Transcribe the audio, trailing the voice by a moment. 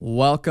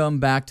Welcome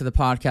back to the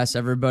podcast,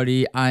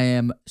 everybody. I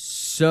am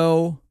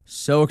so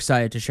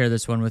excited to share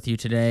this one with you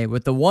today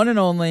with the one and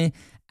only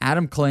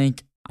Adam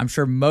Klink. I'm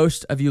sure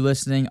most of you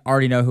listening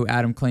already know who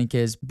Adam Klink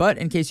is, but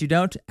in case you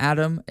don't,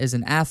 Adam is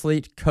an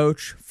athlete,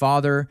 coach,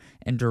 father,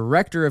 and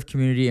director of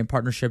community and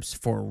partnerships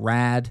for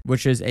RAD,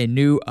 which is a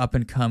new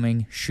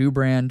up-and-coming shoe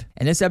brand.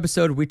 In this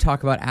episode, we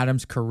talk about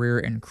Adam's career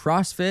in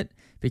CrossFit,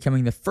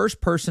 becoming the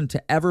first person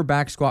to ever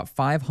back squat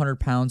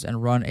 500 pounds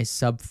and run a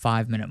sub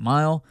 5-minute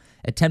mile,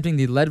 attempting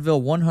the Leadville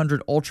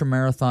 100 Ultra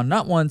Marathon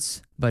not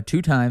once, but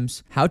 2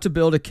 times, how to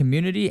build a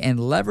community and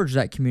leverage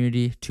that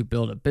community to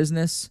build a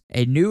business,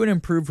 a new and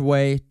improved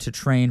way to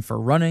train for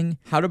running,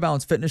 how to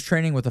balance fitness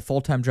training with a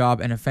full-time job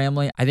and a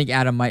family. I think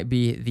Adam might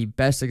be the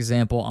best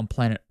example on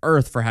planet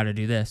Earth for how to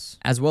do this,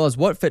 as well as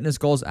what fitness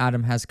goals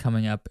Adam has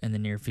coming up in the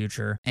near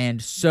future,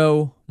 and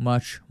so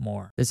much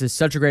more. This is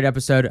such a great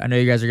episode. I know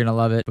you guys are going to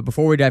love it, but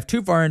before we dive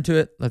too far into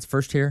it, let's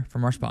first hear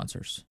from our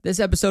sponsors.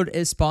 This episode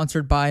is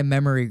sponsored by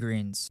Memory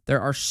Greens.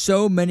 There are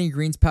so many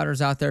greens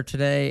powders out there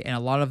today, and a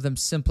lot of them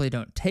simply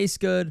don't taste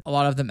good. A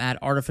lot of them add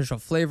artificial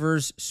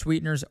flavors,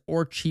 sweeteners,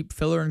 or cheap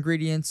filler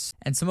ingredients,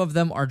 and some of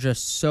them are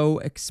just so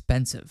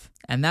expensive.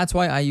 And that's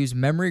why I use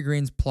Memory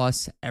Greens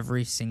Plus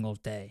every single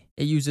day.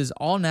 It uses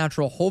all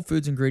natural whole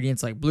foods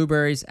ingredients like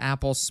blueberries,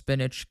 apples,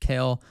 spinach,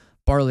 kale,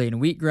 barley,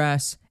 and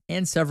wheatgrass,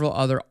 and several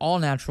other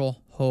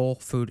all-natural whole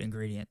food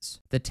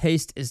ingredients. The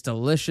taste is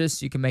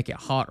delicious. You can make it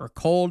hot or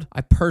cold.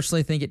 I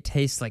personally think it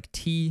tastes like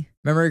tea.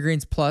 Memory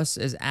Greens Plus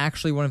is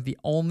actually one of the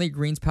only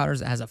greens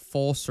powders that has a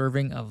full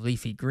serving of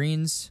leafy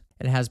greens.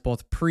 It has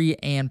both pre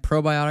and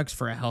probiotics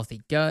for a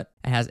healthy gut.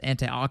 It has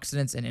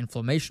antioxidants and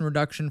inflammation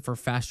reduction for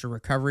faster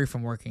recovery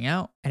from working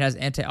out. It has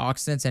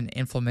antioxidants and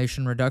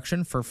inflammation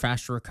reduction for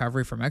faster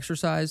recovery from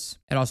exercise.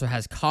 It also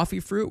has coffee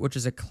fruit, which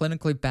is a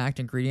clinically backed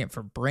ingredient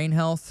for brain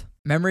health.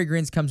 Memory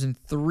Greens comes in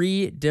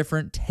 3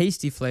 different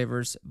tasty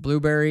flavors: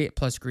 blueberry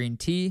plus green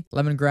tea,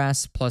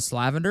 lemongrass plus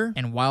lavender,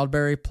 and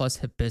wildberry plus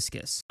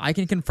hibiscus. I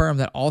can confirm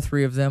that all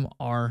 3 of them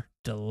are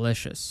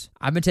delicious.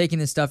 I've been taking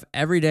this stuff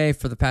every day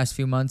for the past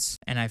few months,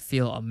 and I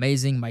feel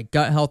amazing. My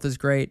gut health is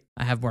great.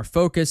 I have more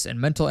focus and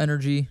mental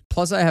energy.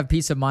 Plus, I have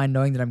peace of mind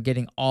knowing that I'm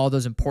getting all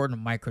those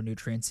important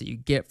micronutrients that you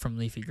get from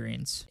leafy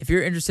greens. If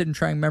you're interested in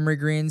trying Memory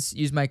Greens,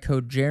 use my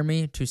code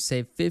Jeremy to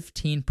save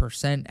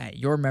 15% at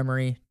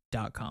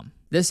yourmemory.com.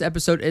 This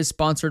episode is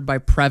sponsored by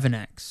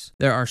Previnex.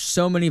 There are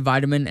so many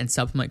vitamin and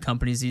supplement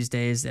companies these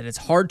days that it's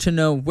hard to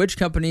know which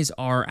companies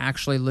are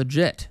actually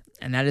legit.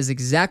 And that is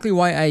exactly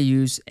why I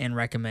use and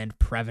recommend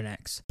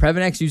Previnex.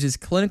 Previnex uses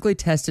clinically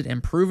tested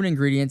and proven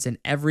ingredients in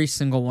every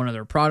single one of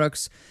their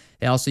products.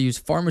 They also use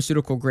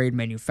pharmaceutical grade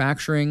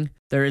manufacturing.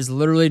 There is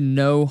literally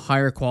no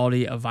higher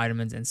quality of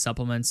vitamins and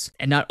supplements.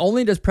 And not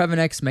only does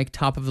Previnex make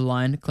top of the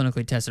line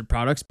clinically tested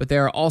products, but they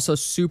are also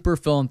super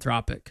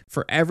philanthropic.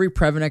 For every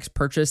Previnex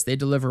purchase, they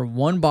deliver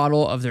 1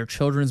 bottle of their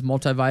children's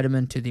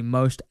multivitamin to the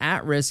most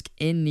at-risk,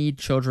 in-need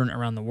children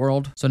around the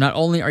world. So not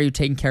only are you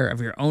taking care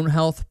of your own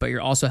health, but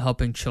you're also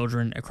helping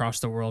children across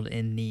the world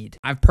in need.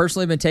 I've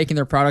personally been taking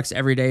their products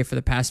every day for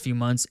the past few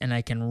months, and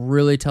I can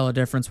really tell a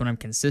difference when I'm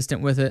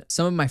consistent with it.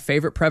 Some of my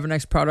favorite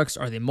Previnex products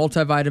are the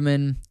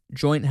multivitamin,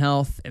 joint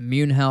health,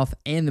 immune health,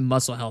 and the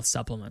muscle health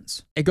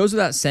supplements. It goes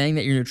without saying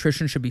that your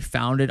nutrition should be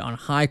founded on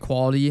high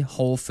quality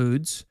whole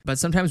foods, but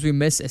sometimes we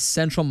miss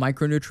essential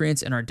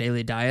micronutrients in our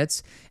daily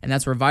diets, and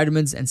that's where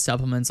vitamins and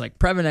supplements like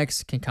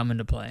Previnex can come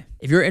into play.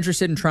 If you're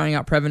interested in trying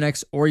out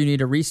Previnex or you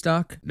need a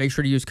restock, make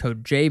sure to use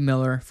code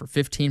JMiller for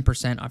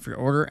 15% off your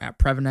order at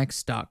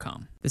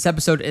Previnex.com. This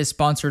episode is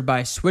sponsored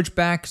by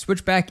Switchback.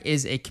 Switchback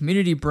is a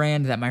community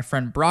brand that my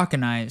friend Brock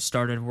and I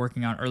started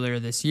working on earlier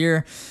this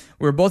year.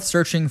 We were both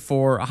searching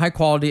for a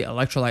high-quality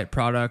electrolyte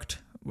product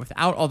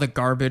without all the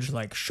garbage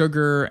like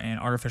sugar and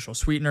artificial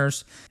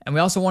sweeteners. And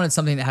we also wanted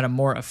something that had a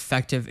more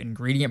effective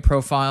ingredient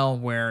profile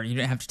where you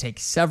didn't have to take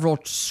several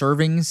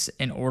servings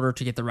in order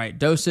to get the right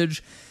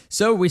dosage.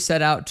 So we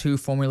set out to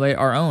formulate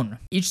our own.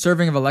 Each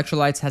serving of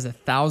electrolytes has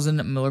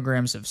 1,000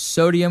 milligrams of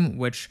sodium,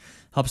 which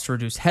helps to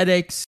reduce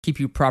headaches, keep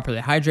you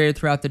properly hydrated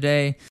throughout the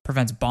day,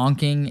 prevents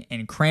bonking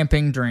and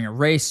cramping during a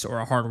race or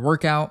a hard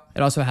workout.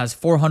 It also has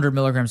 400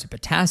 milligrams of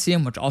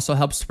potassium, which also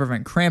helps to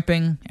prevent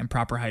cramping and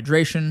proper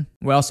hydration.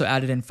 We also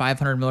added in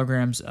 500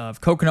 milligrams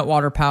of coconut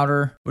water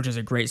powder, which is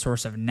a great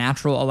source of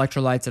natural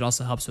electrolytes. It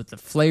also helps with the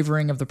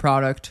flavoring of the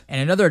product. And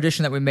another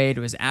addition that we made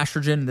was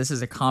estrogen. This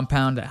is a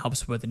compound that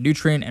helps with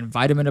nutrient and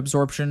vitamin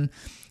absorption.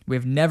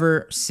 We've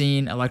never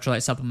seen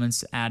electrolyte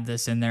supplements add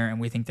this in there, and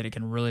we think that it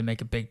can really make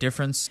a big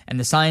difference. And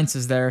the science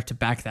is there to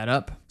back that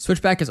up.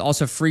 Switchback is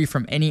also free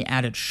from any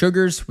added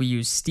sugars. We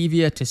use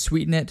stevia to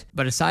sweeten it.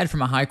 But aside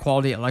from a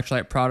high-quality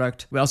electrolyte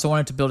product, we also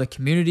wanted to build a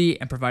community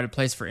and provide a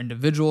place for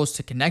individuals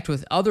to connect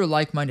with other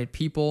like-minded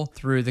people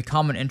through the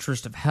common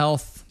interest of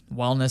health,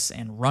 wellness,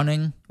 and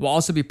running. We'll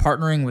also be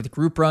partnering with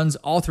group runs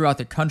all throughout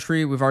the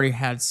country. We've already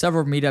had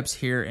several meetups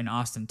here in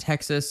Austin,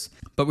 Texas,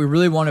 but we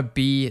really want to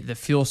be the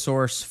fuel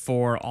source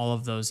for all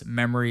of those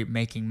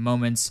memory-making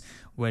moments,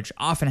 which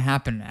often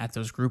happen at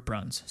those group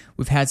runs.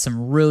 We've had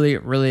some really,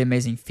 really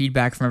amazing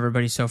feedback from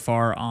everybody so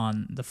far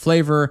on the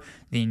flavor,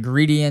 the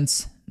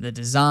ingredients, the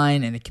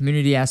design, and the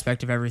community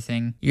aspect of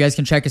everything. You guys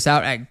can check us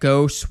out at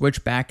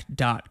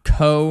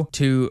goswitchback.co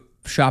to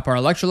shop our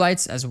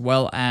electrolytes, as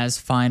well as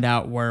find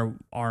out where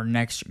our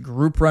next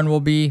group run will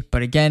be.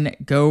 But again,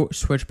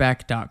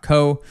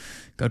 goswitchback.co.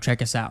 Go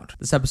check us out.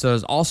 This episode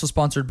is also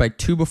sponsored by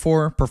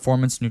 2Before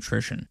Performance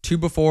Nutrition.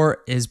 2Before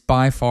is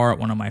by far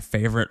one of my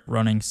favorite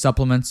running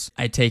supplements.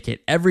 I take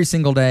it every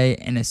single day,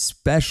 and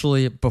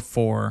especially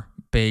before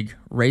big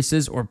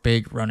races or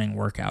big running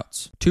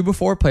workouts.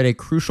 2Before played a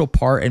crucial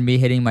part in me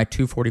hitting my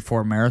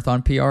 2:44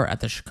 marathon PR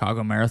at the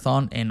Chicago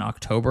Marathon in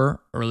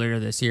October earlier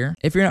this year.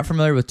 If you're not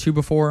familiar with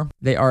 2Before,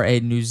 they are a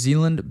New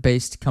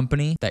Zealand-based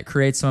company that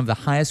creates some of the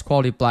highest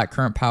quality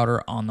blackcurrant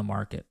powder on the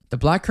market. The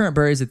blackcurrant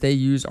berries that they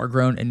use are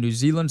grown in New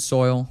Zealand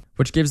soil,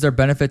 which gives their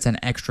benefits an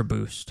extra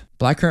boost.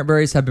 Blackcurrant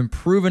berries have been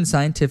proven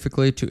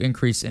scientifically to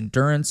increase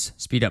endurance,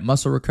 speed up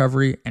muscle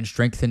recovery, and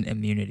strengthen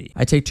immunity.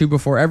 I take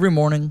 2Before every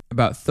morning,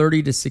 about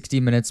 30 to 60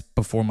 minutes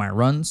before my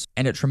runs,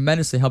 and it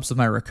tremendously helps with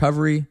my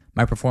recovery,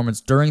 my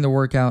performance during the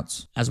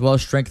workouts, as well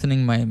as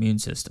strengthening my immune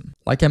system.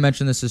 Like I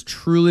mentioned, this is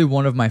truly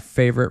one of my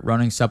favorite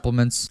running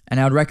supplements, and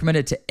I would recommend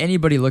it to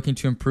anybody looking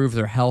to improve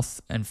their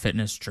health and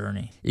fitness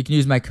journey. You can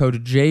use my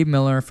code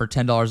JMiller for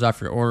 $10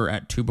 off your order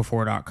at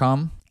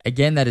 2before.com.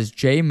 Again, that is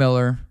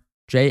JMiller,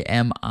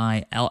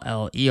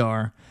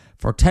 JMILLER,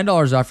 for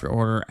 $10 off your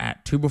order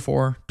at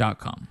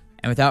 2before.com.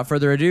 And without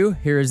further ado,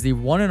 here is the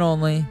one and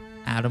only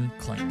Adam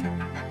Klink.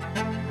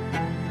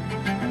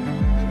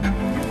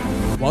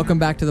 Welcome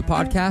back to the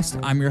podcast.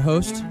 I'm your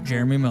host,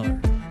 Jeremy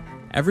Miller.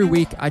 Every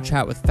week, I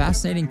chat with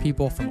fascinating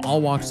people from all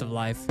walks of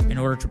life in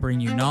order to bring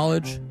you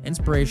knowledge,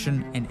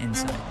 inspiration, and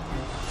insight.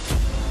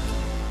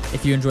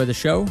 If you enjoy the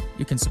show,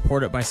 you can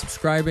support it by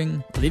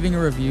subscribing, leaving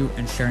a review,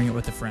 and sharing it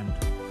with a friend.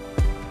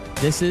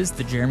 This is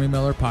the Jeremy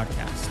Miller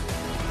Podcast.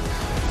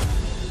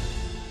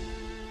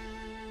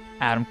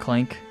 Adam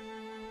Klink,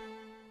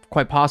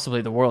 quite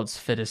possibly the world's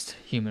fittest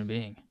human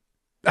being.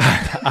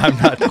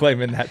 I'm not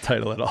claiming that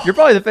title at all. You're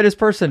probably the fittest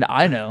person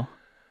I know,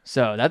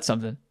 so that's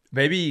something.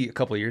 Maybe a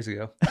couple of years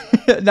ago.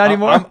 Not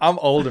anymore? I'm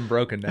old and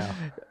broken now.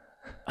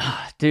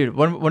 Dude,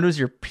 when was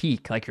your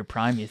peak, like your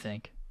prime, you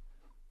think?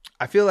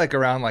 I feel like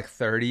around like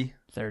 30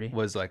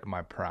 was like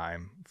my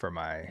prime for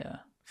my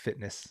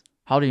fitness.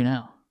 How old are you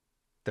now?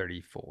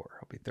 34.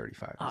 I'll be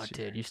 35 Oh, this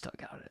year. dude, you still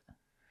got it.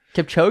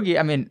 Kipchoge,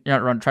 I mean, you're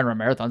not trying to run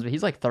marathons, but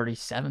he's like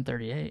 37,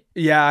 38.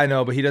 Yeah, I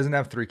know, but he doesn't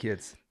have 3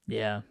 kids.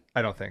 Yeah.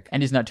 I don't think.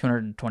 And he's not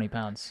 220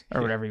 pounds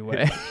or whatever you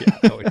weigh.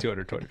 Yeah, only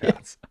 220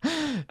 pounds.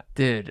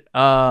 Dude,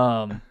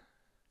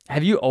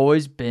 have you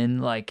always been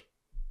like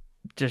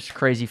just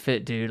crazy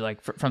fit, dude?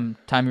 Like from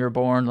time you were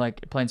born,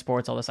 like playing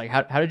sports, all this. Like,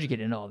 how did you get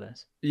into all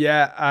this?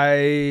 Yeah,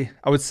 I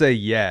would say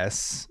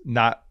yes,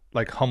 not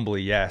like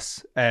humbly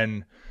yes.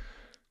 And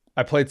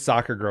I played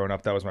soccer growing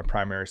up. That was my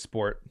primary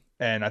sport.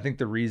 And I think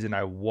the reason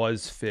I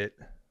was fit,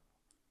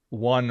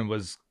 one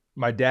was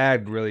my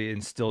dad really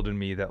instilled in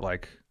me that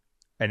like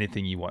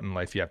anything you want in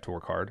life, you have to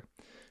work hard.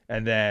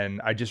 And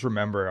then I just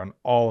remember on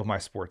all of my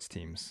sports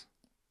teams,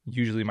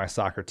 usually my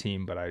soccer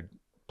team, but I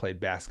played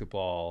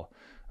basketball,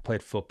 I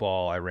played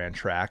football, I ran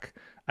track.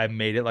 I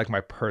made it like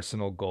my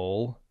personal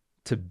goal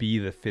to be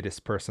the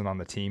fittest person on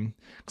the team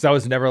because I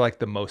was never like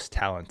the most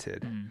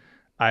talented.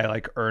 I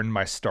like earned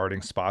my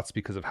starting spots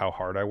because of how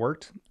hard I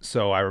worked.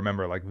 So I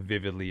remember like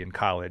vividly in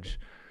college,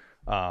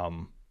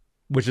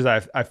 which is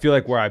I feel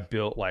like where I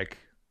built like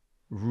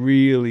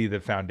really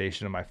the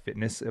foundation of my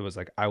fitness. It was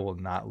like I will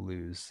not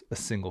lose a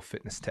single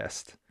fitness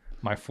test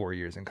my 4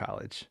 years in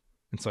college.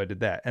 And so I did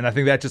that. And I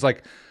think that just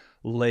like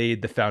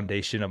laid the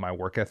foundation of my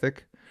work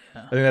ethic.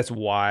 Yeah. I think that's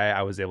why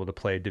I was able to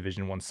play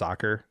Division I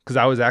soccer because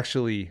I was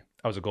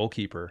a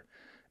goalkeeper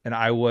and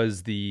I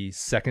was the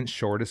second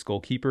shortest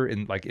goalkeeper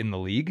in the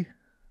league.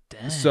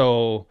 Dang.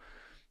 So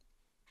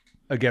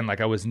again, like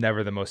I was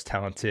never the most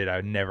talented. I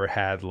never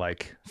had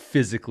like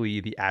physically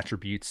the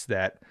attributes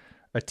that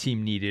a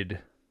team needed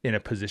in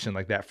a position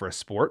like that for a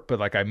sport, but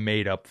like I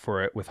made up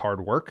for it with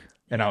hard work.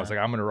 And I was like,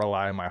 I'm going to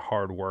rely on my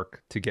hard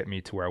work to get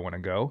me to where I want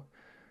to go.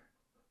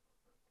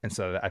 And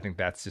so I think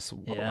that's just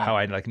how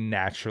I like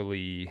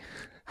naturally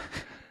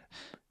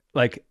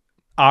like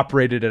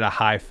operated at a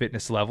high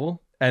fitness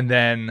level. And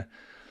then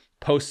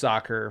post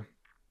soccer,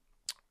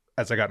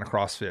 as I got into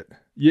CrossFit,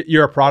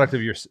 you're a product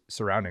of your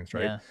surroundings,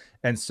 right? Yeah.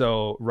 And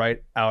so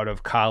right out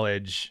of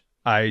college,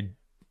 I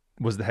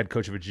was the head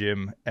coach of a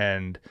gym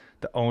and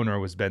the owner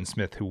was Ben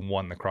Smith, who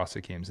won the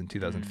CrossFit Games in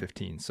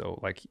 2015. So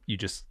like you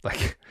just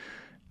like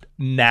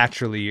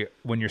naturally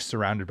when you're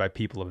surrounded by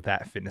people of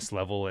that fitness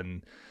level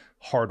and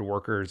hard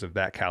workers of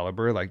that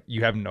caliber, like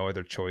you have no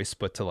other choice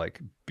but to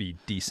like be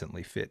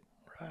decently fit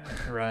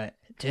Right.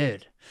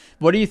 Dude,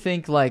 what do you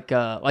think, like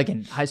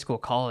in high school,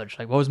 college,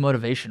 like what was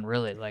motivation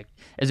really? Like,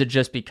 is it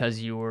just because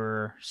you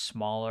were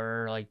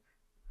smaller? Like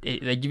you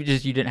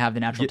didn't have the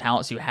natural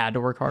talent, so you had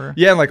to work harder?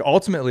 Yeah, and like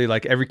ultimately,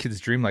 like every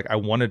kid's dream, like I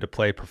wanted to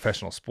play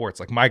professional sports.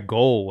 Like my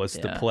goal was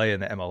to play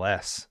in the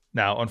MLS.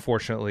 Now,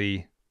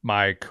 unfortunately,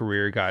 my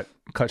career got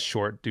cut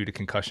short due to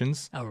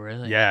concussions. Oh,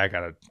 really? Yeah, I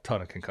got a ton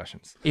of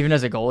concussions. Even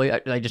as a goalie,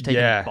 like just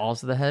taking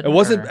balls to the head? It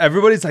wasn't,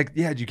 everybody's like,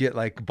 yeah, did you get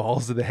like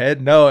balls to the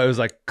head? No, it was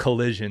like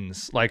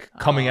collisions, like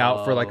coming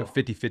out for like a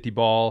 50-50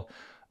 ball.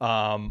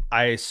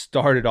 I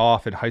started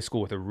off in high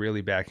school with a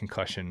really bad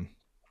concussion.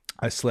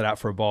 I slid out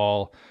for a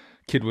ball.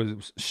 Kid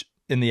was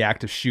in the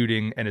act of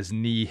shooting and his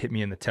knee hit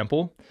me in the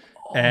temple.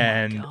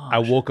 And I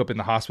woke up in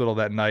the hospital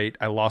that night.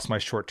 I lost my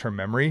short-term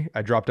memory.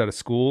 I dropped out of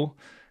school.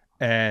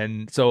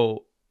 And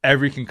so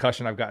every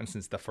concussion I've gotten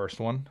since the first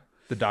one,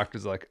 the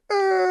doctor's like,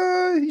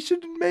 you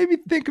should maybe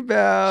think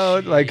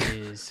about like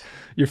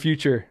your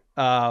future.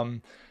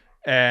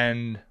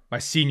 And my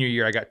senior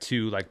year, I got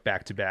 2 like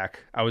back to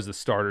back. I was the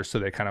starter, so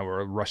they kind of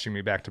were rushing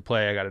me back to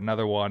play. I got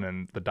another one,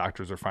 and the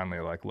doctors are finally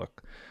like,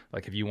 look,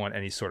 like if you want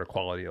any sort of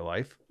quality of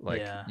life,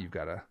 like you've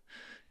got to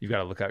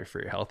look out for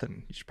your health,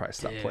 and you should probably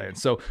stop playing.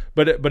 So,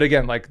 but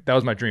again, like that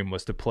was my dream,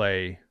 was to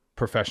play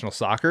professional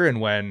soccer.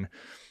 And when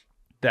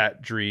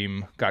that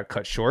dream got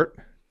cut short,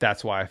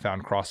 that's why I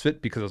found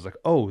CrossFit, because I was like,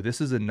 oh,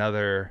 this is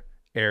another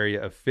area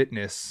of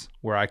fitness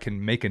where I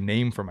can make a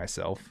name for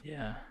myself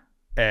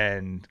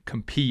and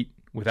compete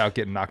without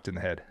getting knocked in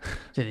the head.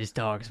 Dude, these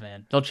dogs,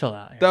 man, they'll chill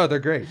out here. No, they're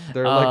great.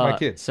 They're like my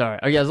kids. Sorry.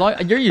 Oh, yeah, as long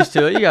you're used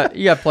to it.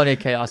 You got plenty of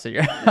chaos at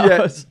your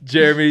house. Yeah,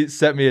 Jeremy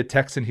sent me a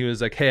text and he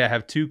was like, hey, I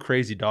have 2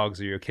 crazy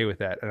dogs. Are you okay with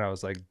that? And I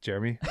was like,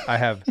 Jeremy, I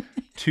have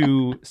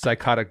 2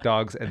 psychotic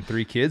dogs and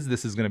 3 kids.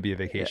 This is going to be a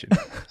vacation.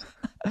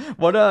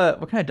 What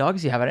kind of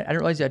dogs do you have? I didn't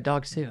realize you had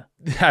dogs too.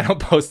 I don't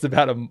post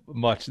about them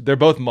much. They're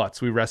both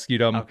mutts. We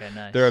rescued them. Okay,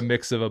 nice. They're a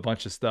mix of a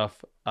bunch of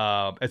stuff.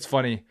 It's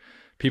funny.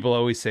 People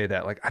always say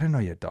that, like, I didn't know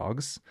you had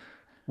dogs.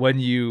 When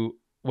you're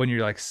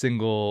like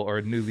single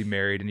or newly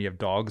married and you have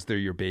dogs, they're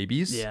your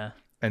babies. Yeah.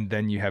 And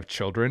then you have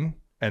children,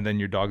 and then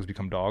your dogs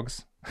become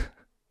dogs.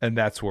 And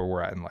that's where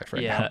we're at in life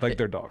right now. Like,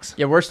 they're dogs.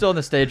 Yeah, we're still in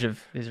the stage of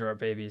these are our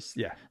babies.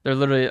 Yeah. They're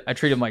literally, I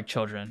treat them like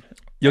children.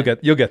 You'll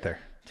get there.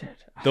 Dude.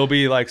 They'll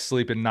be like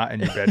sleeping not in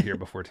your bed here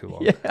before too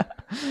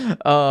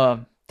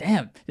long.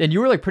 Damn. And you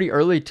were like pretty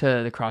early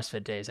to the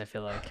CrossFit days, I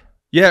feel like.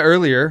 Yeah,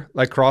 earlier,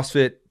 like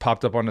CrossFit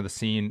popped up onto the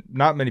scene.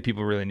 Not many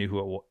people really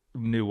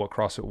knew what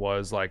CrossFit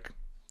was, like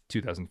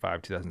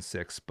 2005,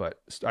 2006,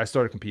 but I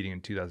started competing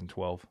in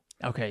 2012.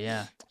 Okay,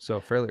 yeah. So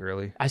fairly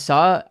early.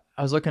 I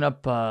was looking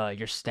up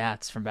your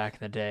stats from back in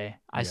the day.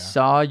 I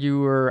saw you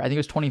were, I think it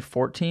was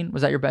 2014.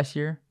 Was that your best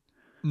year?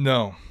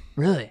 No.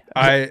 Really?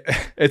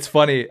 It's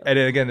funny. And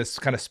again, this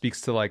kind of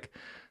speaks to like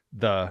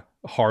the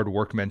hard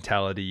work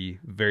mentality,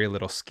 very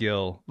little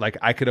skill. Like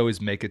I could always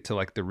make it to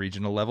like the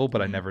regional level,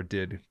 but I never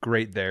did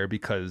great there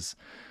because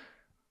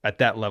at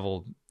that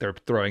level, they're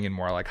throwing in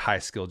more like high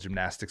skill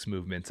gymnastics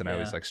movements. And I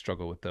always like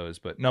struggle with those.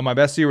 But no, my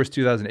best year was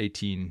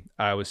 2018.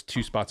 I was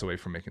 2 spots away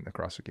from making the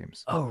CrossFit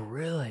Games. Oh,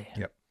 really?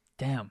 Yep.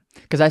 Damn.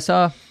 Because I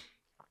saw,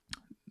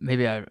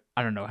 maybe I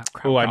don't know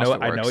how I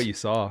know what you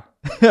saw.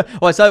 Well,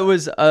 I saw it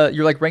was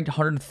you're like ranked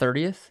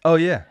 130th. Oh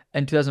yeah,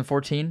 in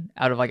 2014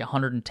 out of like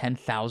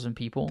 110,000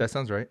 people. That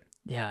sounds right.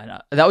 Yeah,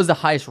 no, that was the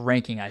highest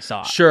ranking I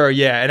saw. Sure,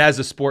 yeah, and as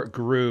the sport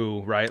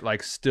grew, right,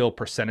 like still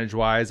percentage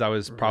wise, I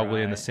was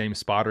probably in the same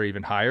spot or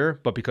even higher.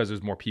 But because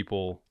there's more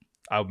people,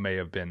 I may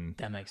have been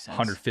that makes sense.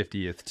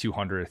 150th,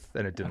 200th,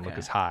 and it didn't look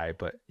as high.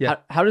 But yeah,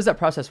 how does that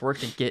process work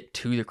to get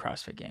to the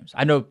CrossFit Games?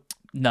 I know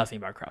nothing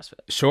about CrossFit.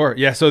 Sure,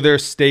 yeah. So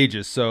there's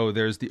stages. So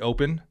there's the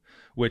Open,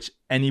 which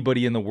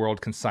anybody in the world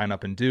can sign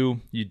up and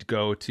do. You'd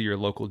go to your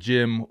local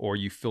gym or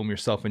you film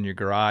yourself in your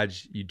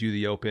garage, you do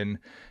the Open,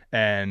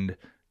 and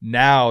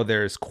now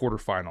there's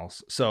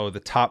quarterfinals. So the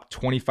top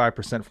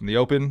 25% from the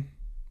Open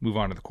move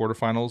on to the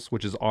quarterfinals,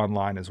 which is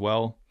online as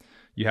well.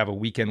 You have a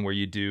weekend where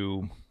you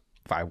do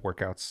 5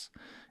 workouts,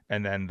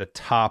 and then the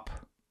top,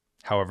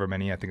 however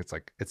many, I think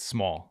it's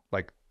small,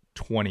 like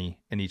 20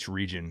 in each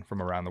region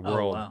from around the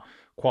world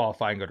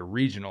qualify and go to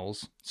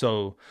regionals.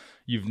 So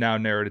you've now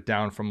narrowed it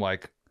down from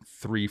like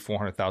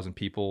 400,000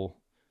 people.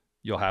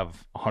 You'll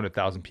have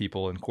 100,000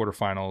 people in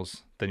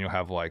quarterfinals. Then you'll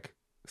have like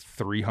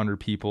 300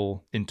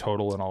 people in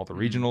total in all the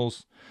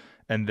regionals.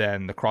 And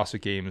then the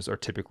CrossFit Games are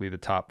typically the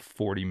top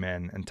 40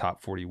 men and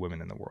top 40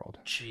 women in the world.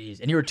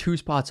 Jeez. And you were 2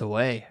 spots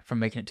away from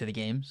making it to the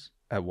games?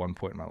 At one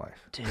point in my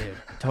life. Dude,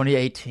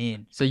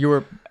 2018. So you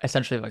were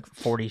essentially like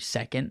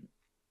 42nd?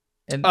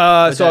 And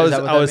I was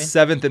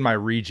 7th in my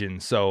region.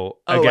 So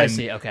again, I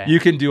see. Okay. You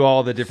can do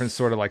all the different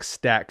sort of like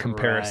stat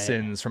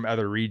comparisons from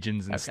other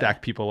regions and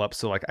stack people up.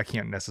 So like I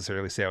can't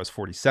necessarily say I was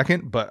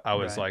 42nd, but I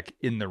was like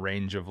in the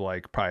range of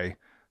like probably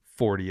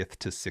 40th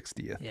to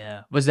 60th.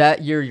 Yeah. Was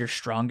that year your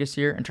strongest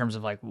year in terms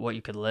of like what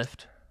you could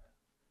lift?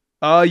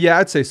 Yeah,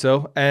 I'd say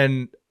so.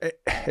 And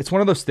it's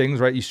one of those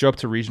things, right? You show up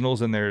to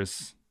regionals and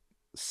there's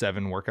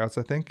 7 workouts,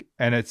 I think.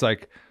 And it's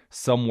like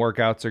some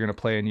workouts are going to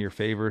play in your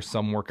favor,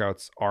 some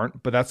workouts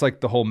aren't. But that's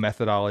like the whole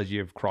methodology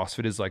of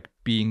CrossFit is like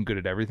being good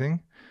at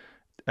everything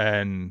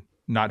and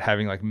not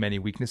having like many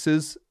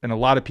weaknesses. And a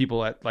lot of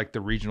people at like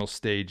the regional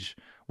stage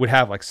would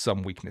have like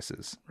some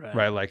weaknesses,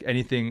 right? Like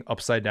anything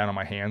upside down on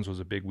my hands was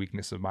a big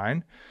weakness of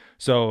mine.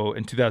 So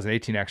in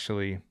 2018,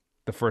 actually,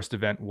 the first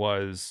event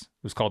was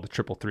called the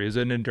Triple Three. It was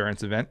an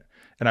endurance event,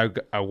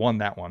 and I won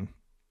that one.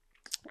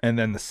 And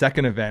then the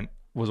second event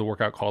was a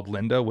workout called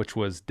Linda, which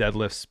was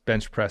deadlifts,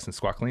 bench press, and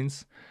squat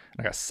cleans.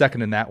 And I got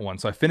second in that one.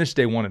 So I finished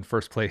day one in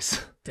first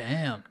place.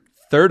 Damn.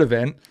 Third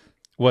event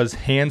was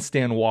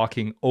handstand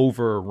walking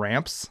over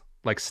ramps,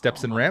 like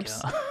steps and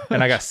ramps.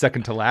 And I got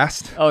second to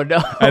last. Oh,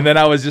 no. And then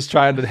I was just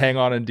trying to hang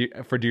on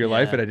for dear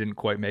life, and I didn't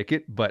quite make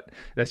it. But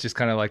that's just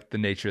kind of like the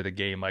nature of the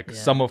game. Like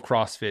some of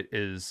CrossFit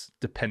is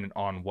dependent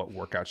on what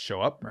workouts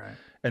show up. Right.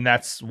 And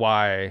that's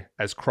why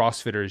as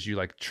CrossFitters, you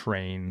like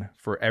train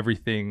for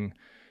everything.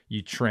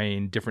 You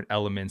train different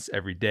elements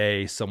every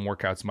day. Some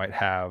workouts might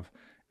have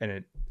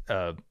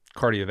a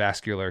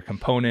cardiovascular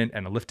component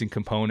and a lifting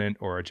component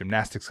or a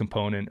gymnastics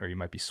component, or you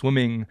might be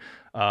swimming.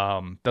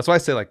 That's why I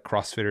say like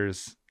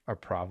CrossFitters are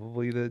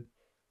probably the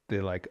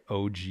like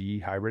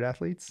OG hybrid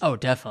athletes. Oh,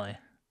 definitely.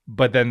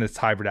 But then this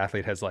hybrid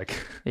athlete has like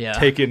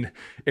taken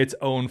its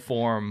own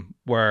form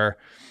where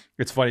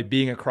it's funny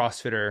being a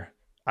CrossFitter.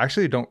 I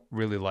actually don't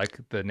really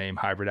like the name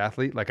hybrid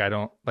athlete. Like I'm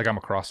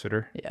a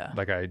CrossFitter. Yeah.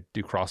 Like I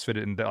do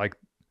CrossFit, and like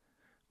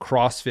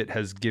CrossFit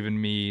has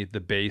given me the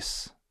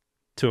base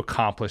to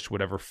accomplish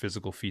whatever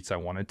physical feats I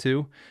wanted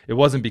to. It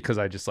wasn't because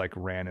I just like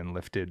ran and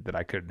lifted that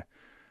I could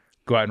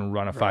go out and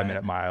run a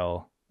 5-minute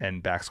mile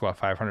and back squat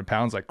 500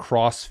 pounds. Like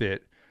CrossFit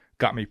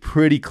got me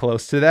pretty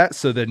close to that.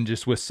 So then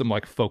just with some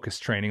like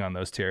focused training on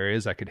those two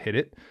areas, I could hit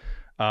it.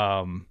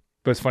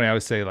 But it's funny, I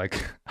would say like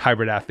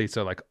hybrid athletes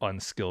are like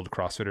unskilled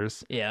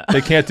CrossFitters. Yeah.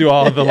 They can't do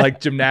all of the like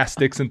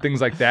gymnastics and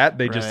things like that.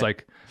 They just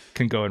like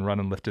can go and run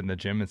and lift in the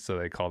gym, and so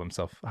they call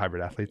themselves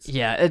hybrid athletes.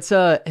 Yeah, it's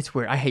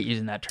weird. I hate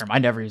using that term. I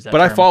never use that term.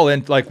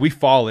 But we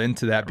fall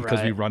into that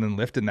because we run and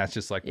lift, and that's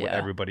just like what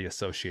everybody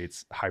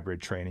associates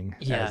hybrid training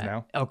as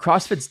now. Oh,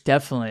 CrossFit's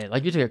definitely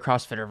like you take a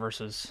CrossFitter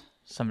versus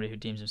somebody who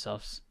deems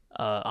themselves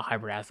a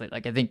hybrid athlete.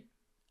 Like I think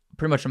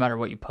pretty much no matter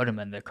what you put them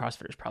in, the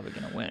CrossFitter is probably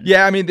going to win.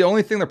 Yeah, I mean, the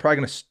only thing they're probably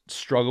going to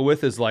struggle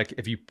with is like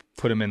if you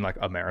put them in like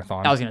a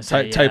marathon. I was going to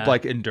say type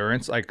like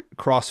endurance. Like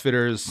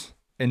CrossFitters,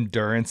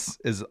 endurance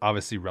is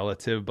obviously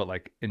relative, but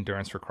like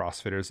endurance for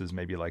CrossFitters is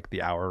maybe like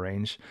the hour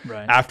range.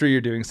 Right. After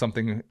you're doing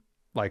something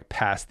like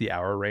past the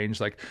hour range,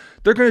 like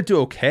they're going to do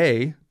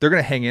okay. They're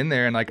going to hang in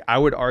there, and like I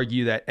would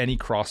argue that any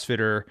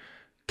CrossFitter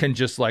can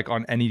just like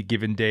on any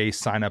given day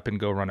sign up and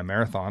go run a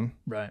marathon,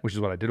 right? Which is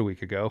what I did a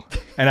week ago,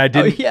 and I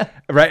did,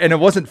 right? And it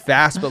wasn't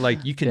fast, but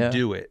like you can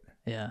do it.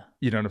 Yeah,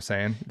 you know what I'm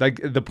saying? Like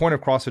the point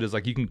of CrossFit is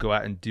like you can go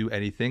out and do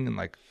anything and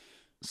like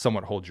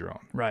somewhat hold your own.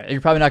 Right.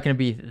 You're probably not going to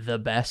be the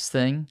best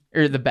thing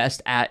or the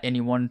best at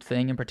any one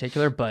thing in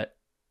particular, but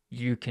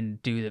you can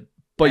do the.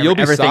 But you'll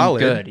be solid.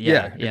 Good.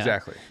 Yeah,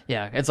 exactly.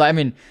 Yeah, it's like, I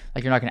mean,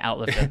 like you're not going to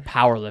outlift a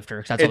power lifter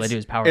because that's all they do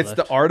is power lift. It's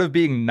the art of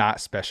being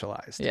not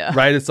specialized. Yeah.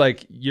 Right. It's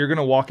like you're going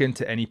to walk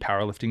into any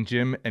powerlifting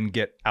gym and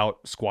get out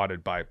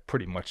squatted by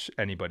pretty much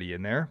anybody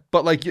in there.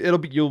 But like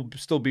you'll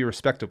still be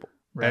respectable,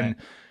 and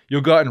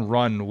you'll go out and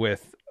run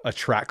with a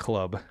track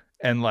club,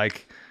 and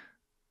like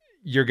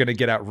you're going to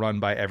get outrun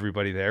by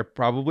everybody there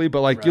probably.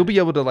 But like you'll be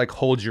able to like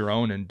hold your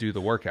own and do the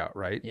workout,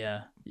 right?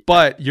 Yeah.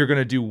 But you're going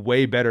to do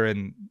way better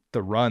in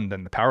the run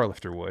than the power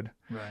lifter would.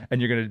 Right.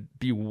 And you're going to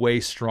be way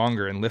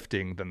stronger in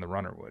lifting than the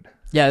runner would.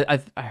 Yeah,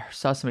 I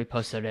saw somebody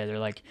post the other day. They're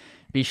like,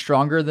 be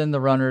stronger than the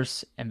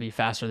runners and be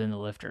faster than the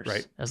lifters.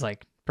 Right. That's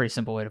like pretty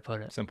simple way to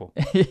put it. Simple.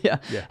 Yeah.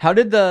 How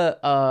did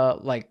the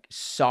like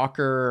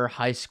soccer,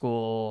 high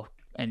school,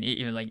 and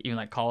even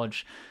like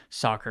college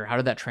soccer, how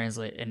did that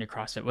translate into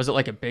CrossFit? Was it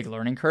like a big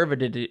learning curve, or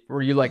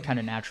were you like kind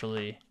of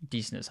naturally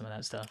decent at some of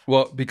that stuff?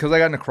 Well, because I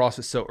got into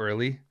CrossFit so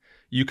early,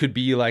 you could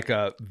be like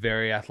a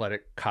very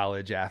athletic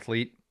college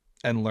athlete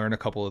and learn a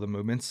couple of the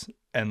movements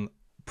and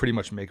pretty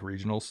much make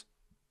regionals.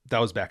 That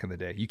was back in the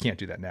day. You can't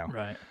do that now.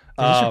 Right.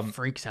 There's some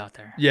freaks out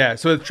there. Yeah.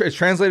 So it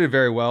translated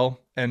very well.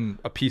 And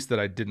a piece that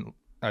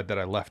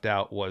I left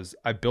out was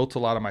I built a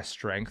lot of my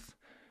strength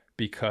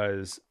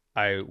because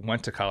I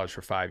went to college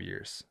for 5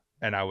 years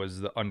and I was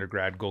the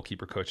undergrad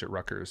goalkeeper coach at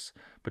Rutgers.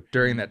 But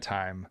during that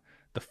time,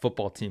 the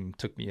football team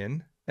took me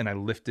in. And I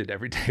lifted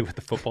every day with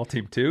the football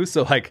team too.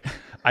 So like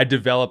I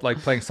developed, like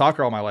playing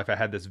soccer all my life, I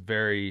had this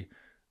very,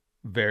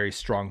 very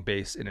strong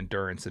base in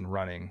endurance and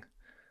running.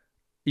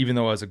 Even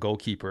though I was a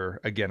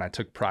goalkeeper, again, I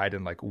took pride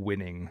in like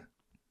winning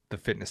the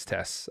fitness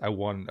tests. I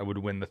would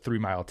win the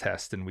 3-mile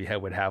test, and we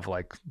would have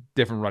like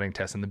different running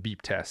tests and the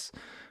beep tests.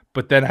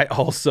 But then I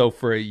also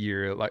for a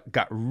year like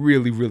got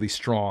really, really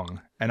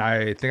strong. And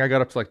I think I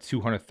got up to like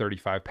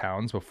 235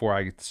 pounds before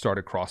I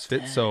started CrossFit.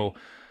 Dang. So,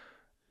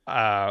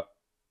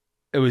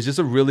 it was just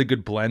a really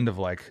good blend of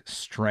like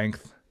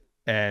strength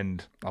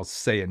and I'll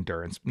say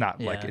endurance, not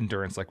like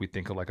endurance like we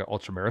think of like an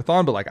ultra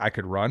marathon, but like I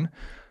could run.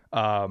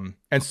 And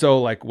so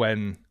like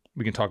when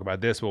we can talk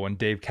about this, but when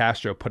Dave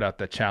Castro put out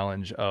the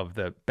challenge of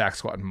the back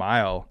squat and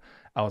mile,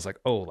 I was like,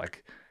 oh,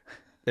 like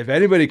if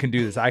anybody can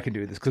do this, I can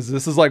do this. Cause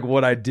this is like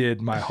what I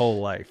did my whole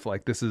life.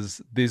 Like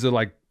these are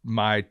like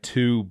my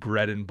two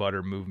bread and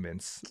butter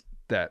movements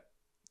that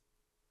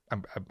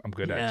I'm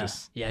good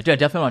at. Yeah, I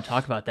definitely want to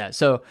talk about that.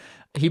 So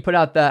he put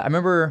out that, I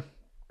remember,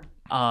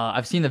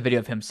 I've seen the video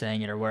of him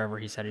saying it or wherever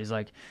he said it. He's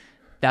like,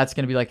 that's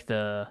going to be like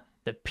the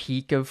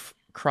peak of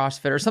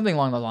CrossFit or something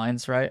along the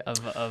lines, right?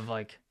 Of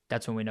like,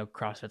 that's when we know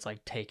CrossFit's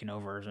like taking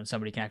over, when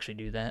somebody can actually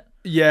do that.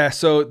 Yeah.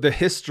 So the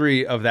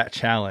history of that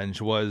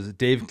challenge was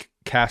Dave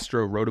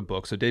Castro wrote a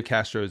book. So Dave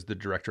Castro is the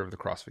director of the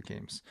CrossFit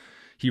Games.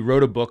 He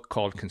wrote a book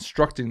called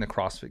Constructing the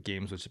CrossFit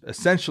Games, which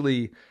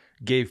essentially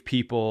gave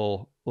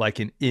people like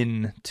an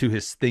in to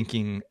his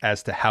thinking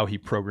as to how he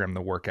programmed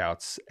the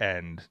workouts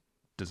and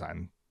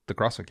designed the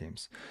CrossFit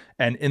Games.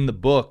 And in the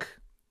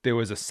book, there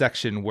was a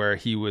section where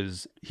he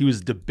was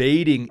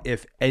debating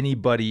if any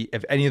of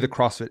the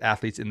CrossFit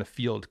athletes in the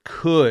field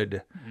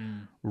could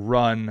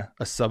run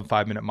a sub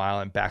 5 minute mile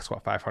and back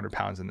squat 500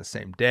 pounds in the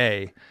same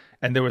day.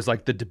 And there was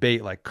like the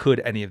debate, like, could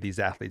any of these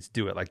athletes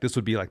do it? Like this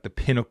would be like the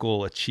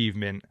pinnacle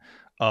achievement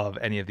of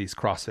any of these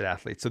CrossFit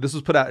athletes. So this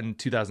was put out in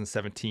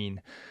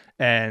 2017.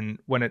 And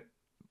when it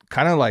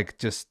kind of like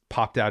just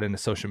popped out into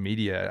social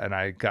media and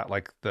I got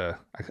like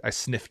I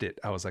sniffed it.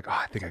 I was like, oh,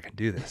 I think I can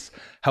do this.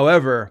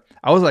 However,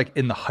 I was like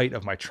in the height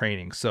of my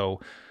training.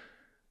 So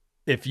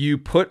if you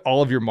put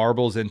all of your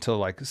marbles into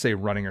like, say,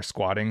 running or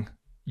squatting,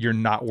 you're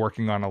not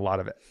working on a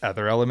lot of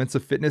other elements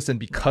of fitness. And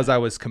because I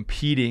was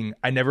competing,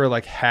 I never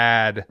like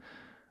had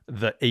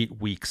the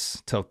 8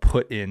 weeks to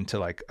put in to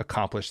like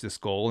accomplish this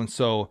goal. And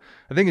so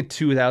I think in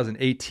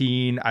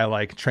 2018, I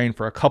like trained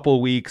for a couple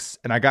of weeks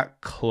and I got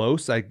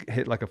close. I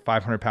hit like a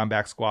 500-pound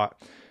back squat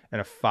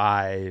and a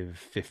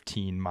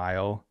 5:15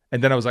 mile.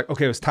 And then I was like,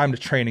 okay, it was time to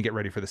train and get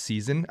ready for the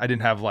season. I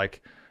didn't have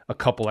like a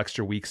couple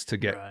extra weeks to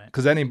get,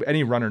 because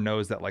any runner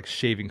knows that like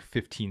shaving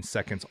 15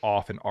 seconds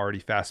off an already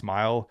fast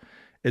mile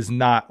is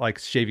not like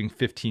shaving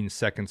 15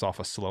 seconds off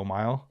a slow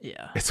mile.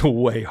 Yeah. It's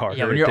way harder.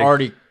 Yeah, when you're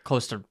already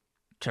close to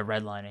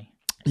redlining.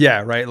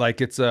 Yeah, right. Like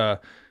it's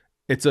a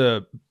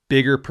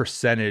bigger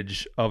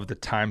percentage of the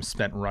time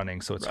spent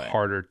running, so it's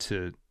harder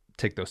to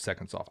take those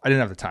seconds off. I didn't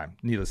have the time.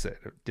 Needless to say,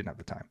 I didn't have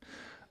the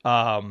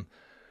time.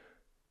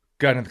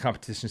 Got into the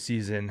competition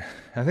season.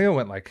 I think I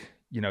went like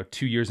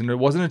 2 years, and it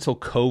wasn't until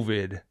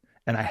COVID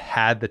and I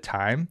had the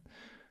time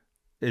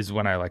is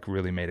when I like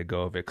really made a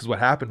go of it. Because what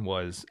happened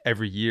was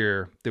every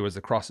year there was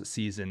a CrossFit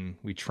season.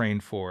 We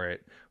trained for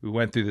it. We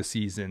went through the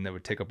season that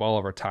would take up all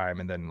of our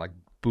time, and then like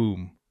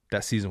boom,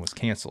 that season was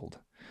canceled.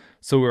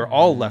 So we were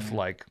all left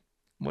like,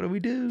 what do we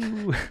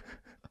do?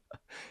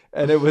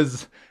 And it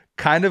was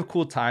kind of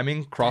cool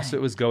timing. CrossFit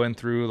was going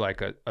through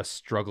like a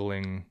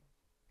struggling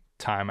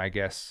time, I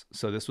guess.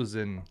 So this was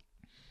 3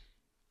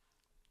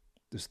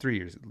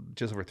 years,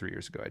 just over 3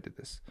 years ago. I did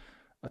this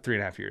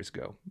 3.5 years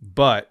ago.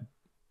 But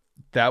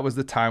that was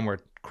the time where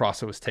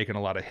CrossFit was taking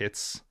a lot of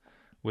hits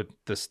with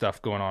the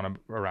stuff going on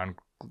around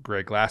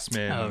Greg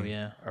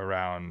Glassman,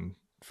 around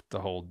the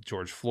whole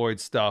George Floyd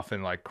stuff,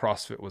 and like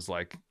CrossFit was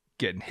like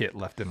getting hit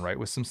left and right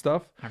with some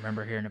stuff. I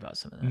remember hearing about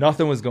some of that.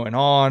 Nothing was going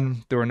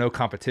on. There were no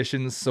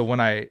competitions. So when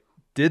I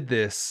did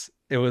this,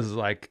 it was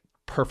like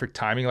perfect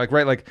timing. Like,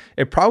 right, like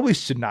it probably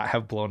should not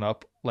have blown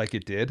up like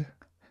it did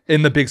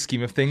in the big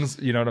scheme of things.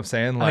 You know what I'm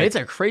saying? Like, I mean, it's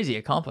a crazy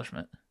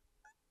accomplishment.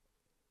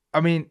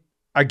 I mean,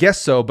 I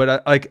guess so,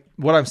 but like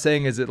what I'm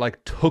saying is it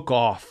like took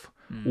off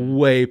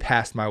way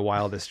past my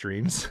wildest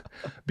dreams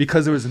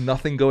because there was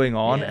nothing going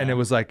on. And it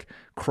was like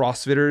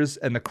CrossFitters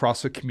and the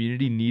CrossFit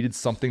community needed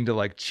something to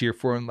like cheer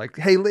for and like,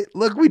 hey,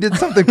 look, we did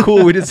something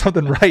cool. We did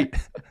something right.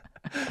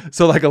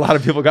 So like a lot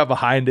of people got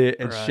behind it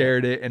and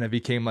shared it, and it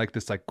became like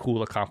this like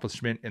cool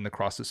accomplishment in the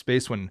CrossFit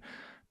space when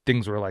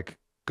things were like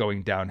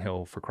going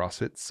downhill for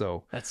CrossFit.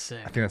 So that's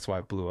sick. I think that's why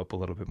it blew up a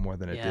little bit more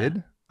than it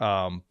did.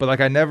 But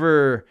like I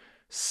never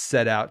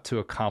set out to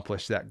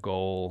accomplish that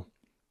goal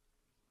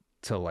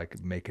to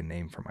like make a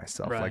name for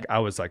myself. Like I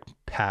was like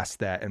past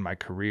that in my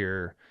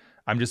career.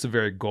 I'm just a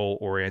very goal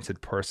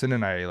oriented person,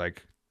 and I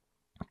like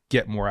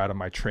get more out of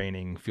my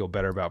training, feel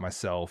better about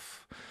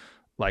myself.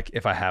 Like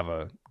if I have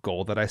a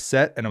goal that I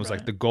set, and it was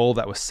like the goal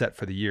that was set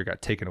for the year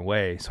got taken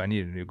away. So I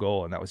needed a new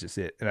goal, and that was just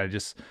it. And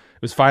it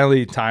was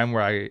finally time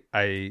where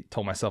I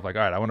told myself like,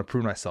 all right, I want to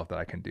prove myself that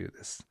I can do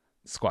this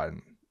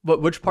squatting.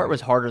 But which part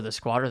was harder, the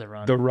squat or the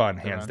run? The run,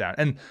 hands down.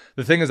 And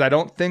the thing is, I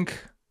don't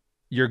think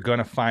you're going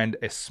to find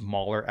a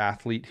smaller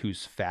athlete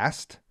who's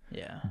fast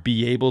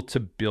be able to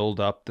build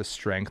up the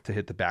strength to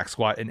hit the back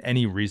squat in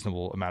any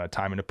reasonable amount of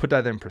time. And to put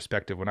that in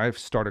perspective, when I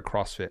started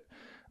CrossFit,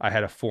 I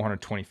had a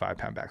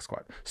 425-pound back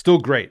squat. Still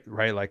great,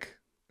 right? Like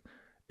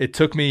it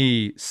took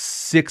me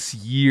 6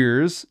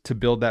 years to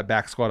build that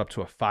back squat up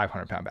to a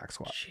 500-pound back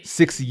squat. Jeez.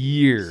 6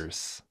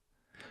 years.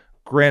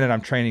 Granted,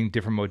 I'm training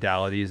different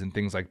modalities and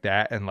things like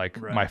that. And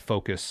like my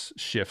focus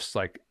shifts,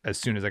 like as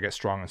soon as I get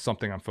strong on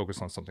something, I'm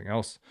focused on something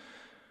else.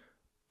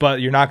 But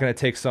you're not going to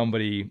take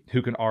somebody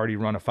who can already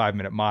run a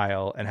 5-minute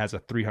mile and has a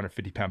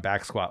 350-pound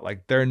back squat.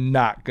 Like, they're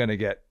not going to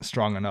get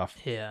strong enough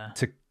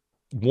to,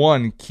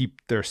 one,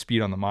 keep their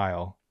speed on the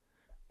mile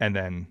and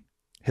then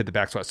hit the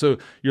back squat. So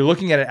you're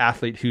looking at an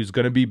athlete who's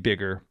going to be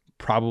bigger,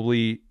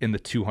 probably in the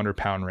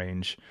 200-pound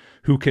range,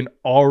 who can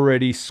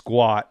already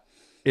squat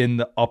in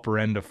the upper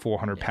end of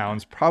 400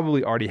 pounds,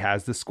 probably already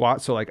has the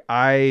squat. So like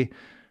I've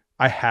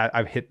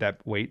hit that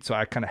weight. So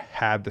I kind of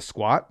had the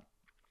squat.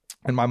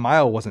 And my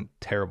mile wasn't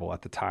terrible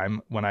at the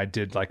time. When I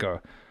did like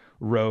a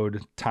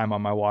road time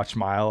on my watch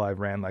mile, I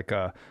ran like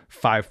a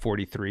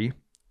 5:43.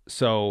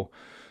 So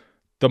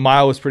the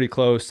mile was pretty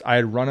close. I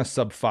had run a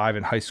sub 5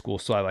 in high school,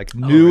 so I like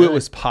knew it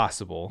was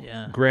possible.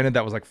 Yeah. Granted,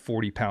 that was like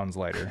 40 pounds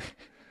lighter.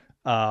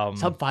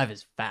 Sub 5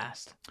 is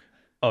fast.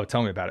 Oh,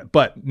 tell me about it.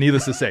 But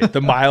needless to say, the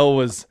mile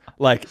was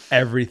like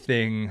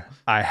everything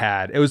I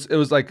had. It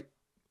was like,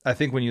 I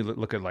think when you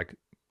look at like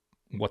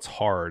what's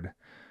hard,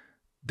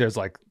 there's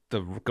like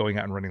the going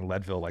out and running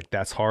Leadville, like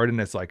that's hard, and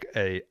it's like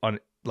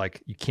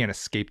like you can't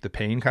escape the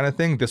pain kind of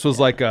thing. This was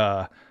like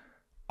a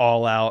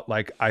all out,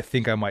 like I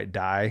think I might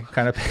die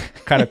kind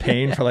of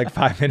pain for like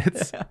 5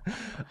 minutes.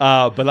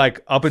 But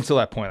like up until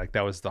that point, like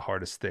that was the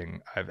hardest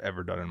thing I've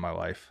ever done in my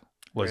life,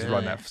 was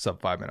run that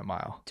sub 5-minute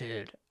mile.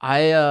 Dude,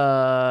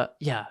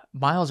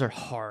 miles are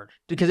hard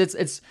because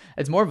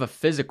it's more of a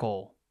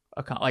physical,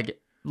 like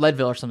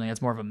Leadville or something.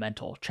 It's more of a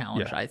mental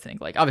challenge, I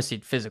think. Like obviously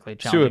physically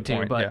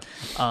challenging too, but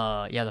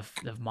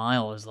the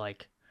mile is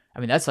like, I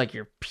mean, that's like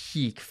your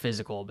peak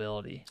physical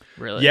ability,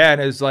 really. Yeah,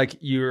 and it's like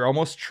you're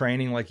almost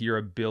training like your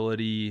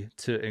ability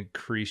to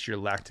increase your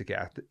lactic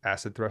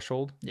acid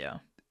threshold. Yeah,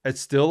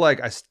 it's still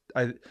like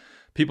I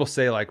people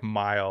say like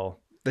mile.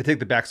 They take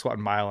the back squat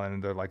and mile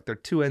and they're like, they're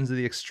two ends of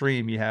the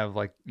extreme. You have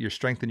like your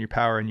strength and your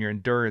power and your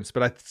endurance.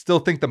 But I still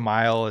think the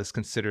mile is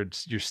considered,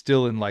 you're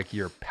still in like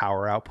your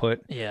power output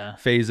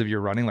phase of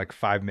your running. Like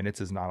 5 minutes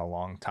is not a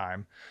long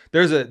time.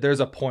 There's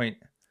a point,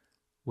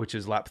 which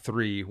is lap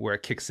 3, where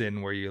it kicks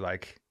in, where you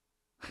like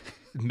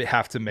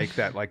have to make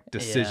that like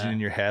decision in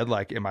your head.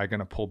 Like, am I going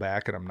to pull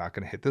back and I'm not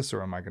going to hit this,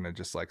 or am I going to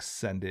just like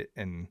send it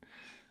and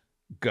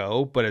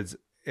go? But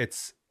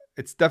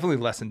it's definitely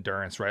less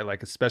endurance, right?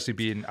 Like,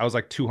 especially I was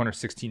like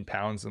 216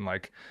 pounds and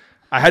like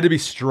I had to be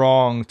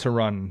strong to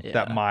run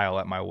that mile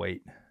at my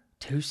weight.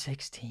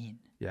 216.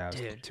 Yeah,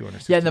 dude.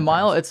 216. Yeah, and the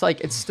mile, it's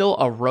like, it's still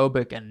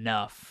aerobic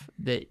enough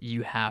that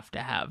you have to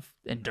have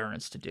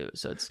endurance to do it.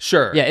 So it's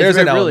sure. Yeah, it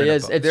really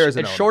is.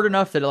 It's short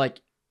enough that like,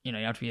 you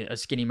have to be a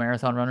skinny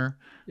marathon runner.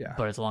 Yeah.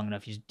 But it's long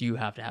enough you do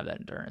have to have that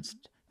endurance.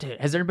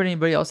 Dude, has there been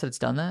anybody else that's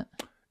done that?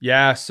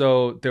 Yeah,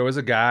 so there was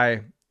a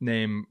guy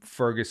named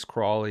Fergus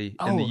Crawley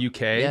in the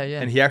UK,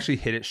 and he actually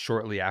hit it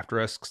shortly after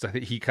us because I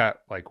think he got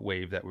like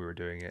wave that we were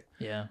doing it.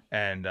 Yeah,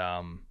 and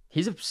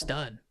he's a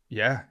stud.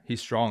 Yeah, he's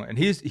strong, and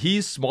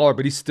he's smaller,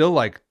 but he's still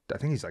like, I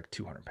think he's like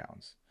 200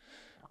 pounds.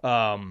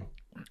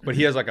 But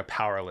he has like a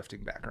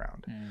powerlifting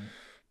background,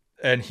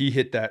 and he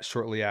hit that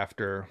shortly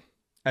after.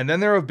 And then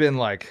there have been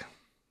like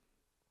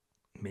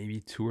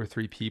maybe 2 or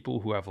 3 people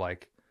who have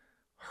like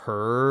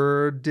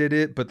did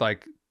it, but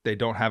like they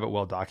don't have it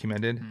well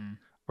documented.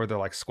 Or their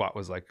like squat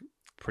was like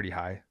pretty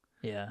high.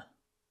 Yeah.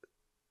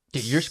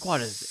 Dude, your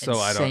squat is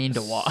insane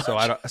to watch. So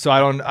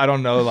I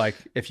don't know like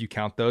if you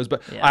count those,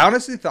 but I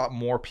honestly thought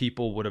more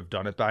people would have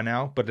done it by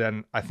now. But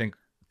then I think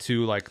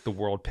too, like the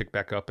world picked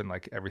back up and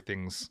like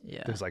everything's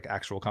there's like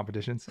actual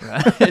competitions.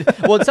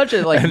 Well, it's such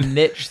a like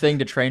niche thing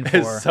to train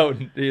for.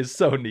 It's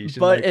so niche.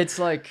 But like, it's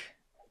like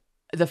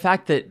the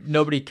fact that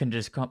nobody can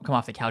just come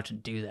off the couch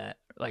and do that.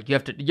 Like you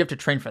have to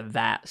train for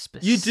that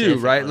specifically. You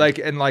do, right? Like,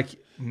 and like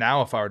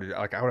now if I were to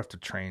like, I would have to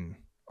train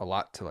a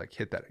lot to like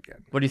hit that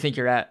again. What do you think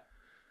you're at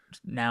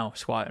now,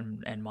 squat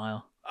and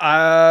mile?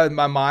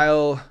 My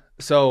mile.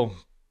 So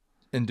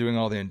in doing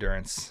all the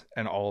endurance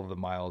and all of the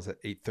miles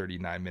at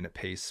 8:39 minute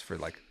pace for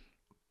like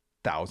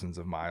thousands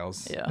of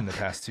miles in the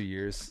past 2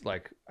 years,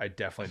 like I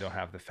definitely don't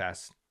have the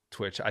fast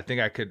twitch. I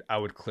think I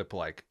would clip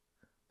like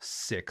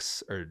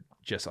 6 or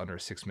just under a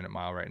 6-minute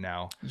mile right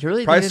now. You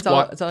really think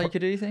that's all you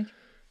could do, you think?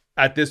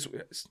 At this,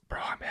 bro,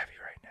 I'm heavy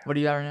right now. What are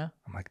you at right now?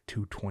 I'm like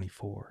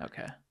 224.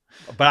 Okay.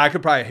 But I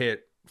could probably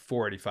hit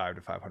 485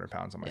 to 500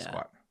 pounds on my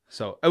squat.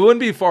 So it wouldn't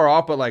be far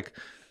off, but like,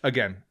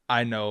 again,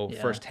 I know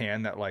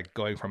firsthand that like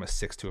going from a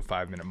 6 to a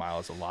 5-minute mile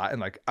is a lot. And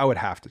like, I would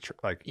have to,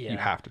 you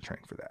have to train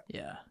for that.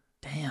 Yeah.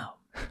 Damn.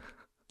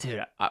 Dude,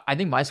 I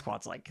think my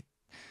squat's like,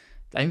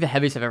 I think the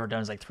heaviest I've ever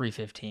done is like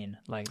 315.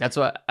 Like that's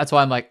why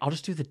I'm like, I'll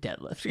just do the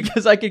deadlift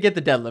because I could get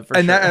the deadlift for sure.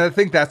 And I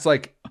think that's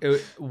like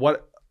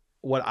what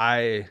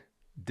I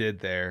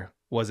did there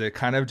was it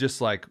kind of just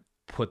like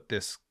put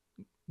this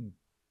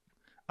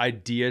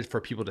idea for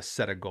people to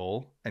set a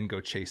goal and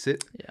go chase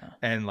it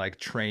and like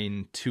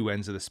train 2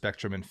 ends of the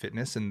spectrum in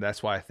fitness. And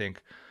that's why I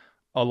think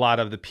a lot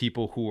of the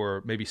people who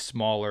are maybe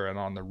smaller and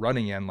on the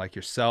running end like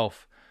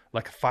yourself,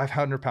 like a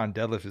 500-pound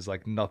deadlift is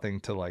like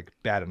nothing to like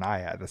bat an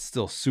eye at. That's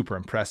still super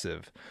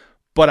impressive.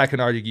 But I can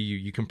argue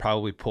you can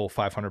probably pull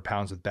 500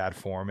 pounds with bad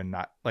form and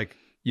not like,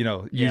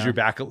 use your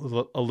back a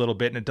little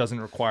bit, and it doesn't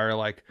require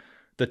like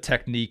the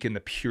technique and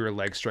the pure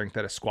leg strength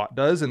that a squat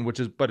does,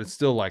 but it's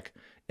still like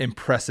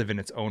impressive in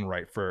its own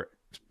right for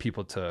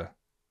people to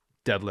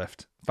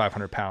deadlift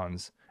 500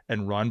 pounds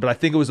and run. But I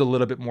think it was a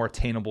little bit more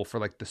attainable for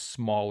like the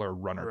smaller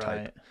runner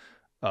type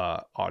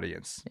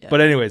audience. Yeah.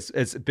 But anyways,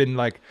 it's been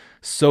like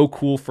so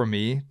cool for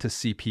me to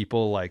see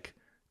people like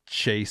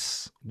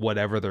chase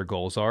whatever their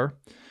goals are.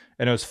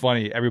 And it was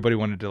funny. Everybody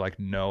wanted to like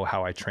know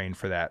how I trained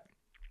for that.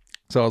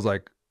 So I was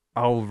like,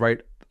 I'll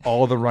write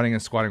all the running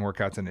and squatting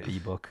workouts in an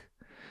ebook.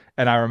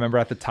 And I remember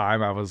at the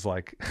time I was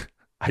like,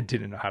 I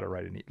didn't know how to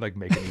write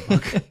make an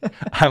ebook.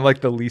 I'm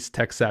like the least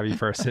tech savvy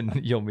person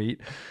you'll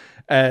meet.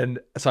 And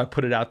so I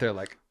put it out there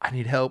like, I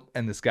need help.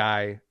 And this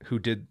guy who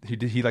did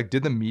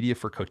the media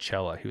for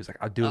Coachella. He was like,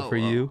 I'll do it for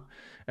you.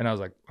 And I was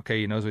like,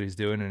 okay, he knows what he's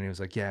doing. And he was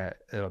like, yeah,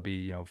 it'll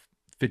be,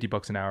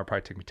 $50 an hour,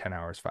 probably take me 10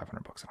 hours, $500. And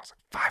I was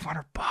like,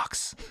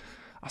 $500.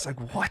 I was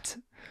like, what?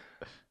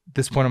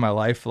 This point in my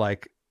life,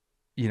 like,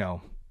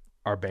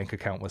 our bank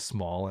account was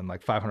small and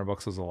like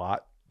 $500 was a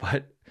lot,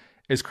 but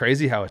it's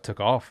crazy how it took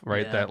off,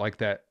 right? Yeah.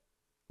 That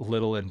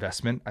little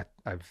investment,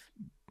 I've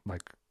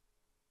like,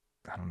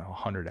 I don't know,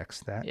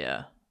 100x that.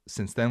 Yeah.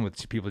 Since then,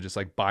 with people just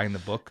like buying the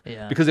book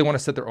because they want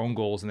to set their own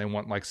goals and they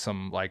want like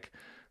some like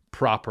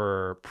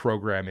proper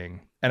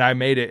programming. And I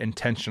made it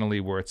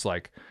intentionally where it's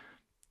like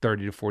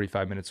 30 to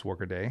 45 minutes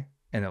work a day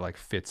and it like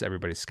fits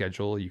everybody's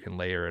schedule. You can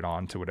layer it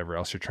on to whatever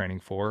else you're training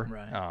for.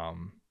 Right.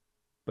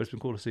 But it's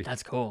been cool to see.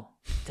 That's cool.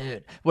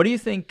 Dude, what do you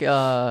think?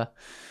 I'd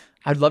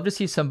love to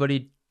see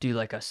somebody do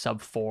like a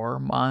sub 4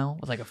 mile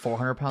with like a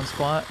 400 pound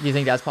squat. Do you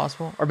think that's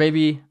possible? Or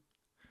maybe,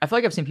 I feel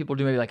like I've seen people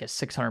do maybe like a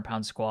 600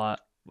 pound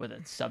squat with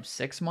a sub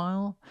 6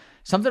 mile.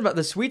 Something about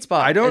the sweet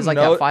spot. I don't is like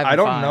know. That 5 I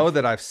don't 5. know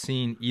that I've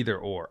seen either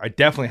or. I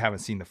definitely haven't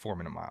seen the 4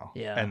 minute mile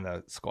and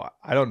the squat.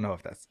 I don't know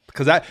if that's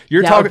because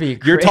you're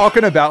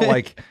talking about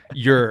like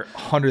your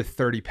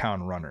 130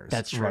 pound runners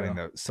that's running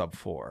the sub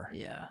 4.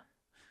 Yeah.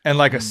 And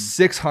like a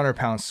 600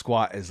 pound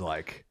squat is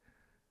like,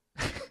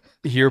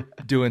 you're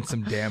doing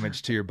some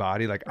damage to your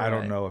body. Like, I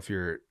don't know if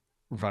you're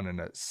running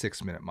a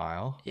 6 minute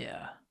mile.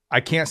 Yeah. I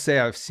can't say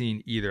I've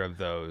seen either of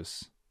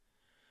those.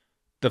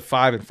 The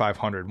 5 and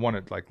 500 one,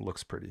 it like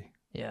looks pretty.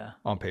 Yeah.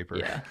 On paper.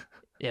 Yeah.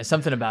 Yeah.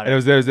 Something about it.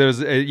 And there was,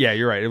 yeah,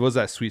 you're right. It was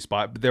that sweet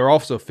spot, but there were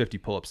also 50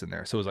 pull-ups in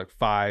there. So it was like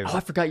 5. Oh, I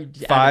forgot you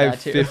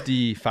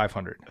 550,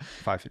 500,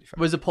 555.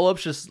 Was the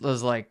pull-ups just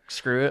was like,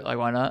 screw it? Like,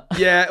 why not?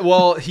 Yeah.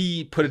 Well,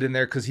 he put it in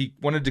there because he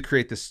wanted to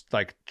create this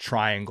like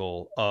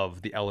triangle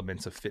of the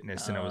elements of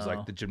fitness. And it was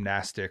like the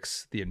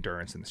gymnastics, the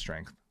endurance, and the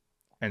strength.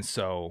 And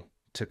so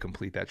to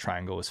complete that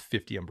triangle was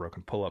 50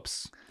 unbroken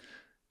pull-ups.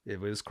 It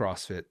was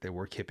CrossFit. They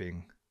were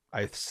kipping.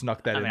 I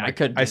snuck that in.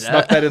 I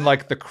snuck that in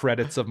like the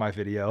credits of my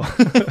video.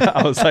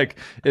 I was like,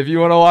 if you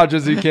want to watch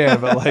as you can,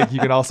 but like you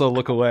can also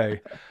look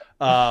away.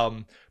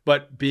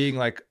 But being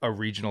like a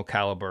regional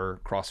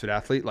caliber CrossFit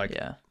athlete, like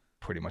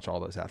pretty much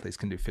all those athletes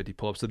can do 50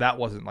 pull-ups. So that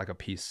wasn't like a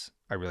piece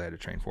I really had to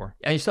train for.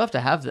 And you still have to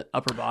have the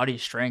upper body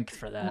strength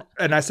for that.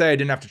 And I say I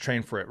didn't have to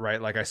train for it,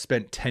 right? Like I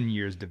spent 10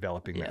 years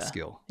developing that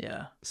skill.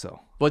 Yeah. So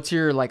what's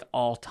your like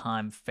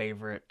all-time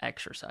favorite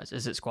exercise?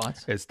 Is it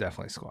squats? It's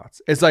definitely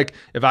squats. It's like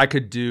if I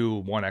could do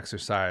one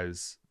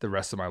exercise the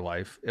rest of my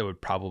life, it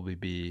would probably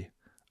be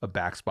a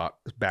back squat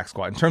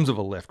in terms of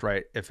a lift,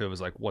 right? If it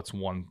was like, what's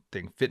one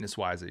thing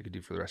fitness-wise that you could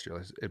do for the rest of your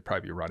life, it'd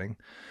probably be running.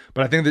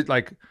 But I think that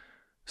like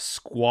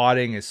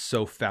squatting is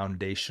so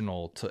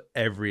foundational to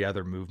every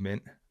other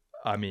movement.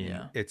 I mean,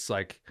 it's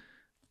like,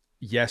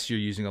 yes, you're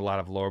using a lot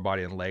of lower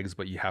body and legs,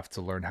 but you have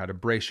to learn how to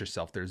brace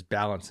yourself. There's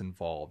balance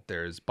involved.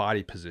 There's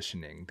body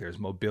positioning. There's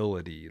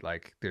mobility.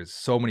 Like there's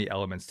so many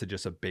elements to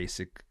just a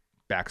basic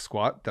back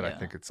squat that I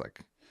think it's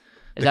like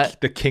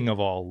the king of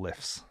all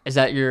lifts. Is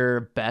that your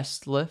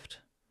best lift?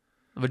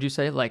 Would you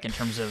say, like in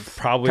terms of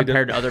probably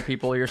compared to other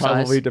people your size?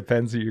 Probably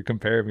depends who you're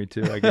comparing me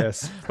to, I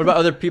guess. What about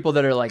other people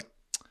that are like,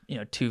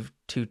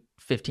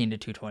 215 to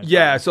 220?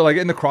 Yeah, so like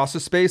in the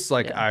CrossFit space,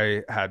 like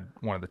I had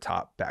one of the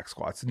top back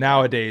squats.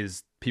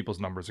 Nowadays,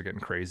 people's numbers are getting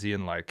crazy,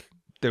 and like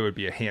there would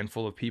be a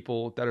handful of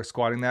people that are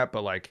squatting that,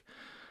 but like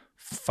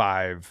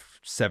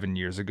 5-7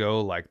 years ago,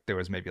 like there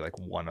was maybe like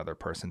one other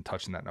person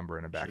touching that number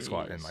in a back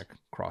squat in like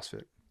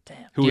CrossFit.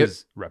 Damn. Who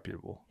is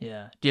reputable.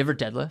 Yeah. Do you ever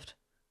deadlift?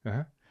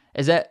 Uh-huh.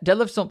 Is that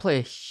deadlifts don't play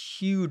a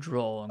huge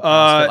role in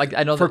CrossFit? Like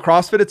I know for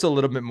CrossFit, it's a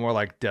little bit more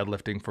like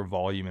deadlifting for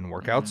volume and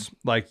workouts.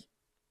 Mm-hmm. Like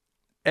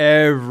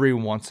every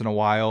once in a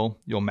while,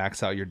 you'll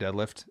max out your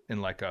deadlift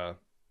in like a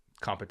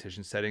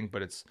competition setting,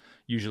 but it's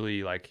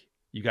usually like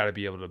you got to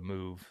be able to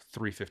move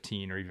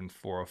 315 or even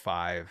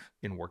 405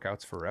 in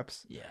workouts for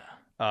reps.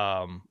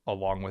 Yeah.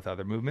 Along with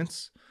other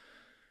movements.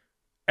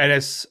 And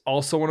it's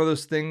also one of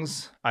those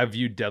things I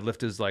view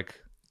deadlift as like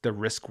the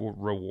risk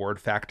reward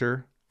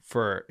factor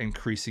for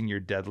increasing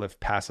your deadlift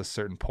past a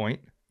certain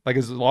point. Like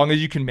as long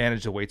as you can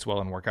manage the weights well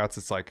in workouts,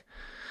 it's like,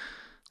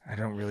 I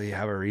don't really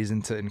have a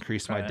reason to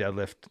increase my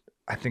deadlift.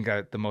 I think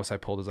the most I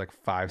pulled is like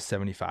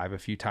 575 a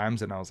few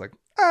times. And I was like,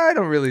 I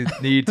don't really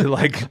need to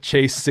like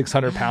chase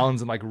 600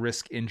 pounds and like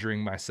risk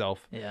injuring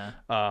myself. Yeah.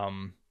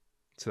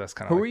 So that's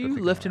kind of who like were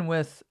you lifting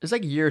with? It was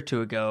like a year or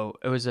two ago.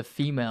 It was a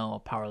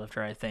female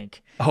powerlifter, I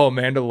think. Oh,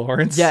 Amanda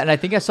Lawrence. Yeah, and I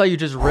think I saw you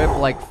just rip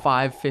like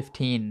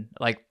 515,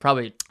 like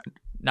probably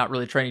not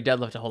really training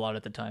deadlift a whole lot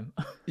at the time.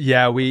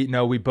 Yeah, we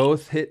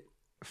both hit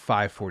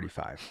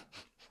 545,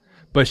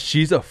 but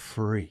she's a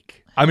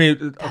freak. I mean,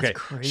 That's okay,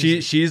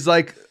 crazy. she's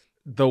like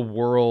the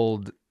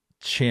world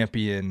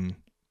champion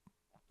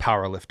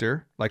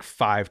powerlifter, like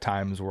 5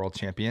 times world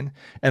champion,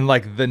 and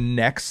like the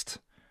next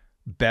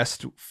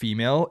best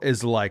female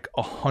is like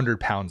 100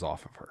 pounds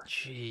off of her.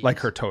 Jeez. Like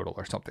her total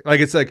or something. Like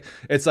it's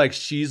like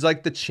she's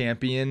like the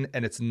champion,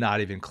 and it's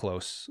not even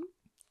close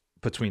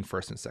between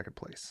first and second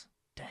place.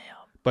 Damn.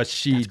 But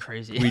That's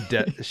crazy.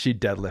 she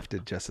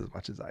deadlifted just as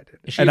much as I did.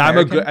 Is she And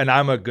American?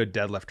 I'm a good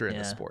deadlifter in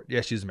Yeah. the sport.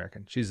 Yeah, she's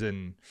American. She's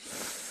in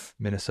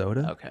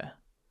Minnesota. Okay.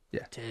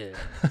 Yeah. Dude,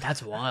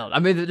 that's wild. I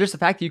mean, just the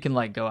fact that you can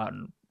like go out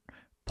and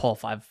pull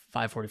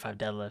 545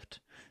 deadlift.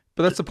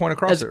 But that's the point of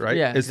CrossFit, right?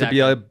 Yeah, is exactly.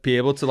 to be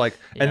able to like,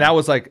 Yeah. and that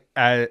was like,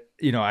 I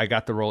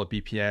got the role at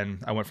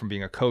BPN. I went from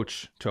being a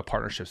coach to a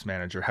partnerships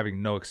manager,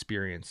 having no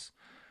experience.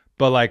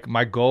 But like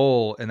my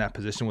goal in that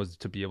position was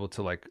to be able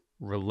to like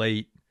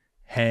relate,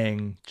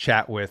 hang,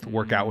 chat with,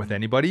 work out with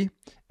anybody.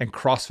 And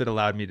CrossFit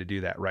allowed me to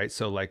do that, right?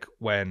 So like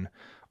when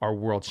our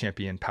world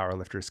champion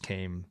powerlifters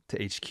came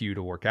to HQ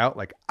to work out,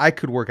 like I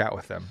could work out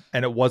with them.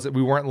 And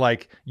we weren't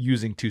like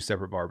using 2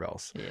 separate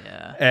barbells.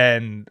 Yeah.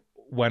 And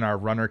when our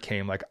runner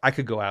came, like I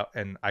could go out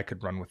and I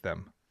could run with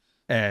them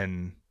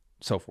and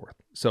so forth.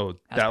 So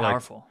That's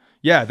powerful. Like,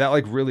 yeah, that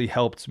like really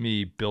helped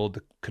me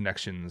build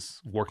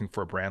connections working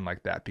for a brand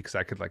like that, because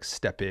I could like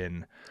step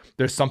in.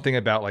 There's something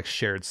about like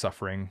shared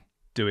suffering,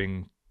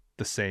 doing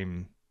the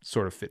same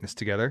sort of fitness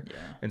together. Yeah.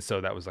 And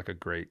so that was like a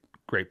great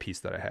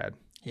piece that I had.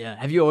 Yeah.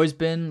 Have you always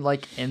been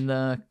like in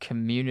the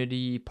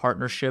community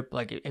partnership?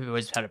 Like, have you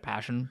always had a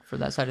passion for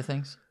that side of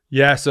things?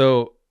 Yeah.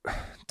 So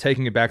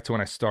taking it back to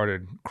when I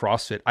started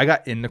CrossFit, I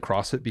got into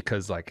CrossFit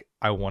because like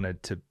I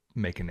wanted to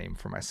make a name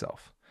for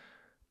myself.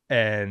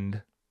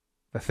 And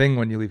the thing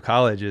when you leave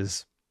college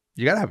is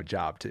you got to have a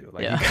job too.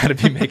 Like you got to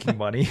be making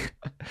money.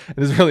 And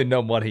there's really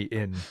no money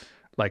in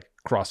like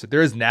CrossFit.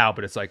 There is now,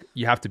 but it's like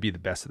you have to be the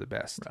best of the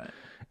best. Right.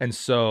 And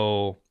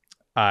so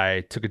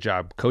I took a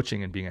job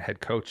coaching and being a head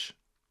coach.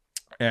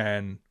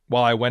 And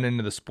while I went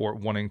into the sport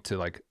wanting to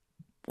like,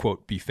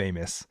 quote, be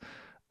famous,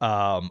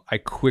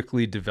 I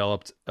quickly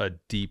developed a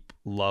deep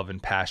love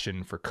and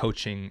passion for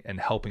coaching and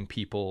helping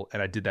people.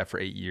 And I did that for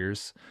 8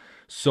 years.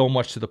 So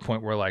much to the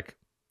point where like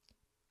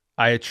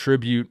I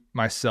attribute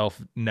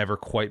myself never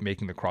quite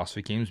making the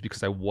CrossFit Games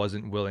because I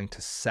wasn't willing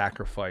to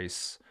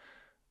sacrifice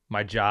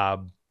my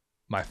job,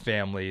 my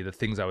family, the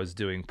things I was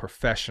doing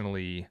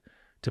professionally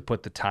to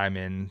put the time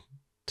in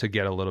to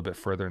get a little bit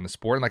further in the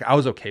sport. And like, I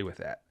was okay with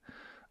that.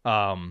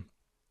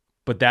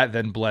 But that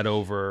then bled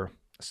over,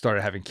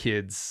 started having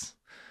kids.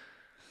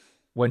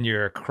 When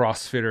you're a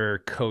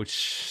CrossFitter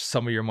coach,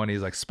 some of your money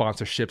is like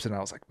sponsorships. And I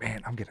was like,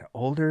 man, I'm getting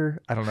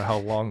older. I don't know how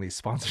long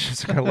these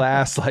sponsorships are going to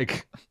last.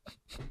 Like,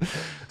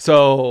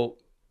 so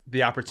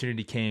the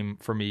opportunity came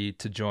for me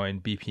to join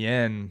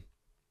BPN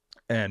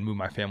and move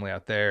my family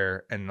out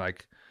there and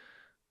like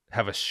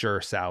have a sure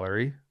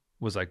salary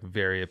was like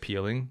very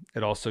appealing.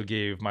 It also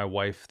gave my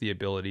wife the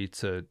ability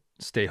to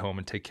stay home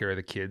and take care of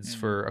the kids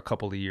for a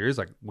couple of years.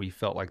 Like we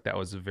felt like that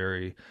was a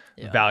very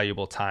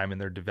valuable time in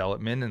their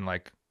development. And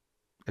like,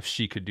 if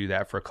she could do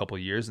that for a couple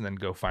of years and then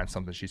go find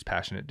something she's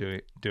passionate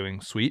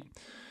doing, sweet.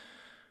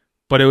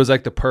 But it was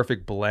like the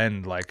perfect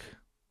blend. Like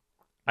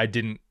I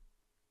didn't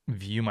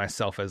view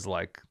myself as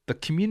like the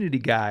community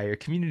guy or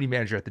community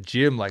manager at the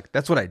gym. Like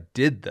that's what I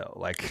did though.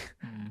 Like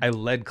I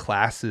led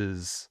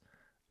classes.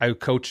 I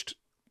coached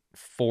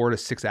 4 to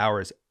 6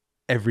 hours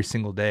every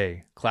single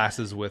day,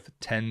 classes with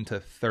 10 to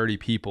 30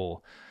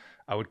 people.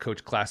 I would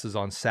coach classes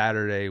on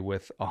Saturday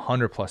with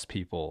 100+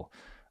 people.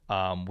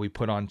 We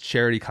put on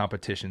charity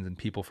competitions and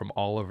people from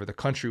all over the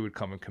country would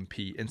come and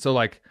compete. And so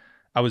like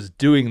I was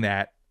doing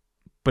that,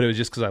 but it was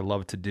just because I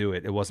loved to do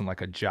it. It wasn't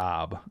like a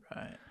job.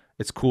 Right.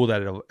 It's cool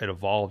that it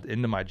evolved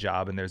into my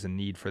job and there's a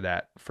need for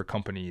that for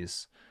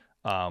companies,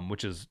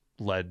 which has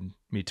led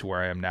me to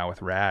where I am now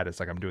with RAD. It's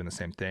like I'm doing the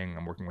same thing.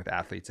 I'm working with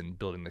athletes and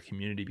building the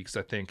community because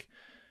I think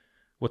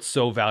what's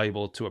so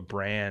valuable to a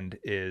brand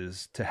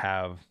is to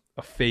have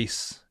a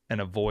face and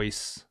a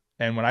voice.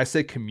 And when I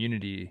say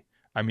community,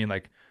 I mean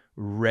like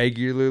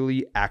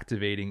regularly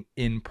activating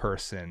in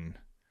person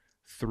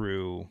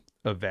through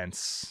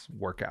events,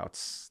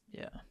 workouts,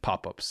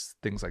 pop-ups,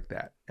 things like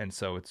that. And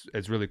so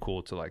it's really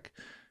cool to like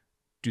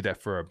do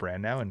that for a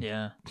brand now and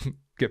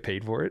get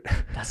paid for it.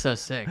 That's so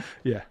sick.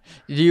 Yeah.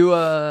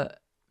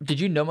 Did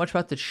you know much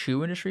about the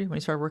shoe industry when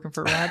you started working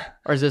for RAD?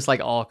 Or is this like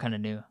all kind of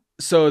new?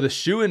 So the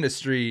shoe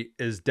industry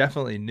is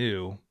definitely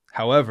new.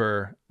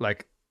 However,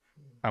 like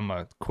I'm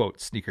a quote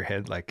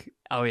sneakerhead, like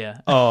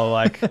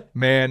like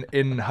man,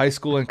 in high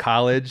school and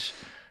college,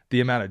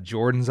 the amount of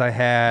Jordans I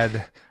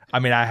had, I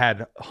mean, I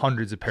had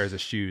hundreds of pairs of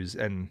shoes.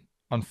 And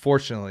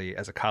unfortunately,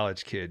 as a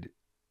college kid,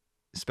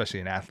 especially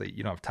an athlete,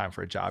 you don't have time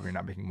for a job, you're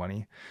not making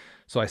money.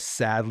 So I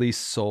sadly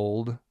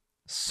sold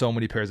so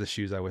many pairs of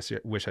shoes I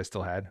wish I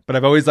still had. But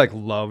I've always like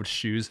loved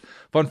shoes.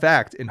 Fun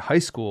fact, in high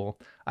school,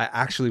 I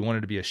actually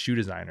wanted to be a shoe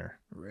designer.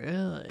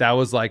 Really? That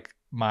was like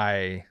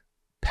my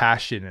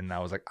passion, and I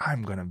was like,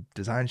 I'm gonna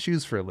design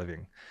shoes for a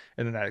living.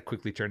 And then that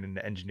quickly turned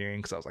into engineering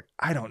because I was like,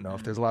 I don't know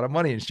if there's a lot of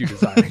money in shoe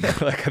designing.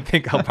 Like, I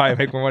think I'll probably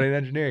make more money in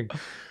engineering. Is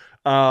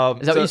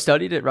that what you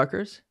studied at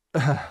Rutgers?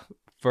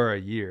 For a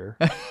year.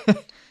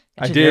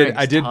 I did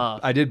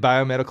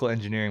biomedical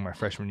engineering my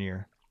freshman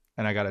year,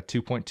 and I got a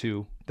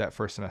 2.2 that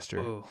first semester.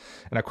 Ooh.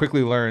 And I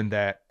quickly learned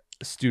that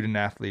student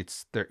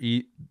athletes,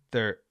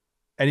 they're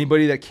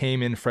anybody that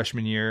came in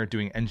freshman year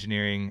doing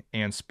engineering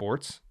and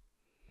sports,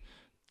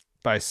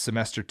 by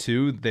semester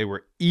 2, they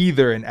were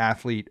either an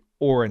athlete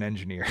or an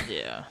engineer.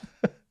 Yeah.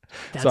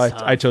 So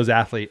I chose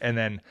athlete. And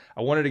then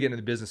I wanted to get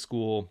into business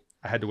school.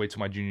 I had to wait till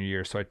my junior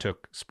year. So I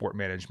took sport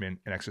management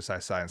and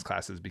exercise science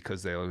classes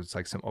because there was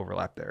like some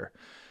overlap there.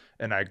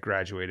 And I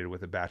graduated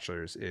with a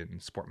bachelor's in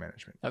sport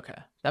management. Okay.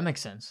 That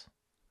makes sense.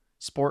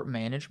 Sport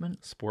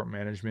management? Sport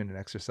management and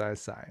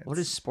exercise science. What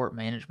is sport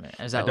management?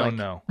 Is that I don't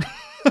know.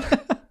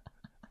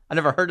 I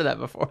never heard of that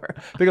before.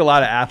 I think a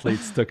lot of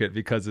athletes took it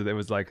because it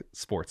was like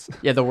sports.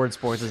 Yeah, the word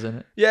sports is in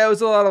it. Yeah, it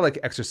was a lot of like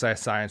exercise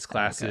science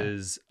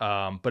classes,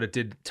 but it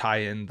did tie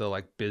in the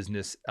like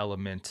business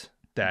element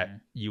that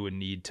you would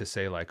need to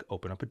say like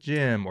open up a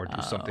gym or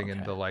do something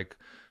in the like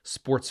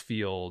sports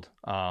field.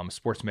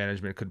 Sports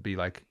management could be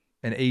like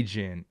an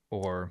agent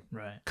or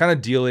kind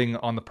of dealing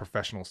on the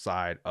professional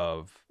side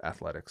of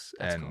athletics.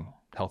 That's and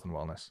cool. Health and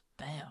wellness.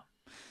 Damn.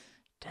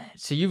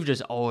 So you've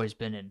just always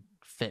been in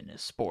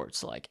fitness,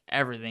 sports, like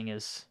everything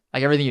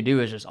you do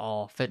is just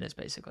all fitness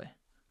basically.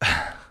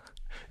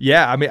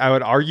 Yeah, I mean, I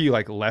would argue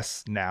like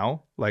less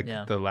now, like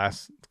the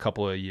last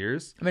couple of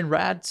years. I mean,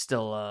 Rad's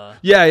still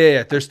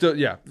yeah, they're still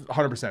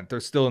 100%, they're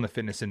still in the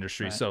fitness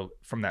industry. So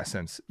from that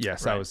sense,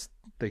 yes, I was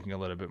thinking a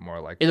little bit more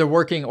like either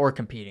working or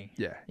competing.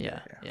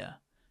 Yeah.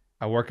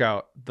 I work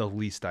out the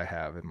least I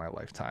have in my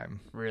lifetime.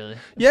 Really?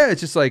 Yeah,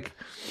 it's just like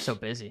so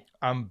busy.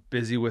 I'm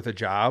busy with a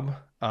job.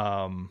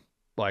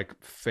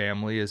 Like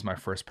family is my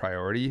first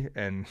priority,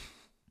 and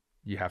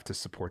you have to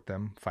support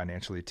them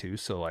financially too.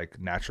 So like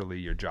naturally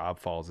your job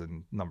falls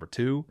in number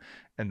 2,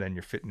 and then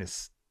your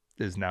fitness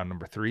is now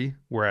number 3.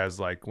 Whereas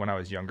like when I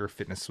was younger,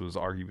 fitness was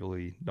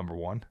arguably number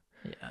 1.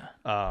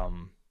 Yeah.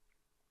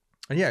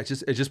 And yeah, it's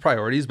just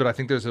priorities, but I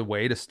think there's a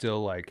way to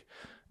still like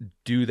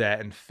do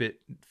that and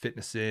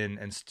fitness in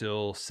and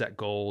still set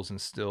goals and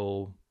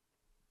still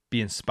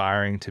be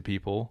inspiring to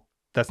people.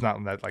 That's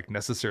not like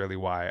necessarily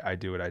why I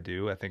do what I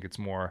do. I think it's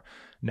more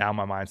now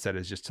my mindset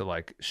is just to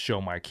like show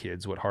my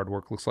kids what hard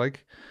work looks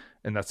like.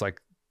 And that's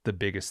like the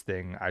biggest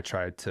thing I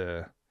tried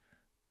to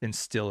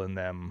instill in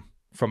them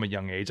from a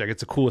young age. Like it's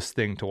the coolest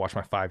thing to watch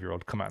my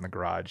 5-year-old come out in the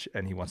garage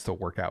and he wants to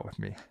work out with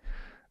me.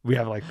 We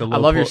have like the low I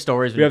love your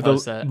stories. We have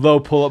the low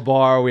pull-up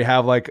bar. We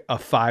have like a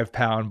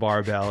 5-pound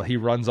barbell. He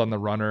runs on the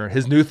runner.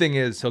 His new thing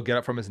is he'll get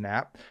up from his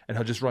nap and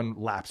he'll just run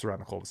laps around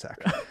the cul-de-sac.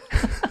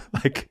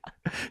 Like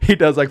he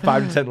does like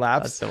 5 to 10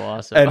 laps. That's so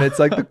awesome. And it's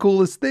like the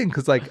coolest thing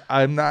because like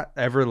I'm not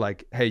ever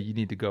like, hey, you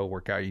need to go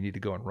work out. You need to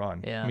go and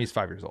run. Yeah. I mean, he's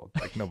 5 years old.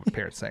 Like no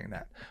parent's saying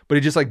that. But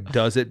he just like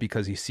does it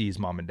because he sees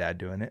mom and dad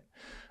doing it.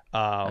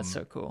 That's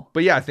so cool.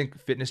 But yeah, I think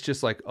fitness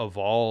just like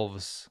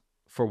evolves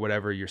for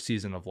whatever your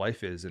season of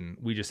life is. And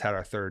we just had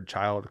our 3rd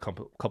child a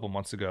couple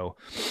months ago.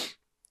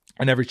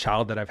 And every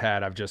child that I've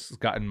had, I've just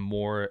gotten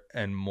more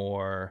and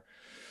more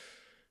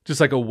just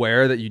like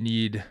aware that you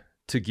need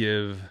to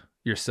give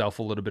yourself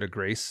a little bit of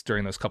grace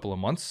during those couple of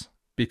months,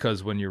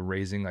 because when you're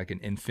raising like an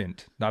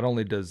infant, not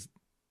only does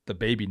the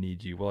baby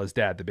need you, well, as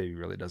dad, the baby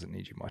really doesn't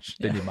need you much.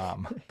 They need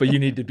mom, but you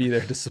need to be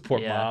there to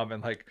support mom.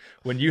 And like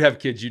when you have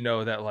kids, you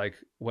know that like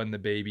when the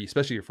baby,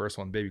 especially your first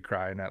one, baby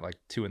crying at like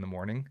 2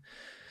 a.m,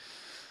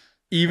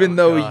 even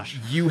though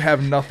you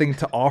have nothing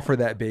to offer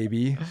that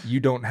baby, you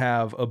don't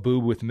have a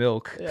boob with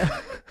milk. Yeah.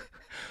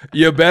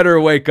 You better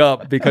wake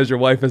up because your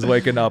wife is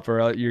waking up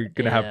or you're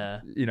going to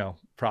have,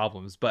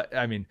 problems. But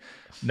I mean,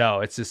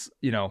 no, it's just,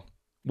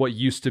 what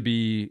used to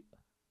be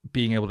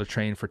being able to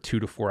train for 2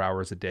 to 4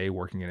 hours a day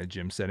working in a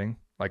gym setting.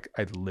 Like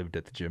I lived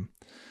at the gym.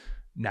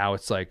 Now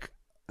it's like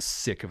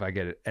sick if I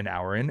get an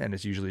hour in, and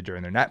it's usually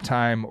during their nap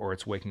time or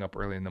it's waking up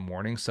early in the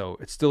morning. So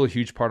it's still a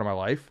huge part of my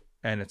life.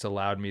 And it's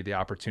allowed me the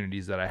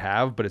opportunities that I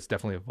have, but it's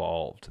definitely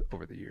evolved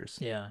over the years.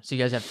 Yeah. So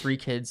you guys have 3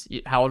 kids.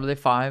 How old are they?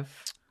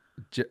 5?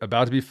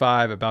 About to be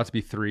 5, about to be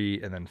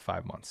 3, and then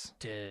 5 months.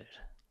 Dude.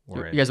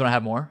 You guys want to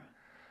have more?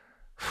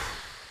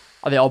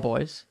 Are they all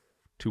boys?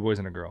 2 boys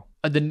and a girl.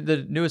 The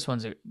newest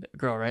one's a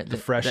girl, right? The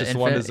freshest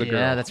one is a girl.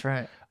 Yeah, that's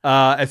right.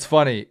 It's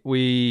funny.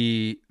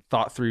 We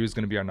thought 3 was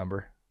going to be our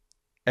number.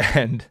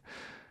 And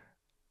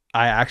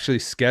I actually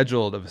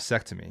scheduled a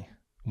vasectomy.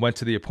 Went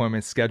to the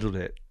appointment, scheduled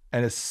it.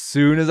 And as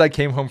soon as I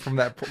came home from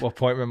that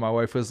appointment, my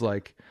wife was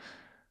like,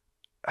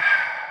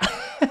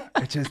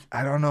 I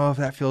don't know if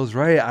that feels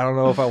right. I don't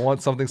know if I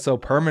want something so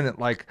permanent.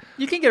 Like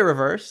you can get it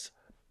reversed,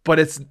 but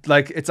it's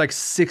like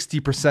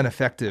 60%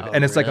 effective.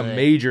 And it's like a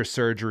major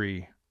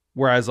surgery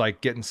Whereas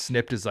like getting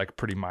snipped is like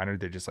pretty minor.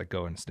 They just like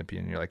go and snip you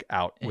and you're like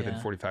out within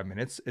 45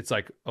 minutes. It's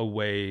like a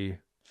way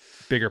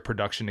bigger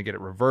production to get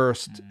it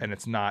reversed, and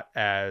it's not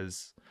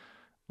as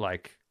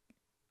like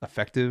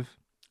effective.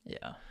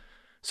 Yeah.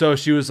 So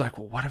she was like,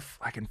 well, what if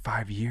like in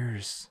 5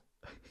 years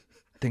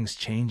things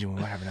change and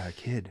we might have another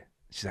kid?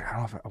 She's like, I don't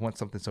know if I want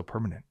something so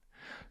permanent.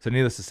 So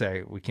needless to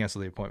say, we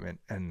canceled the appointment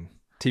and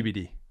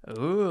TBD.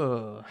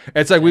 Ooh.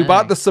 It's like we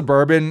bought the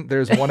Suburban.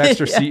 There's one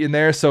extra seat in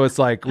there. So it's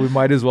like we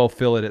might as well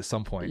fill it at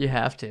some point. You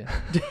have to.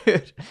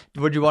 Dude,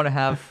 would you want to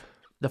have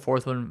the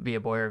fourth one be a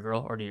boy or a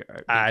girl? Or do you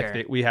I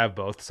think we have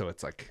both. So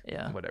it's like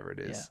whatever it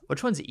is. Yeah.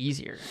 Which one's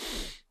easier?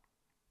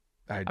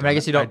 I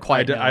guess you don't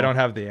quite know. I don't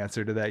have the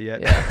answer to that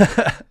yet.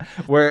 Yeah.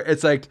 Where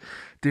it's like,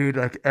 dude,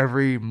 like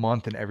every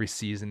month and every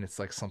season, it's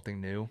like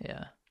something new.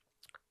 Yeah.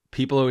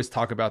 People always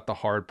talk about the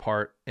hard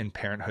part in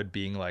parenthood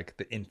being like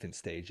the infant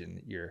stage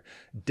and you're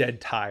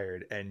dead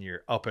tired and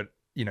you're up at,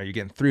 you're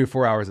getting 3 or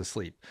 4 hours of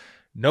sleep.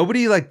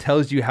 Nobody like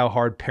tells you how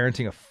hard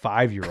parenting a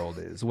 5-year-old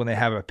is when they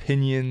have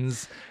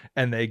opinions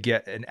and they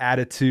get an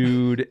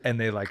attitude and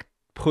they like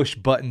push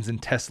buttons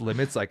and test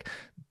limits. Like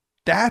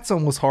that's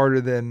almost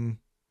harder than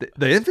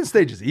the infant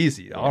stage is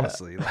easy,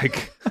 honestly.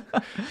 Like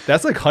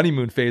that's like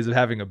honeymoon phase of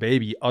having a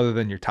baby other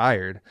than you're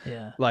tired.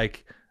 Yeah.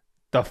 Like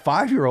the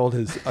 5-year-old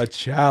is a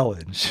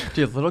challenge.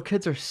 Dude, little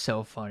kids are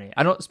so funny.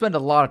 I don't spend a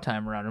lot of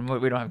time around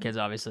them. We don't have kids,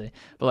 obviously.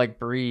 But like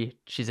Bree,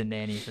 she's a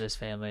nanny for this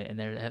family. And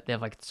they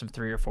have like some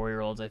 3 or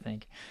 4-year-olds, I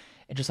think.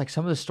 And just like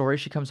some of the stories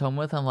she comes home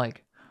with, I'm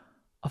like,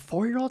 a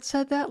 4-year-old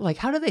said that? Like,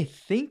 how do they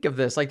think of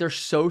this? Like, they're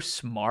so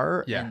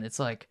smart. Yeah. And it's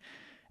like...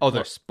 Oh,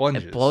 they're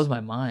sponges. It blows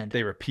my mind.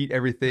 They repeat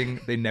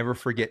everything. They never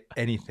forget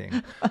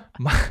anything.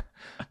 My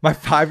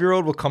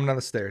 5-year-old will come down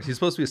the stairs. He's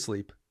supposed to be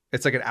asleep.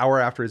 It's like an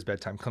hour after his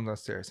bedtime. Comes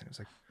downstairs and he's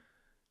like,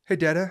 hey,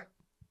 Dada,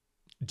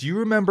 do you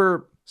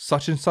remember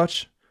such and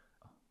such?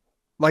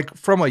 Like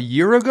from a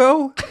year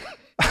ago?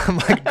 I'm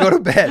like, go to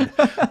bed.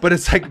 But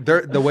it's like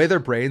the way their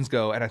brains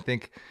go. And I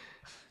think,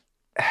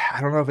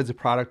 I don't know if it's a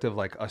product of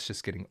like us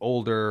just getting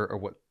older or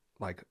what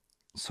like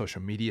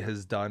social media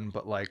has done,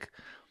 but like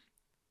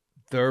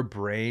their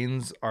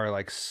brains are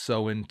like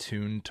so in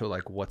tune to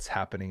like what's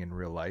happening in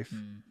real life.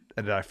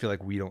 And I feel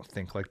like we don't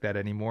think like that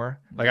anymore.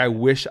 Like I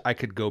wish I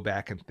could go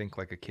back and think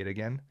like a kid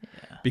again,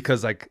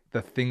 because like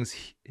the things,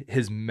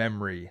 his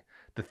memory,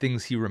 the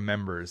things he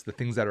remembers, the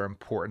things that are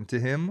important to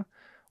him,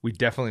 we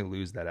definitely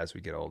lose that as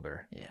we get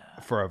older.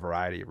 For a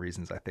variety of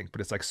reasons, I think.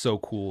 But it's like so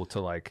cool to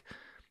like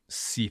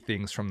see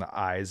things from the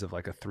eyes of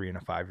like a 3 and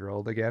a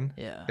 5-year-old again.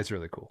 It's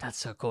really cool. That's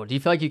so cool. Do you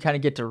feel like you kind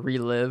of get to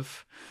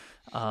relive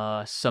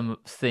some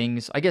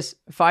things? I guess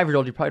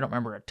 5-year-old, you probably don't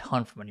remember a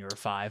ton from when you were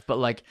 5, but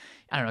like,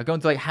 I don't know, going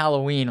through like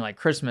Halloween and like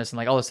Christmas and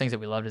like all those things that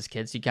we loved as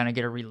kids, you kind of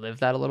get to relive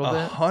that a little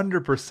bit.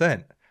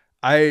 100%.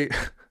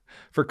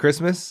 For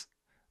Christmas,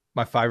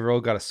 my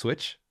 5-year-old got a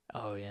Switch.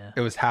 Oh yeah.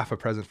 It was half a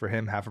present for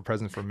him, half a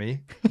present for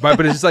me. But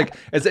it's just like,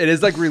 it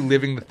is like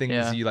reliving the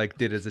things you like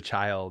did as a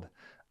child.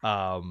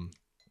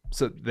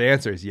 So the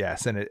answer is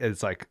yes. And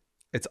it's like,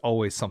 it's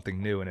always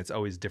something new and it's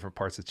always different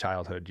parts of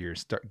childhood you're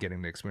start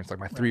getting the experience. Like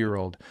my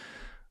 3-year-old,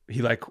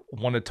 he like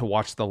wanted to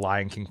watch The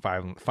Lion King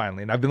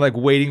finally. And I've been like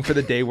waiting for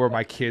the day where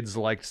my kids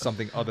liked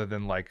something other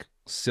than like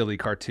silly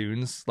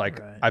cartoons.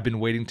 Like I've been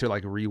waiting to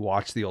like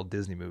rewatch the old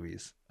Disney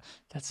movies.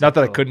 That's so not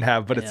that cool. I couldn't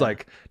have, but it's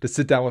like to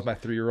sit down with my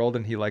 3-year-old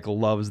and he like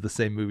loves the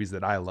same movies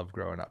that I loved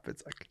growing up.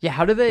 It's like,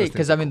 how do they,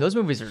 because I mean, those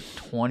movies are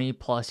 20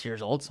 plus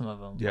years old, some of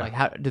them. Like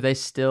how do they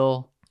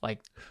still, like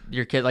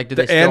your kid, like do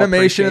they the still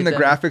animation and the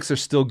them? graphics are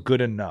still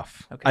good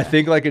enough. I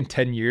think like in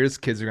 10 years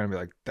kids are gonna be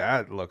like,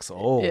 that looks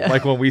old.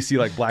 Like when we see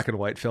like black and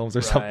white films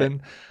or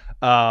something.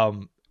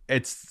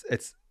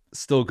 It's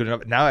still good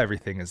enough. Now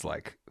everything is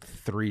like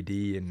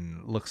 3D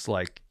and looks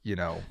like,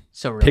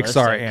 so realistic.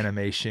 Pixar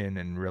animation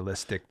and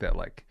realistic that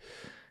like,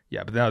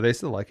 but no, they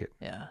still like it.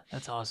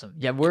 That's awesome.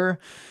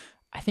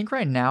 I think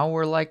right now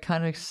we're like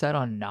kind of set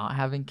on not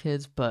having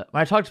kids, but when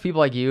I talk to people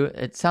like you,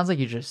 it sounds like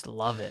you just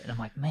love it. And I'm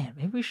like, man,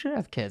 maybe we should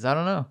have kids. I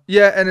don't know.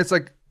 Yeah. And it's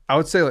like, I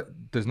would say like,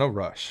 there's no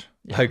rush.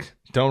 Like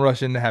don't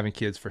rush into having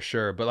kids for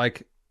sure. But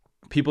like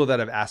people that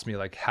have asked me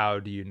like, how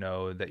do you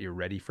know that you're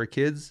ready for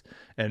kids?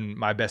 And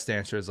my best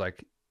answer is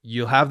like,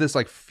 you'll have this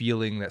like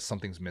feeling that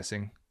something's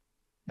missing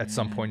at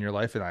some point in your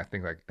life. And I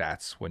think like,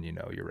 that's when you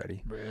know you're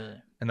ready.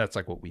 Really? And that's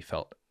like what we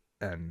felt.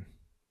 And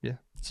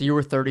So you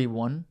were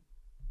 31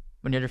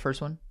 when you had your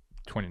first one?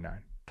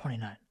 29.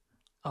 29.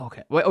 Oh,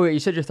 okay. Wait, you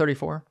said you're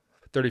 34?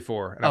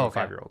 34, and I'm a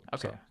 5-year-old.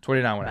 Okay. So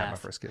 29 when I had my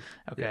first kid.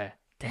 Okay.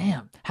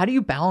 Damn. How do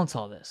you balance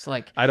all this?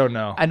 Like, I don't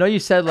know. I know you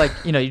said like,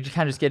 you kind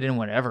of just get in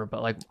whenever,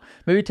 but like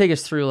maybe take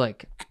us through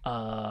like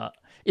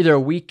either a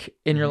week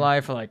in your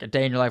life or like a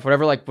day in your life,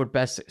 whatever like would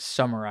best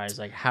summarize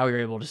like how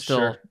you're able to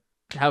still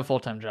have a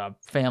full-time job,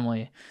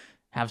 family,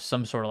 have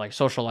some sort of like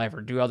social life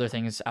or do other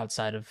things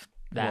outside of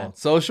that. Well,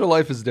 social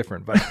life is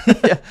different, but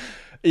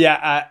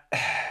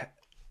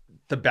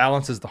the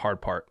balance is the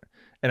hard part.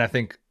 And I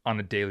think on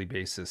a daily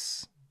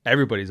basis,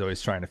 everybody's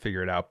always trying to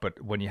figure it out. But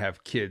when you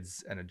have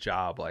kids and a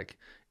job, like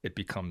it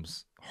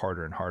becomes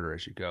harder and harder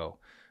as you go.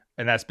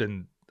 And that's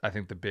been I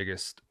think the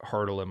biggest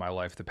hurdle in my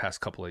life the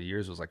past couple of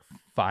years was like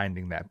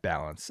finding that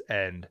balance.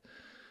 And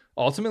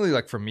ultimately,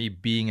 like for me,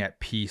 being at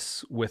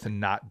peace with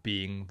not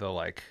being the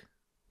like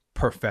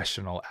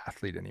professional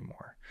athlete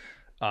anymore.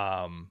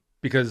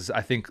 Because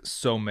I think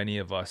so many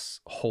of us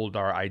hold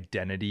our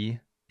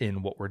identity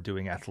in what we're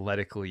doing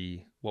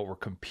athletically, what we're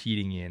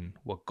competing in,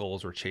 what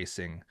goals we're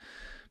chasing.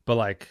 But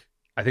like,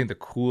 I think the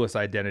coolest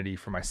identity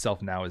for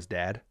myself now is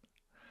dad.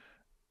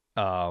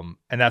 And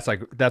that's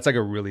like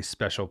a really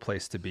special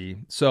place to be.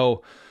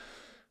 So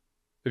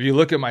if you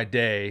look at my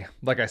day,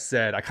 like I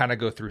said, I kind of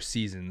go through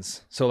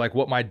seasons. So like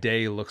what my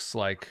day looks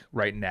like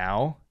right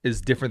now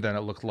is different than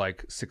it looked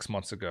like 6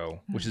 months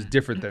ago, which is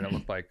different than it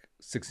looked like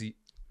 6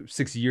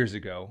 years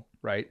ago.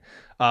 Right.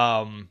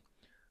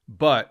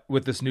 But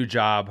with this new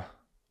job,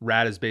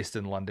 Rad is based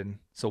in London.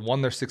 So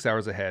 1, they're 6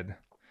 hours ahead.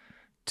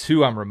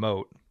 2, I'm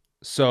remote.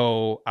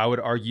 So I would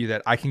argue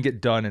that I can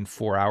get done in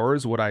 4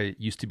 hours what I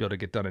used to be able to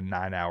get done in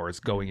 9 hours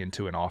going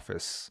into an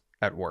office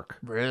at work.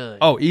 Really?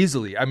 Oh,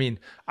 easily. I mean,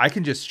 I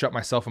can just shut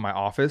myself in my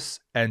office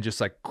and just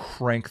like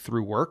crank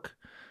through work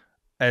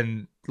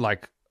and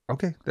like,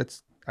 okay,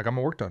 I got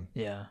my work done.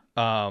 Yeah.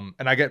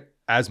 And I get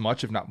as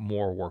much, if not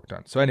more work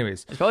done. So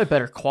anyways. It's probably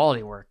better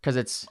quality work because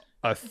it's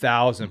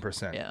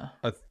 1,000%. Yeah.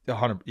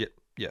 100.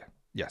 Yeah.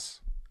 Yes.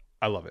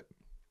 I love it.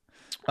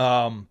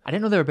 I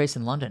didn't know they were based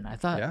in London. I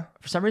thought,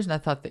 for some reason, I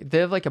thought they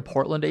have like a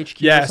Portland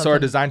HQ. Yeah, so our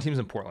design team's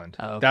in Portland.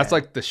 Oh, okay. That's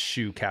like the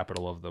shoe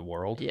capital of the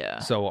world. Yeah.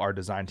 So our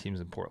design team's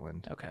in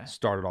Portland. Okay.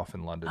 Started off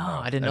in London. Oh, though.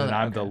 I didn't know and that.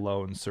 I'm okay. the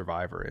lone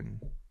survivor in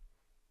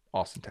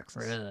Austin,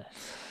 Texas. Really?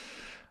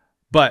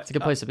 But it's a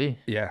good place to be.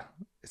 Yeah,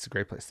 it's a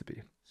great place to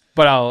be.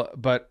 But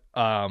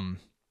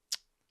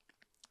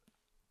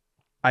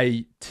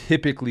I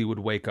typically would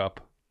wake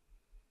up.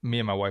 Me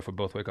and my wife would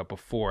both wake up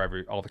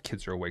before all the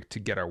kids are awake to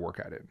get our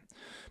workout in.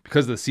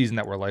 Because of the season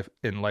that we're life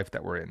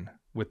that we're in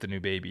with the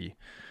new baby,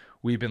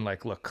 we've been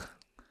like, look,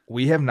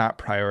 we have not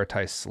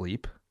prioritized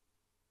sleep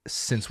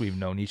since we've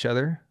known each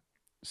other.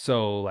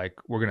 So like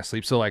we're gonna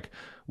sleep. So like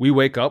we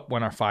wake up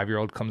when our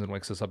 5-year-old comes and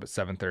wakes us up at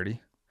 7:30,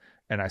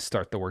 and I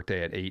start the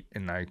workday at 8.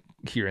 And I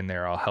here and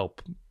there I'll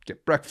help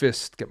get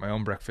breakfast, get my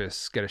own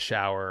breakfast, get a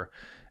shower,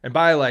 and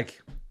by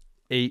like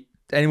 8,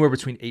 anywhere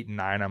between 8 and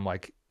 9, I'm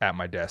like at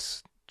my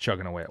desk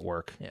chugging away at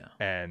work. Yeah.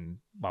 And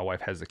my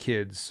wife has the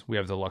kids. We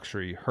have the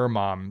luxury. Her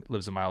mom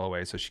lives a mile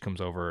away, so she comes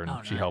over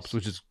and she helps,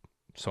 which is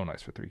so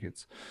nice for 3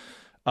 kids.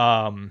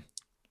 And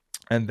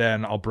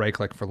then I'll break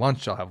like for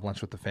lunch. I'll have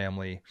lunch with the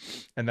family.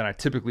 And then I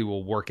typically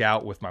will work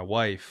out with my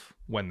wife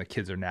when the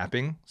kids are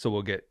napping. So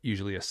we'll get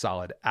usually a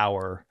solid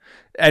hour,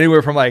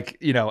 anywhere from like,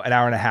 an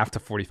hour and a half to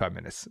 45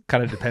 minutes.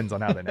 Kind of depends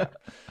on how they nap.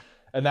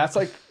 And that's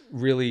like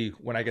really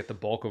when I get the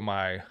bulk of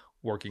my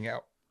working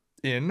out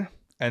in.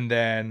 And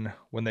then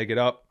when they get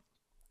up,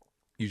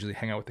 usually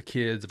hang out with the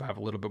kids. If I have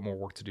a little bit more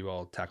work to do,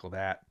 I'll tackle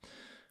that.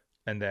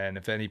 And then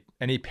if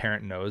any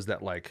parent knows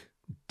that like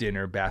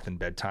dinner, bath, and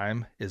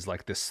bedtime is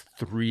like this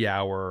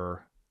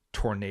 3-hour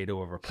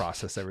tornado of a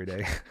process every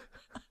day.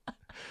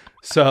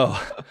 So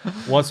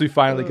once we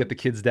finally get the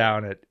kids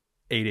down at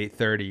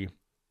 8:30,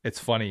 it's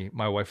funny.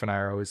 My wife and I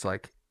are always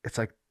like, it's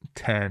like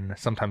 10,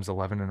 sometimes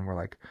 11. And we're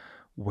like,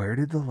 where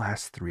did the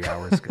last 3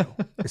 hours go?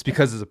 It's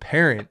because as a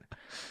parent,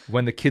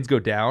 when the kids go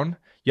down,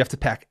 you have to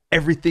pack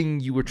everything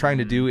you were trying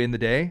to do in the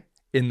day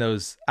in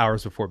those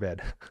hours before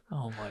bed.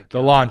 Oh my god.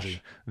 The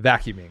laundry,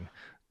 vacuuming,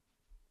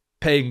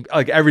 paying,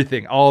 like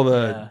everything, all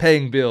the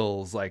paying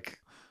bills, like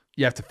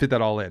you have to fit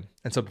that all in.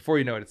 And so before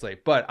you know it, it's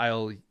late. But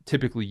I'll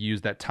typically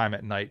use that time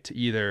at night to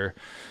either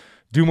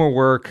do more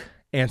work,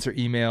 answer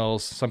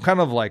emails. So I'm kind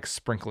of like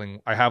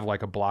sprinkling. I have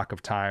like a block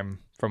of time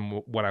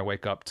from when I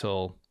wake up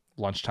till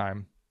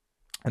lunchtime,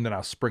 and then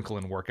I'll sprinkle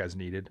in work as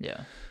needed.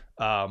 Yeah.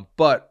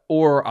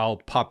 Or I'll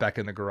pop back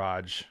in the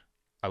garage.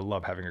 I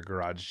love having a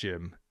garage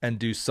gym and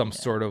do some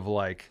sort of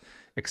like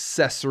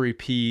accessory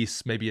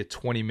piece, maybe a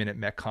 20-minute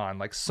Metcon,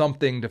 like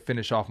something to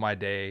finish off my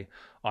day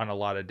on a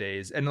lot of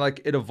days. And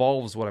like it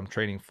evolves what I'm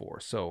training for.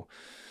 So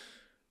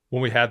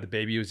when we had the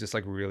baby, it was just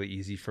like really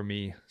easy for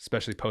me,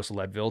 especially post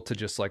Leadville, to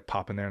just like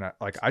pop in there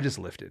and I just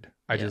lifted.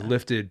 I just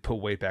lifted, put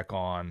weight back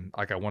on.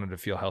 Like I wanted to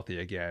feel healthy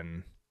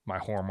again. My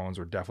hormones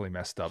were definitely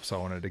messed up, so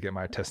I wanted to get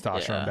my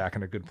testosterone back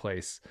in a good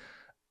place.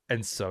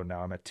 And so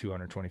now I'm at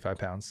 225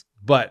 pounds.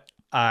 But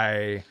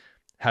I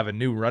have a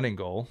new running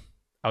goal.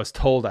 I was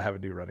told I have a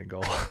new running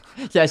goal.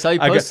 Yeah, I saw you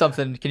post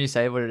something. Can you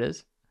say what it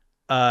is?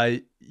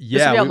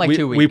 Yeah,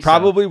 we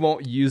probably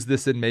won't use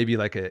this in maybe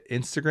like an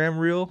Instagram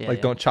reel.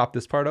 Don't chop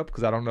this part up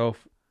because I don't know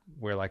if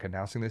we're like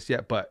announcing this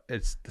yet, but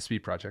it's the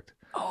Speed Project.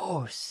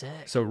 Oh,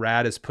 sick. So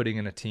Rad is putting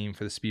in a team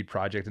for the Speed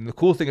Project. And the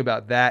cool thing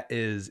about that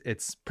is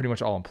it's pretty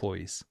much all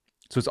employees.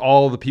 So it's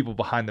all the people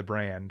behind the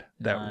brand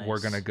that we're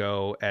going to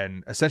go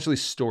and essentially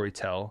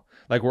storytell.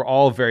 Like we're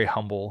all very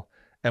humble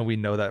and we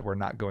know that we're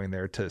not going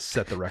there to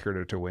set the record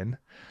or to win.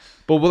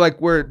 But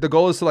the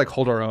goal is to like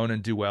hold our own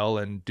and do well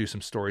and do some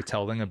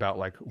storytelling about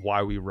like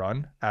why we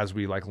run as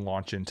we like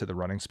launch into the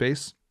running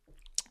space.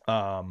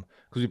 Because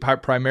we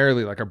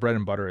primarily like our bread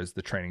and butter is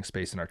the training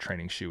space and our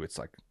training shoe. It's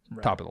like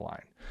top of the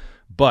line.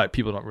 but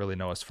people don't really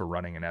know us for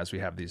running. And as we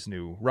have these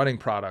new running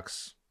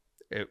products,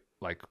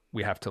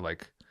 we have to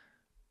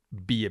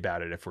be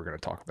about it if we're going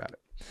to talk about it.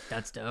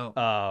 That's dope.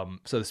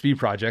 So the speed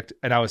project,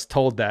 and I was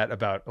told that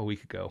about a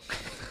week ago.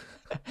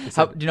 Do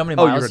you know how many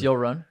miles you'll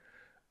run?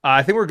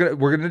 I think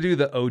we're gonna do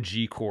the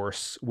OG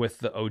course with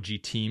the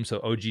OG team. So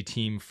OG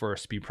team for a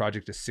speed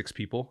project is 6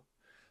 people,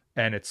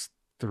 and it's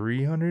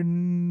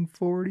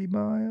 340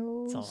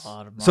 miles. That's a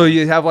lot of miles. So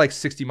you have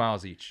 60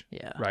 miles each.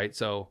 Yeah. Right.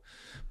 So,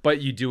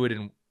 but you do it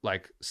in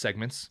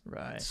segments.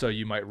 Right. So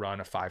you might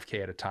run a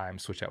 5K at a time,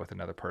 switch out with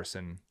another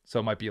person. So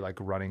it might be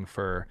running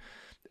for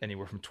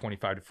anywhere from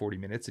 25 to 40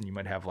 minutes, and you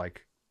might have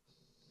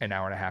an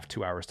hour and a half,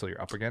 2 hours till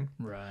you're up again.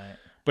 Right.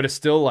 But it's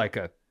still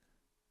a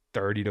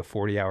 30 to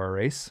 40 hour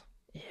race.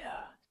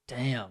 Yeah.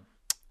 Damn.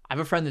 I have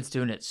a friend that's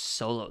doing it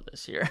solo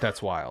this year.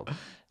 That's wild.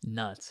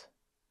 Nuts.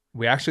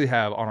 We actually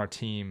have on our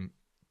team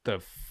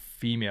the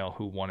female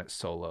who won it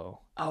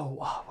solo. Oh,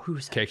 wow.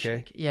 Who's that? KK?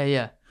 Chick?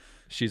 Yeah.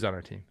 She's on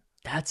our team.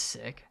 That's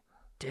sick.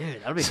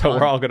 Dude, that'll be so fun.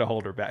 We're all going to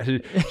hold her back.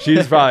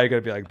 She's probably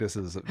going to be like, this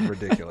is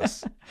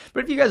ridiculous.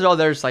 But if you guys are all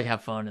there, just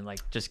have fun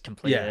and just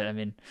complete it. I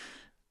mean,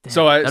 damn,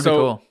 so that'd be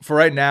cool. For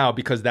right now,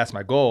 because that's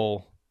my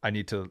goal, I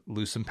need to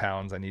lose some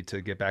pounds. I need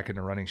to get back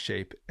into running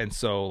shape. And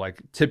so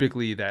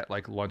typically that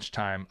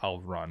lunchtime I'll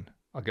run.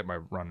 I'll get my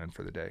run in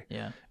for the day.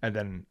 Yeah. And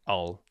then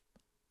I'll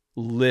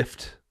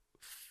lift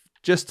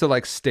just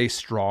to stay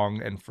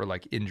strong and for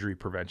injury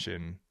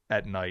prevention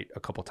at night a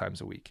couple times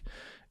a week.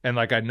 And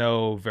I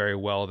know very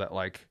well that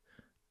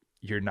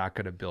you're not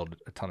going to build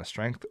a ton of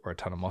strength or a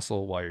ton of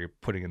muscle while you're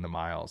putting in the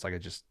miles.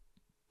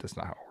 That's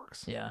not how it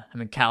works. Yeah. I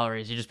mean,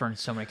 calories, you just burn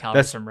so many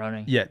calories from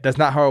running. Yeah. That's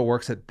not how it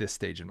works at this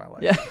stage in my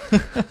life. Yeah.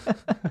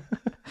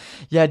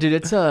 Yeah, dude,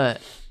 it's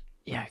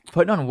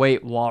putting on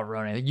weight while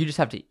running. You just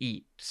have to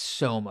eat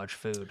so much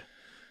food.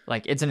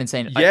 It's an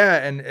insane.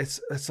 And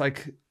it's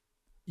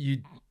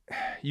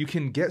you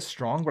can get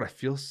strong, but I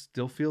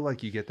still feel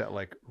like you get that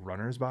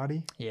runner's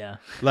body. Yeah.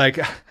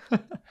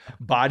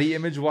 Body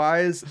image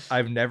wise,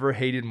 I've never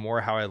hated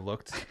more how I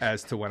looked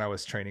as to when I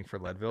was training for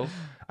Leadville.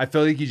 I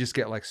feel like you just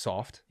get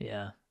soft.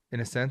 Yeah. In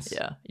a sense.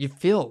 Yeah. You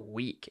feel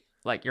weak.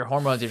 Your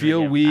hormones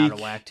feel get weak, out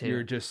of whack too.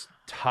 You're just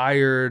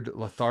tired,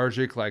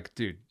 lethargic.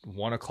 Dude,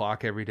 1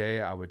 o'clock every day,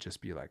 I would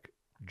just be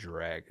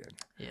dragging.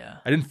 Yeah.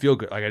 I didn't feel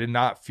good. I did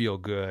not feel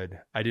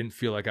good. I didn't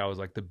feel like I was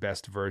the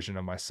best version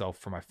of myself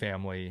for my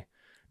family.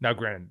 Now,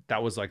 granted,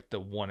 that was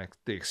the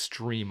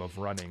extreme of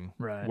running,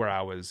 right, where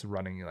I was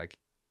running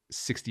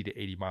 60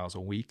 to 80 miles a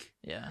week.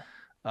 Yeah.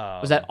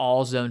 Was that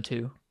all zone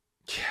 2?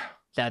 Yeah.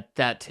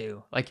 That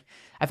too. I feel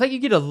like you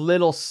get a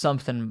little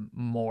something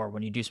more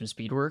when you do some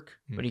speed work,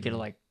 but you get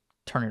to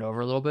turn it over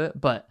a little bit,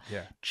 but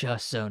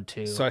just zone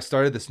 2. So I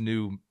started this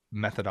new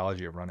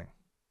methodology of running.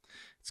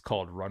 It's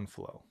called Run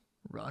Flow.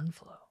 Run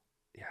Flow.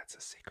 Yeah, it's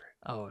a secret.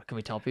 Oh, can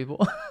we tell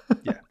people?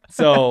 Yeah.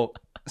 So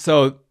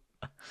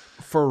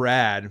for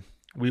RAD,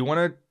 we want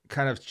to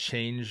kind of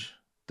change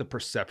the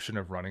perception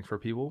of running for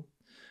people.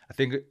 I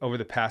think over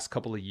the past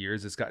couple of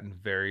years, it's gotten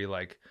very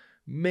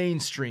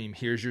mainstream.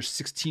 Here's your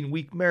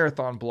 16-week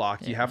marathon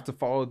block. You have to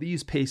follow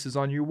these paces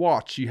on your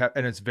watch.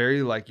 And it's very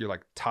you're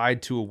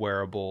tied to a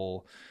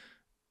wearable.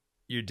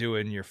 You're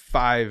doing your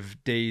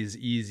 5 days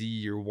easy,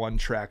 your 1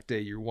 track day,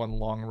 your 1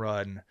 long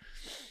run.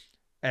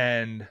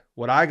 And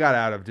what I got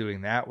out of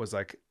doing that was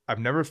I've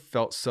never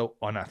felt so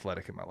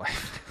unathletic in my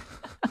life.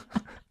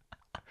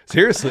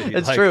 Seriously.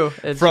 It's true.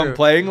 It's from true.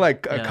 Playing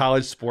a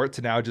college sport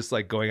to now just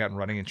going out and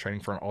running and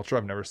training for an ultra,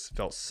 I've never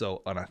felt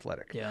so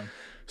unathletic. Yeah.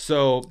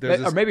 So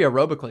there's or maybe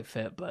aerobically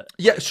fit, but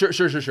yeah, sure.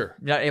 You're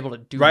not able to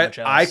do right. much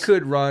else. I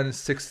could run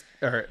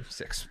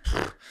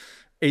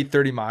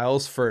 830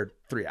 miles for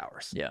 3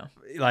 hours. Yeah.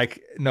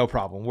 No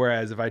problem.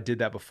 Whereas if I did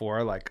that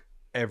before,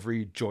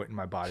 every joint in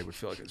my body would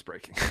feel like it was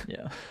breaking.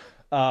 Yeah.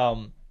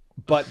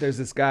 But there's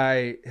this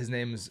guy, his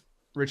name's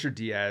Richard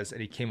Diaz,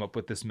 and he came up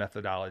with this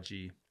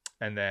methodology.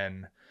 And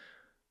then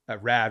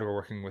at RAD, we're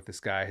working with this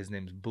guy, his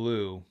name's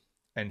Blue,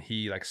 and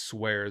he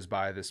swears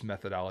by this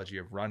methodology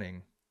of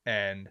running.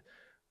 And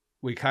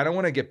we kind of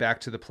want to get back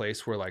to the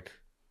place where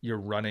you're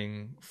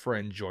running for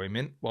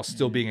enjoyment while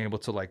still being able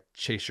to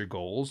chase your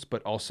goals,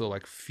 but also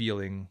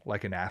feeling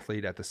like an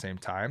athlete at the same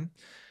time.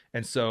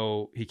 And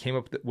so he came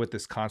up with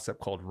this concept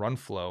called Run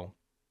Flow,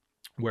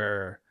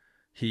 where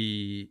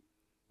he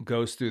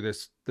goes through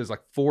this. There's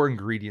 4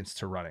 ingredients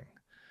to running.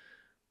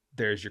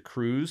 There's your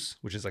cruise,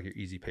 which is your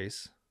easy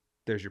pace.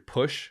 There's your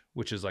push,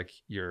 which is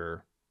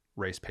your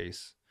race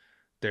pace.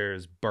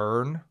 There's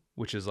burn,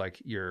 which is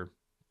your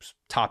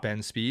top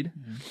end speed.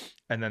 Mm-hmm.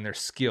 And then there's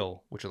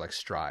skill, which are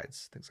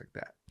strides, things like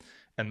that.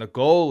 And the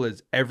goal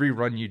is every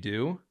run you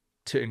do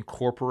to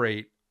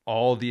incorporate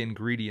all the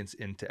ingredients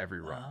into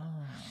every run.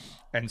 Oh.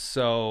 And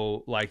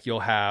so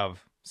you'll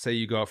have, say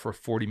you go out for a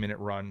 40-minute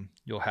run,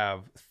 you'll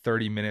have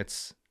 30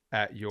 minutes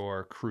at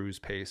your cruise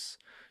pace.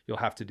 You'll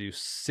have to do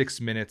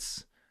 6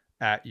 minutes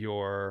at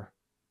your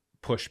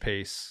push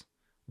pace,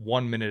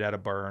 1 minute at a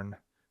burn,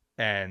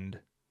 and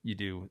you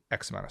do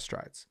X amount of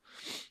strides,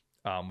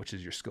 which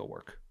is your skill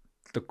work.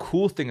 The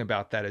cool thing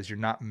about that is you're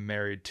not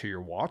married to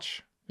your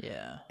watch.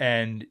 Yeah.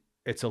 And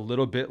it's a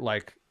little bit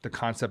like the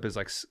concept is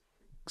like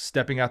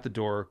stepping out the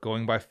door,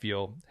 going by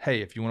feel.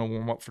 Hey, if you want to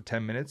warm up for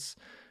 10 minutes,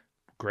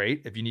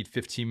 great. If you need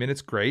 15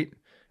 minutes, great.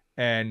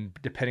 And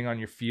depending on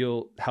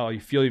how you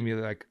feel, you may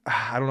be like,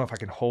 I don't know if I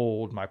can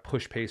hold my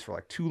push pace for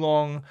like too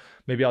long.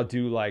 Maybe I'll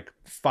do like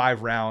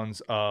 5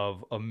 rounds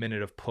of a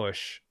minute of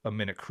push, a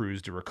minute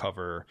cruise to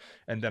recover.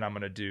 And then I'm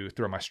going to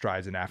throw my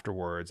strides in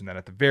afterwards. And then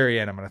at the very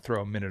end, I'm going to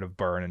throw a minute of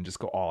burn and just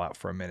go all out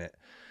for a minute.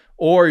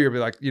 Or you'll be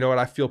like, you know what?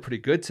 I feel pretty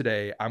good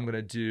today. I'm going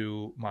to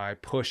do my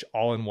push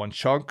all in one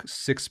chunk,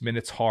 6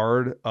 minutes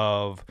hard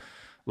of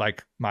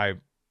like my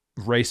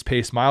race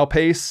pace, mile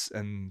pace,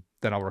 and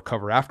then I'll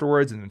recover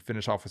afterwards and then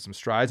finish off with some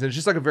strides. And it's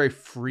just like a very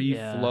free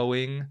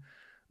flowing,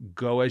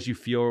 go as you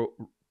feel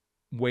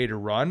way to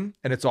run.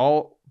 And it's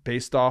all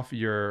based off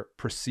your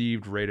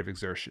perceived rate of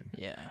exertion.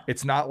 Yeah.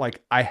 It's not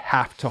like I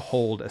have to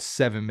hold a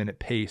 7-minute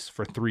pace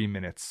for 3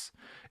 minutes.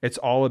 It's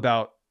all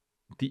about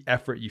the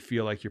effort you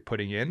feel like you're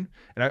putting in.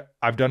 And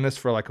I've done this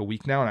for like a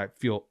week now and I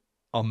feel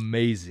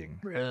amazing.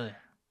 Really?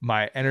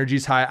 My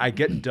energy's high. I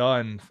get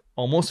done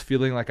almost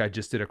feeling like I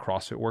just did a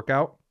CrossFit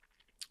workout.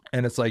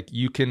 And it's like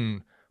you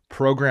can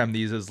program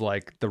these as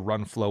like the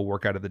run flow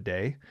workout of the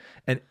day.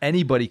 And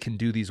anybody can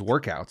do these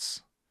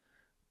workouts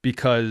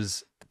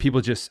because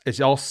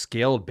it's all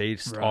scaled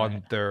based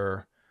on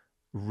their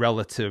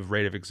relative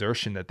rate of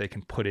exertion that they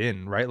can put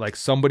in, right? Like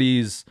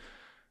somebody's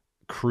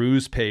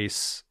cruise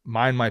pace,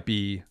 mine might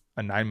be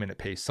a 9-minute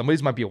pace.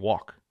 Somebody's might be a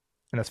walk,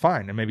 and that's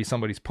fine. And maybe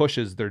somebody's push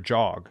is their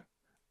jog,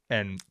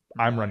 and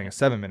I'm running a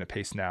 7-minute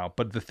pace now.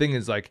 But the thing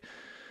is, like,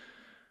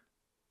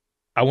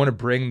 I want to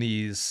bring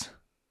these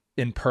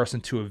in person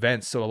to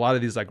events. So a lot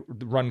of these like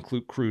run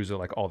crews are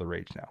like all the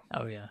rage now.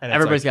 Oh yeah, and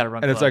everybody's like, got to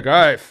run. And it's like, all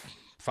right,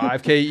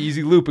 5K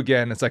easy loop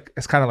again. It's like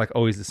it's kind of like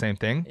always the same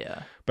thing.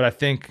 Yeah. But I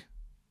think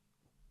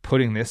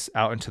putting this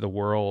out into the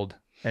world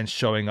and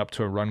showing up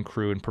to a run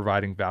crew and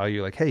providing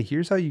value, like, hey,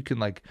 here's how you can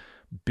like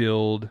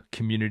build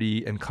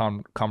community and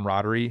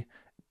camaraderie.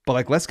 But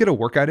like, let's get a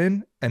workout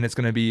in, and it's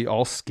going to be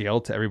all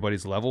scaled to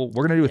everybody's level.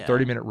 We're going to do a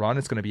 30-minute run.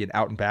 It's going to be an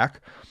out and back,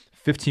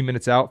 15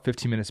 minutes out,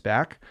 15 minutes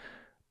back.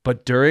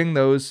 But during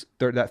that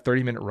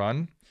 30-minute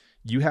run,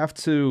 you have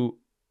to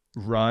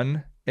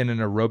run in an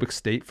aerobic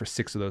state for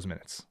 6 of those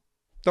minutes.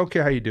 Don't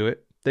care how you do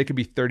it. They could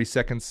be 30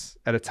 seconds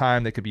at a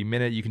time. They could be a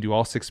minute. You can do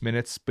all 6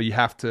 minutes, but you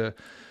have to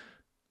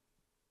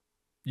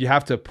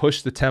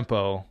push the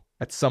tempo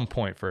at some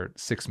point for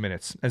 6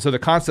 minutes. And so the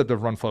concept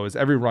of run flow is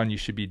every run you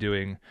should be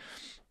doing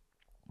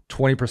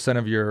 20%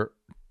 of your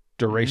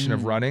duration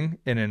of running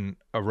in an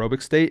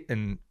aerobic state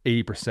and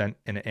 80%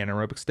 in an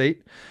anaerobic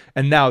state.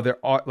 And now there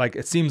are like,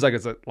 it seems like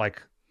it's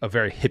a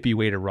very hippie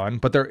way to run,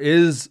 but there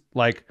is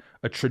like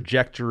a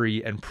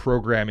trajectory and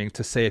programming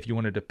to say if you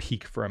wanted to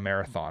peak for a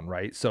marathon,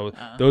 right? So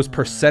those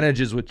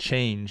percentages would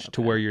change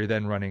to where you're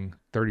then running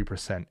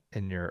 30%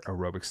 in your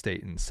aerobic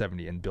state and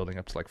 70 and building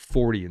up to like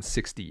 40 and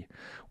 60,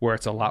 where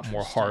it's a lot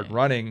more hard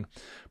running.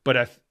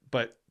 But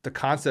the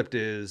concept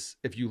is,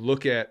 if you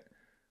look at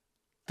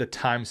the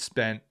time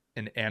spent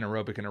in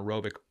anaerobic and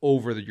aerobic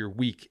over your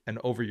week and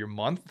over your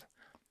month,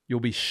 you'll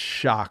be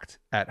shocked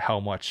at how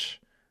much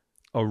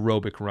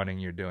aerobic running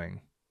you're doing,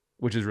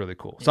 which is really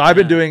cool. So I've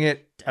been doing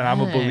it, and I'm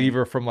a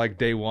believer from like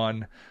day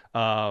one.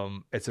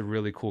 It's a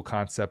really cool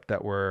concept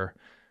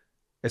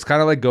it's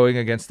kind of like going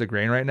against the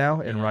grain right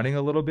now and running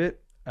a little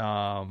bit.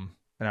 And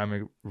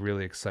I'm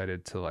really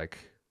excited to like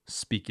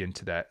speak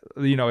into that.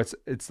 You know,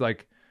 it's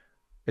like,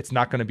 it's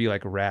not going to be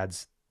like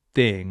Rad's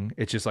thing.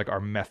 It's just like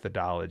our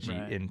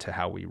methodology into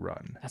how we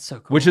run. That's so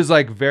cool. Which is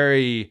like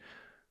very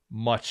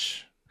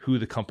much who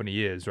the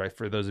company is, right?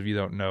 For those of you who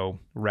don't know,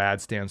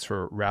 RAD stands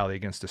for Rally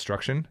Against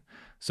Destruction.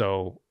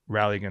 So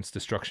rally against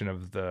destruction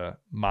of the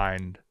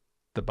mind,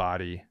 the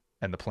body,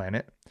 and the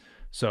planet.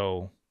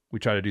 So we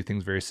try to do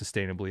things very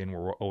sustainably, and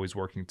we're always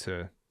working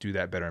to do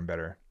that better and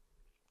better.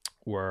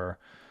 Where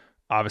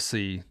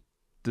obviously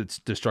the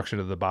destruction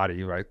of the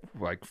body, right?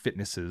 Like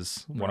fitness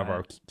is one of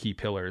our key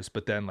pillars,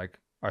 but then like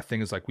our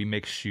thing is like we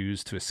make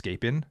shoes to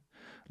escape in.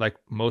 Like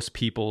most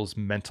people's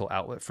mental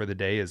outlet for the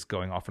day is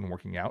going off and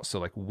working out. So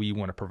like we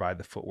want to provide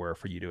the footwear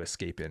for you to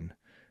escape in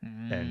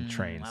and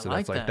train. So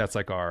that's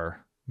like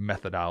our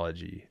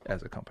methodology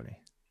as a company.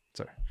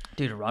 So,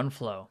 dude, run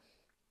flow.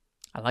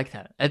 I like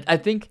that. I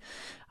think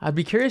I'd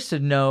be curious to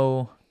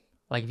know,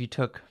 like, if you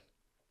took,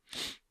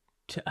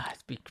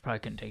 probably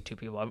couldn't take 2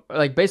 people,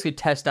 like basically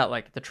test out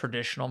like the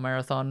traditional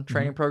marathon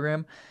training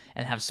program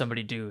and have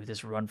somebody do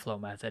this run flow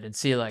method and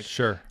see like,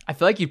 sure. I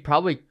feel like you'd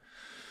probably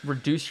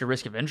reduce your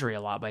risk of injury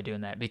a lot by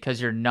doing that, because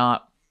you're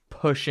not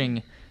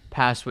pushing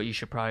past what you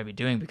should probably be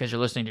doing because you're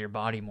listening to your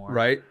body more.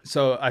 Right.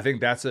 So I think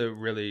that's a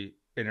really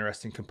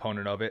interesting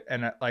component of it.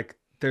 And like,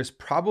 there's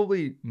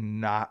probably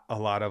not a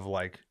lot of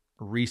like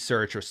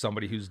research or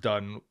somebody who's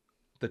done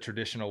the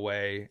traditional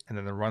way and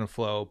then the run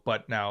flow.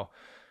 But now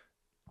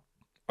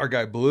our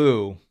guy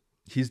Blue,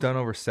 he's done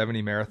over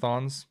 70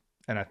 marathons.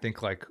 And I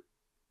think like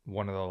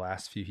one of the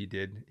last few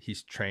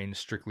he's trained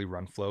strictly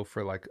run flow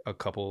for like a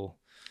couple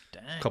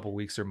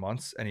weeks or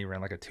months. And he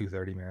ran like a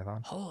 2:30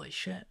 marathon. Holy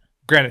shit.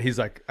 Granted, he's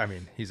like, I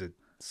mean, he's a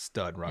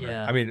stud runner.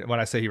 Yeah. I mean, when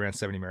I say he ran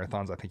 70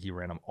 marathons, I think he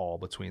ran them all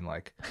between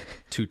like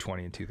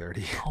 220 and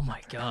 230. Oh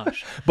my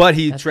gosh. But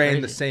he That's trained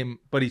crazy. the same,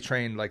 but he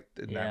trained like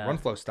in that Yeah. run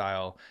flow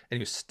style, and he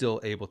was still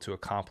able to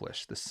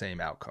accomplish the same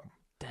outcome.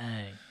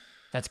 Dang.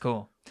 That's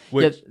cool.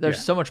 Which,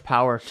 there's so much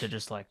power to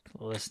just like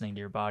listening to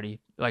your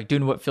body, like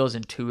doing what feels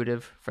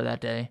intuitive for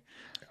that day.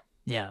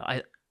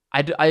 Yeah.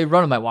 I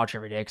run on my watch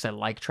every day because I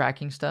like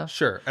tracking stuff.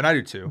 Sure. And I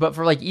do too. But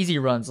for like easy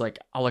runs, like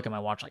I'll look at my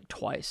watch like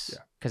twice. Yeah.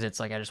 Because it's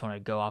like I just want to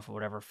go off of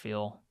whatever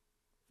feels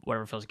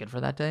good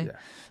for that day. Yeah.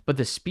 But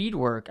the speed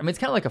work, I mean, it's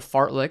kind of like a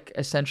fartlek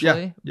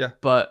essentially. Yeah.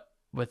 But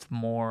with a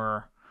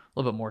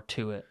little bit more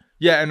to it.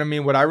 Yeah. And I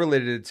mean, what I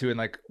related it to, and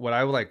like what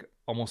I would like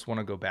almost want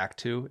to go back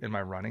to in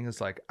my running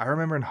is like, I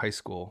remember in high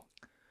school,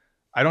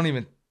 I don't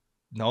even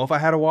know if I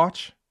had a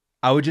watch.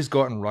 I would just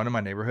go out and run in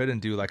my neighborhood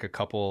and do like a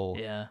couple,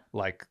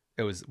 like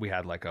we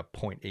had like a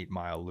 0.8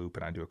 mile loop,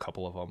 and I'd do a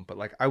couple of them. But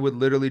like, I would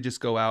literally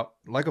just go out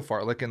like a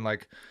fartlek, and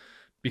like,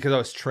 because I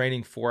was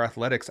training for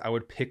athletics, I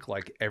would pick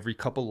like every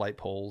couple light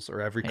poles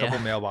or every couple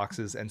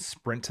mailboxes and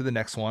sprint to the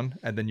next one.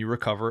 And then you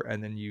recover,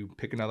 and then you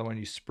pick another one,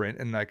 you sprint.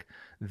 And like,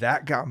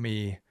 that got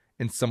me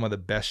in some of the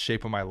best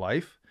shape of my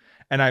life.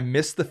 And I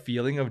miss the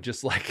feeling of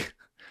just like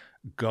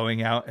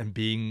going out and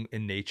being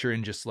in nature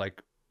and just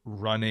like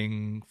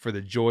running for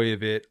the joy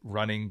of it,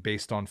 running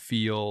based on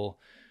feel.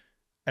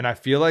 And I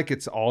feel like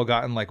it's all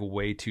gotten like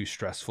way too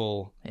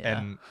stressful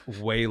and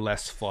way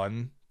less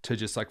fun to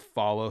just like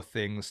follow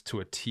things to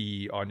a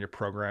T on your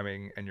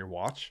programming and your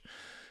watch.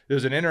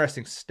 There's an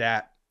interesting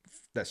stat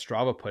that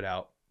Strava put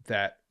out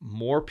that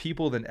more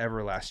people than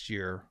ever last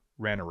year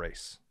ran a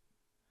race.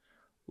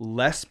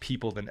 Less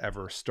people than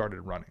ever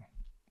started running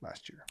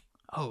last year.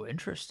 Oh,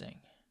 interesting.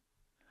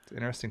 It's an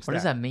interesting stat. What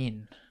does that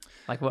mean?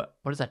 Like what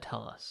does that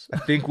tell us? I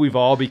think we've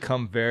all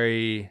become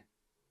very,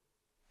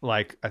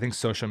 like, I think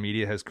social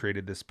media has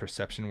created this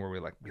perception where we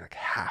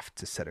have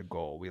to set a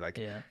goal. We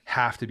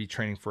have to be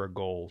training for a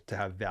goal to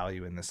have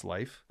value in this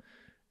life.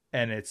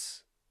 And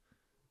it's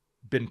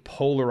been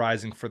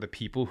polarizing for the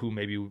people who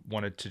maybe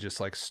wanted to just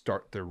like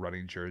start their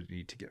running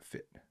journey to get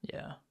fit.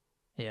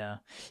 Yeah.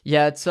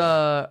 It's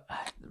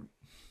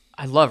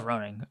I love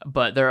running,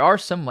 but there are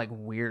some like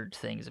weird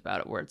things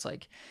about it where it's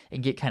like it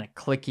can get kind of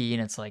clicky,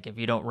 and it's like if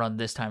you don't run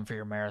this time for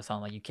your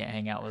marathon, like you can't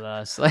hang out with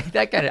us, like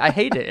that kind of. I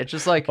hate it. It's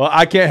just like, well,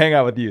 I can't hang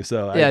out with you,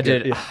 so yeah,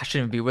 dude, I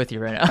shouldn't be with you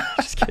right now.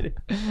 Just kidding.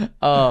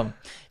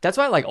 That's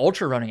why I like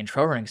ultra running and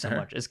trail running so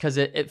much. Is because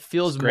it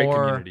feels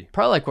more community.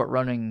 Probably like what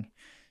running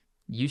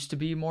used to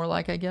be more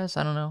like, I guess.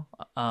 I don't know.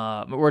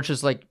 Where it's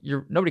just like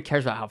nobody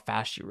cares about how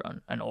fast you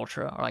run an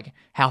ultra, or like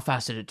how long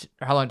did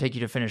it take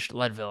you to finish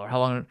Leadville, or how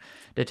long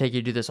did it take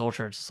you to do this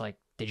ultra. It's just like,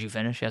 did you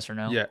finish? Yes or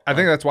no? Yeah, I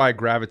think that's why I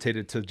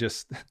gravitated to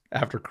just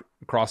after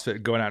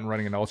CrossFit going out and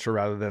running an ultra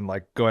rather than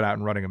like going out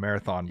and running a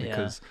marathon,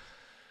 because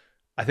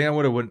I think I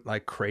would have went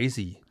like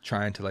crazy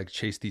trying to like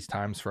chase these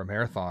times for a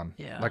marathon.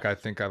 Yeah, like I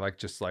think I like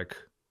just like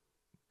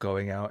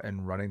going out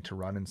and running to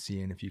run and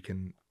seeing if you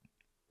can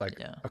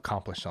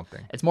accomplish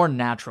something. It's more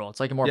natural. It's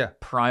like a more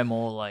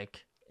primal,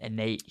 like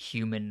innate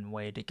human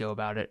way to go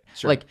about it.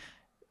 Sure. Like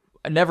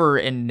never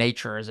in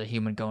nature is a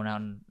human going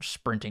out and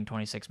sprinting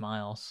 26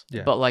 miles.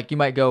 Yeah. But like you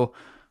might go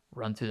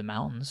run through the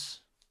mountains.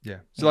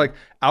 Yeah. So like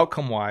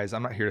outcome wise,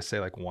 I'm not here to say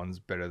like one's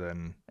better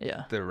than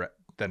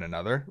than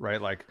another,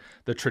 right? Like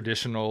the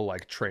traditional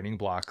like training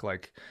block,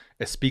 like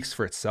it speaks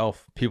for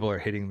itself. People are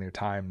hitting their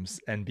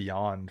times and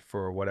beyond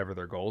for whatever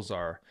their goals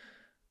are.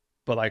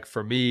 But like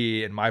for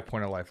me, in my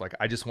point of life, like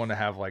I just want to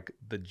have like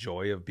the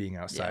joy of being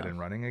outside and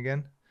running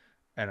again.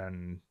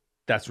 And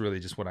that's really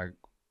just what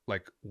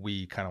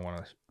we kind of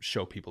want to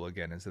show people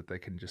again, is that they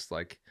can just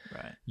like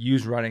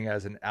use running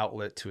as an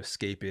outlet to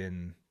escape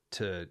in,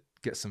 to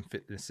get some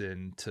fitness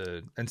in,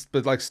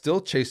 but like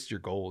still chase your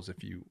goals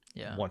if you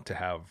want to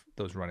have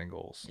those running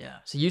goals. Yeah.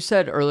 So you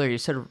said earlier,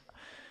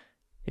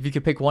 if you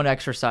could pick one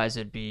exercise,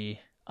 it'd be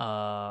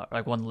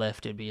like one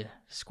lift, it'd be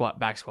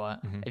back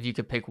squat. Mm-hmm. If you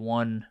could pick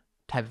one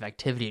type of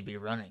activity, it'd be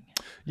running.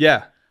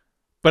 Yeah.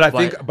 But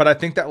I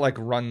think that like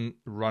run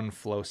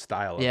flow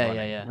style of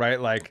running,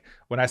 right? Like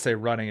when I say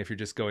running, if you're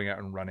just going out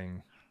and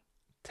running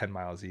 10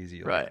 miles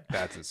easy, like,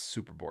 that's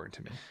super boring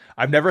to me.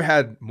 I've never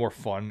had more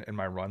fun in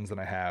my runs than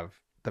I have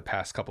the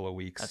past couple of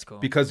weeks. That's cool.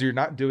 Because you're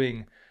not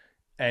doing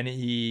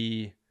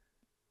any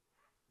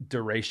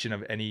duration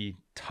of any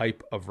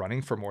type of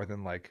running for more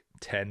than like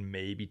 10,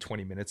 maybe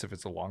 20 minutes if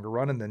it's a longer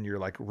run, and then you're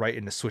like right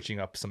into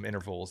switching up some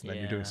intervals, and then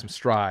you're doing some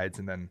strides,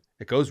 and then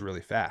it goes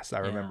really fast. I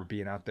remember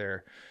being out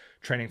there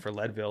training for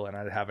Leadville, and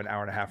I'd have an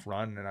hour and a half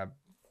run, and I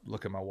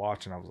look at my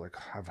watch and I was like,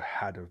 I've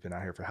had to have been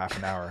out here for half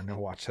an hour, and the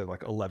watch said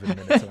like 11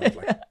 minutes, and I was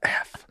like,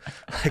 F.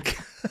 Like,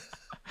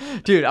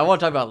 dude, I want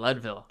to talk about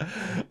Leadville.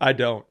 I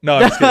don't. No,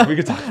 I'm just kidding. We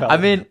could talk about I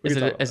mean,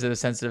 is it a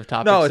sensitive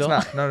topic? No, still?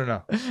 It's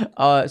not.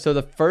 No. So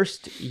the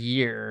first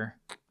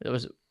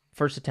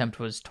attempt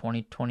was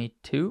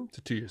 2022.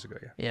 So 2 years ago,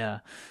 Yeah.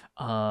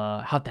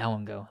 How'd that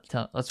one go?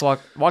 Let's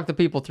walk the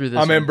people through this.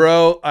 I mean,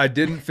 bro, I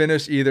didn't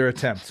finish either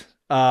attempt.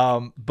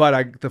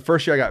 But the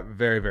first year I got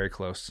very, very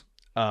close.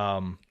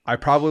 I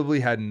probably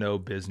had no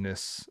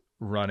business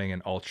running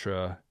an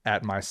ultra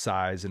at my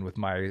size and with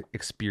my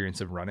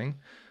experience of running.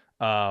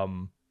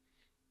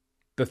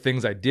 The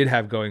things I did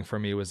have going for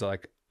me was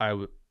like,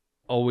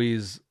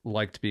 always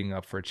liked being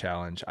up for a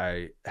challenge.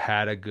 I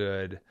had a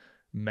good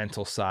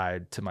mental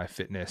side to my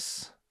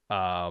fitness.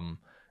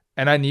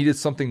 And I needed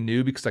something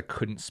new because I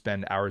couldn't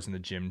spend hours in the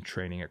gym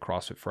training at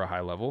CrossFit for a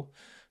high level,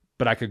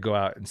 but I could go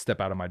out and step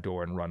out of my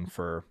door and run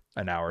for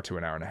an hour to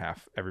an hour and a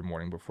half every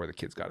morning before the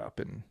kids got up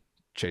and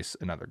chase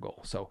another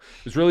goal. So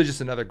it was really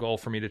just another goal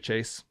for me to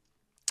chase.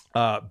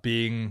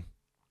 Being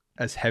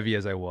as heavy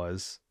as I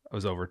was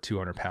over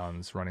 200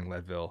 pounds running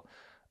Leadville.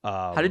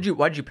 Why did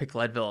you pick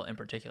Leadville in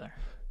particular?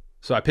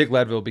 So I picked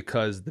Leadville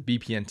because the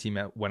BPN team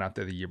went out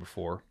there the year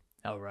before.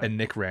 Oh, right. And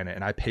Nick ran it,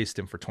 and I paced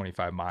him for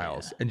 25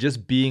 miles. Yeah. And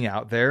just being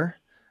out there,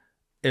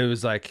 it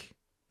was like,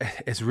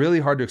 it's really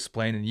hard to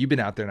explain. And you've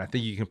been out there, and I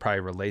think you can probably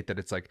relate that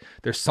it's like,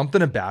 there's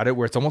something about it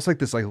where it's almost like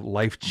this like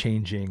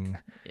life-changing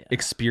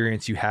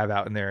experience you have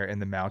out in there in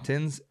the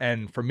mountains.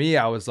 And for me,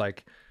 I was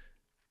like,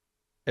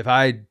 if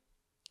I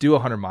do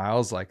 100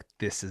 miles, like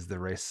this is the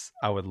race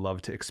I would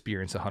love to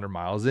experience 100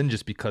 miles in,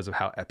 just because of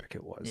how epic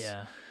it was.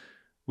 Yeah.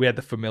 We had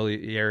the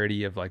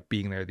familiarity of like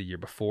being there the year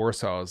before.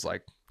 So I was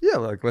like, yeah,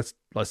 like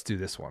let's do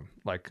this one.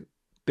 Like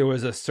there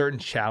was a certain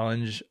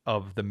challenge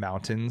of the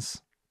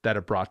mountains that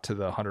it brought to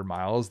the 100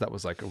 miles. That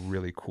was like a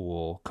really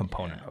cool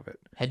component of it.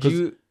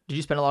 Did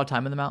you spend a lot of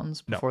time in the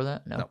mountains before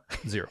that? No,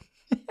 zero.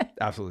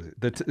 Absolutely.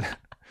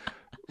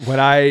 When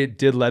I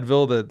did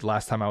Leadville, the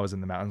last time I was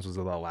in the mountains was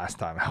the last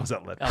time I was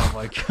at Leadville. Oh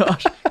my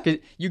gosh. 'Cause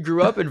you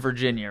grew up in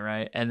Virginia,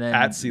 right? And then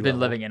at sea been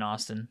level. Living in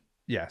Austin.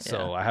 Yeah,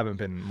 so I haven't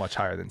been much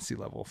higher than sea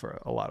level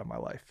for a lot of my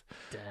life.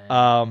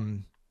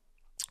 Dang.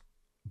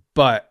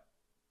 But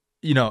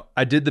you know,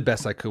 I did the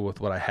best I could with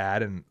what I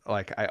had, and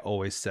like I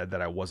always said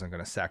that I wasn't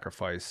going to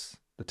sacrifice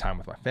the time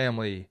with my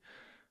family,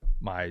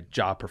 my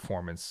job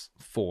performance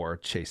for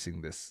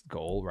chasing this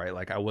goal, right?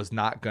 Like I was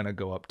not going to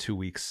go up 2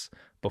 weeks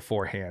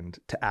beforehand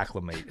to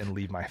acclimate and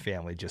leave my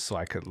family just so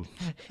I could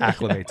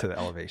acclimate to the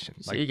elevation.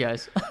 Like, see you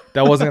guys.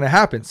 That wasn't going to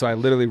happen. So I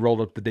literally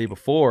rolled up the day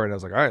before and I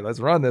was like, all right, let's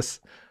run this.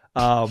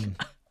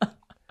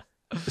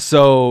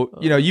 So,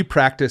 you know, you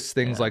practice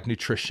things like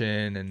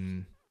nutrition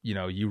and, you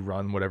know, you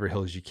run whatever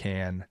hills you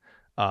can.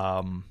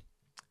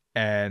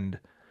 And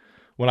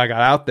when I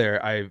got out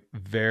there, I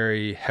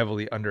very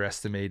heavily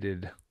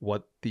underestimated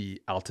what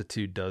the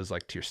altitude does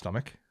like to your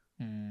stomach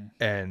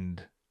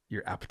and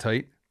your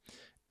appetite.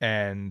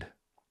 And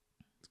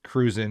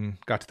cruising,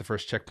 got to the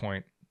first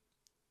checkpoint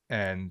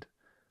and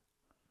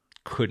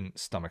couldn't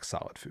stomach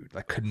solid food.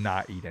 Like could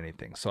not eat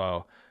anything.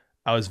 So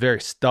I was very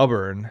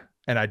stubborn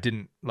and I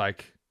didn't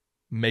like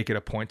make it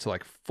a point to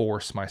like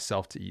force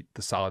myself to eat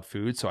the solid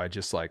food. So I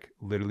just like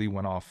literally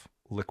went off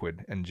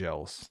liquid and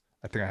gels.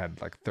 I think I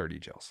had like 30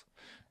 gels.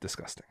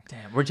 Disgusting.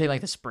 Damn. Were you taking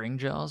like the spring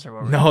gels or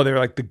what? No, they were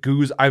like the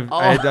goos. I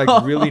had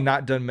like really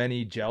not done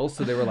many gels.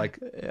 So they were like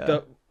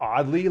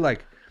oddly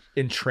like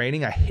in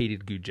training, I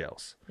hated goo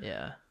gels.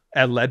 Yeah.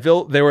 At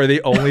Leadville, they were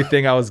the only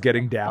thing I was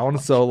getting down.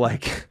 So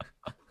like,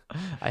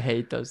 I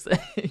hate those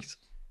things.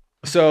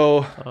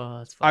 So,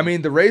 that's funny. I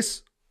mean, the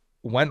race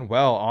went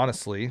well,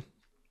 honestly.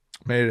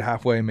 Made it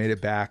halfway, made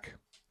it back,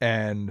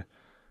 and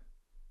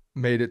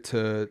made it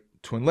to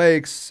Twin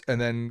Lakes. And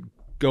then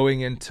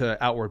going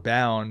into Outward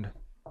Bound,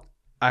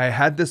 I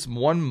had this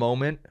one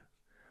moment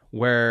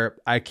where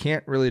I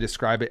can't really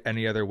describe it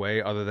any other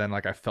way other than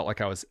like I felt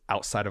like I was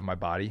outside of my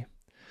body.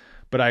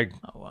 But I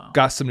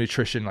got some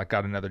nutrition, like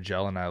got another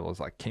gel, and I was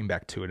like came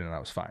back to it and I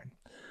was fine.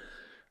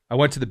 I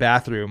went to the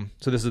bathroom.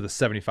 So this is the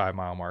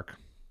 75-mile mark,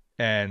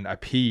 and I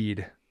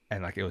peed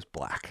and like it was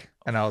black.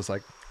 And I was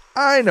like,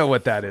 I know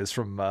what that is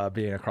from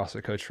being a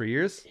CrossFit coach for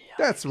years. Yikes.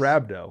 That's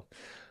rhabdo.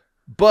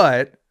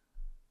 But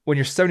when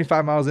you're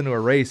 75 miles into a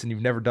race and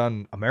you've never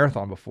done a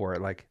marathon before,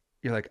 like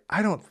you're like,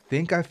 I don't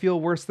think I feel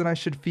worse than I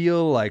should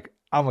feel. Like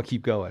I'm gonna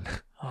keep going.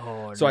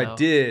 So I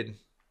did.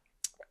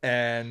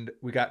 And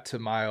we got to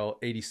mile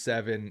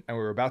 87 and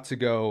we were about to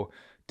go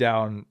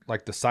down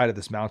like the side of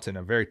this mountain,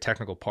 a very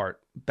technical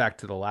part, back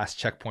to the last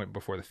checkpoint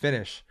before the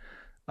finish.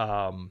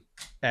 And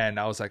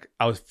I was like,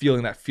 I was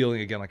feeling that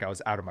feeling again, like I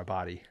was out of my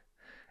body.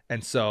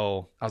 And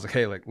so I was like,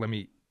 hey, like, let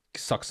me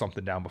suck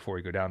something down before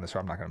we go down this or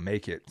I'm not going to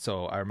make it.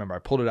 So I remember I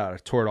pulled it out, I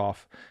tore it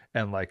off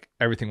and like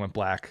everything went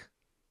black.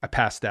 I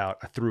passed out.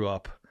 I threw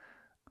up.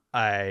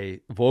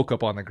 I woke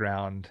up on the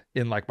ground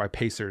in like my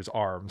pacer's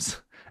arms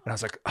and I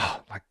was like,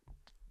 oh, like,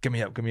 give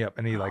me up.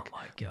 And he like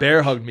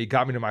bear hugged me,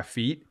 got me to my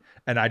feet.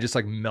 And I just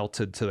like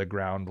melted to the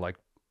ground like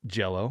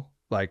jello.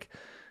 Like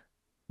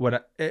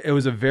it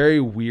was a very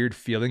weird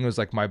feeling. It was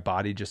like my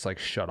body just like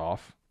shut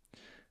off.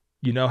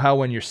 You know how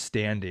when you're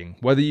standing,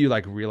 whether you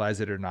like realize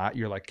it or not,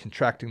 you're like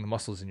contracting the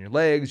muscles in your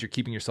legs, you're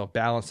keeping yourself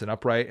balanced and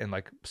upright and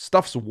like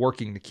stuff's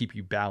working to keep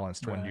you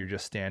balanced when you're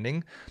just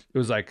standing. It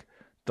was like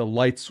the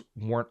lights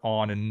weren't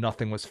on and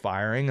nothing was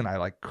firing and I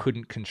like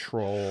couldn't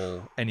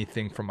control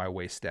anything from my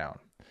waist down.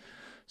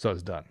 So I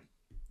was done.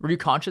 Were you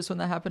conscious when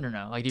that happened or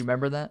no? Like, do you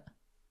remember that?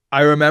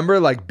 I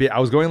remember like I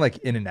was going like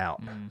in and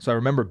out. So I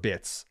remember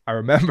bits. I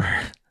remember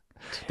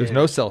there's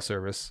no cell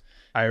service.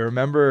 I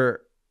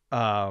remember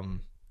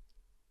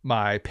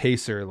my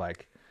pacer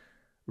like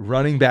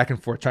running back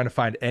and forth trying to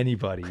find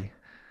anybody.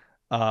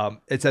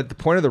 It's at the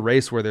point of the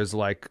race where there's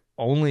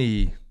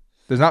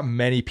not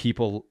many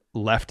people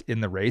left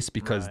in the race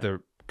because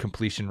the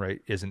completion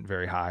rate isn't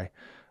very high,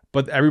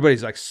 but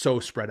everybody's like so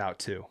spread out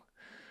too.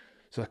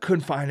 So I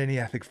couldn't find any.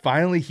 I think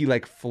finally he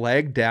like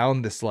flagged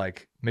down this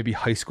like maybe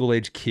high school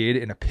age kid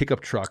in a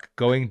pickup truck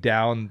going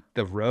down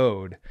the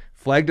road,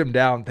 flagged him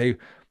down. They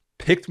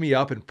picked me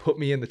up and put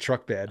me in the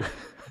truck bed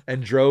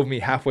and drove me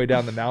halfway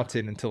down the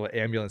mountain until an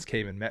ambulance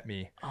came and met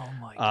me. Oh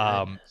my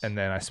goodness. And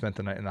then I spent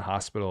the night in the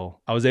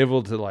hospital. I was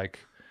able to like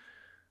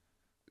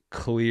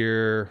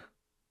clear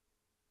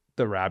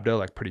the rhabdo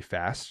like pretty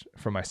fast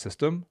from my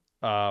system.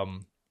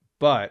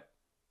 But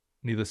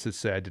needless to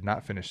say, I did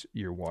not finish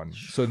year one.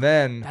 So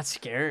then that's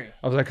scary.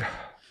 I was like,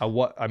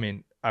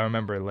 I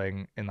remember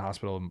laying in the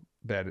hospital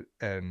bed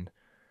and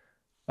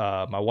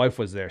my wife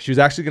was there. She was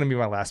actually going to be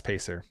my last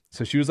pacer.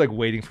 So she was like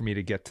waiting for me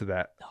to get to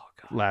that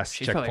last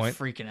She's checkpoint.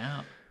 Probably freaking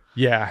out.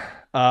 Yeah.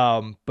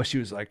 But she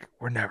was like,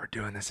 we're never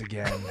doing this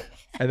again.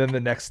 And then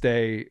the next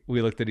day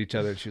we looked at each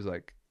other and she was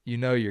like, you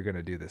know, you're going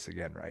to do this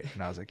again, right?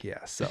 And I was like,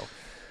 yeah. So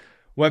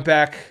went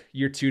back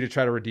year 2 to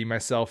try to redeem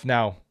myself.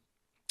 Now,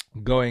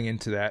 going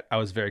into that, I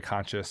was very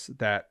conscious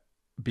that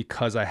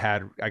because I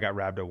got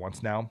rhabdo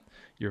once now,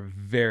 you're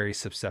very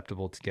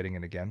susceptible to getting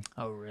it again.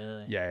 Oh,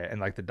 really? Yeah. And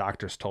like the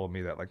doctors told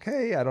me that like,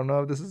 hey, I don't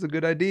know if this is a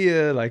good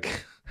idea.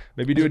 Like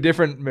maybe do a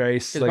different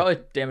race. It probably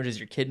damages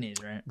your kidneys,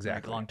 right?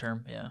 Exactly. Like long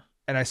term. Yeah.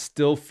 And I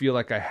still feel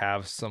like I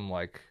have some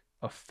like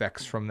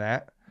effects from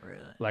that. Really?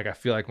 Like I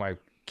feel like my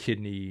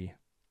kidney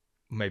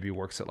maybe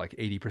works at like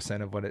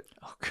 80% of what it.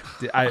 Oh,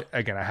 God.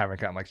 I haven't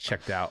gotten like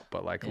checked out,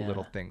 but like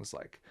little things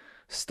like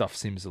stuff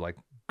seems to like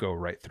go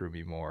right through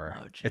me more.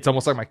 Oh, it's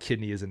almost like my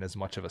kidney isn't as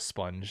much of a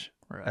sponge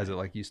as it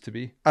like used to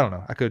be. I don't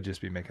know. I could just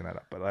be making that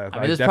up, but I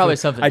mean, there's probably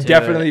something. I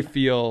definitely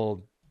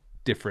feel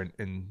different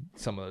in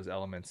some of those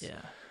elements.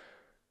 Yeah.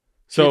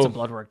 So get some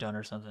blood work done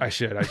or something. I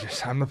should.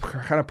 I'm the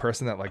kind of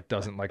person that like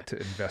doesn't like to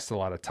invest a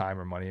lot of time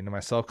or money into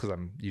myself because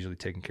I'm usually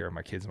taking care of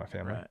my kids and my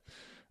family.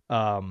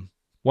 Right.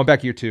 Went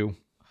back year 2.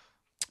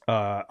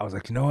 I was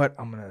like, you know what?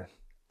 I'm gonna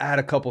add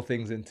a couple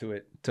things into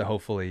it to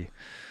hopefully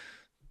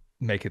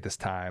make it this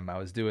time. I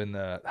was doing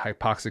the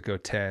hypoxico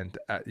tent,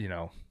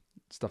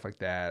 stuff like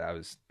that. I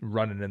was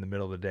running in the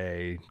middle of the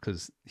day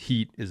because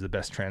heat is the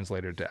best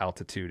translator to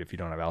altitude if you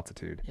don't have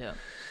altitude. Yeah.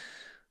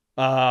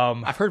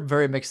 I've heard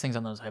very mixed things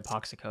on those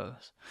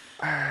hypoxicos.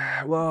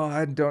 Well,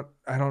 I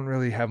don't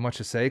really have much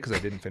to say because I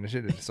didn't finish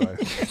it, so I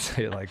can't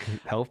say it like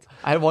helped.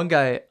 I had one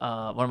guy,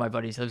 one of my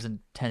buddies lives in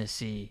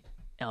Tennessee,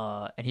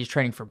 and he's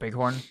training for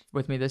Bighorn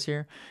with me this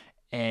year.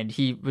 And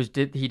he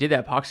did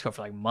that hypoxico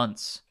for like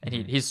months, and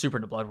he's super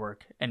into blood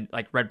work and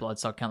like red blood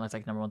cell count. That's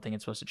like number one thing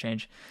it's supposed to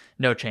change.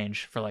 No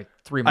change for like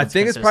 3 months. I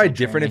think it's probably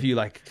different if you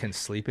like can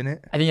sleep in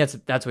it. I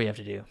think that's what you have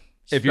to do.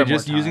 If you're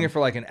just using it for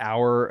like an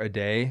hour a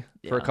day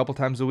for a couple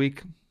times a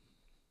week.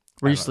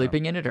 Were you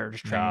sleeping in it or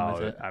just training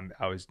with it?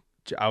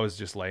 I was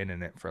just laying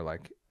in it for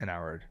like an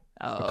hour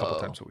a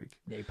couple times a week.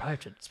 Yeah, you probably have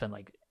to spend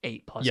like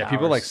 8+ hours. Yeah,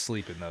 people like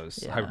sleep in those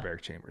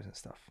hyperbaric chambers and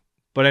stuff.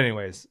 But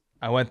anyways,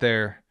 I went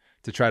there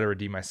to try to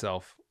redeem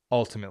myself.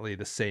 Ultimately,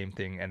 the same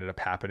thing ended up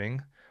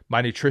happening.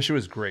 My nutrition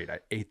was great. I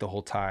ate the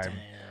whole time.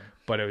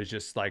 But it was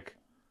just like,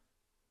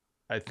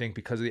 I think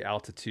because of the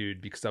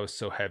altitude, because I was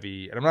so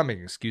heavy, and I'm not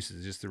making excuses,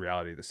 it's just the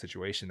reality of the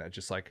situation that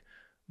just like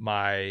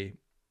my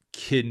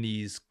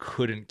kidneys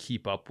couldn't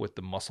keep up with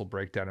the muscle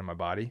breakdown in my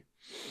body.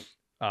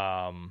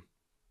 And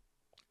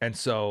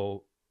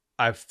so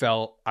I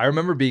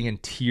remember being in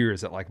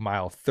tears at like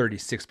mile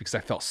 36 because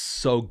I felt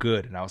so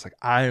good. And I was like,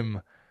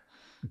 I'm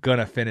going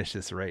to finish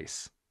this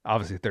race.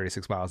 Obviously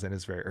 36 miles in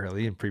is very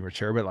early and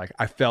premature, but like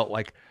I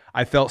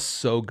felt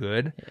so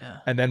good. Yeah.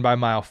 And then by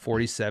mile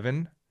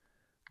 47,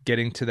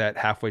 getting to that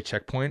halfway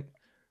checkpoint,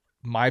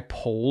 my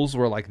poles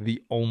were like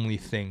the only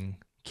thing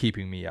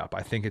keeping me up.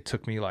 I think it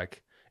took me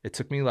like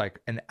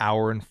an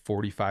hour and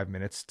 45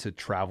 minutes to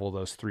travel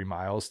those 3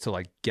 miles to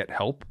like get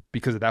help,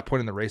 because at that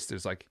point in the race,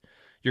 there's like,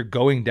 you're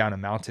going down a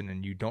mountain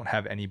and you don't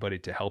have anybody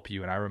to help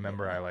you. And I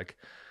remember I like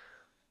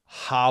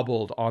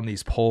hobbled on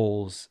these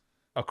poles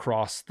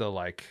across the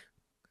like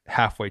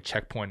halfway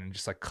checkpoint and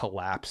just like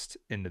collapsed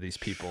into these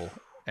people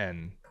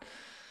and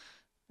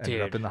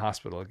ended up in the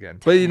hospital again.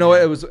 But you know,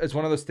 it's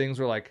one of those things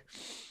where like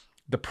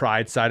the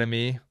pride side of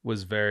me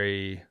was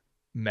very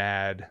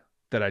mad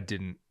that I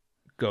didn't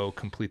go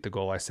complete the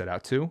goal I set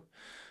out to.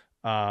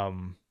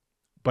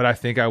 But I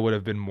think I would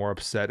have been more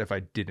upset if I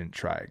didn't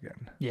try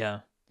again. Yeah.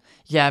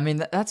 Yeah. I mean,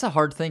 that's a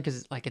hard thing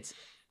because like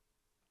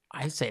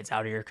I'd say it's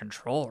out of your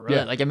control, really.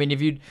 Yeah. Like, I mean,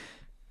 if you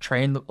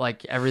trained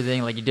like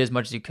everything, like you did as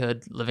much as you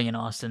could living in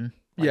Austin.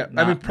 Like,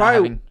 I mean,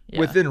 probably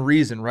within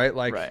reason, right?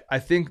 Like, I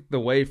think the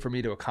way for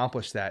me to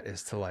accomplish that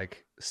is to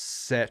like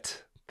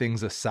set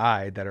things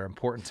aside that are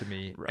important to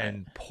me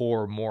and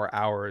pour more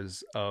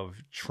hours of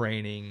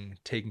training,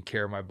 taking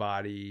care of my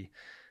body,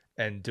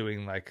 and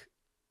doing like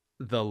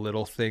the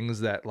little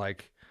things that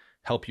like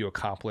help you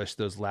accomplish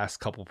those last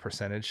couple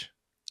percentage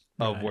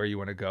of where you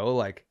want to go.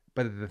 Like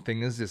But the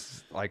thing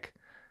is like,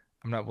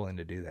 I'm not willing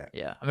to do that.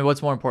 Yeah. I mean,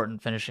 what's more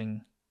important,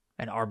 finishing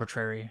an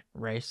arbitrary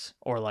race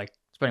or like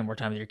spending more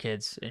time with your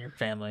kids and your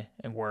family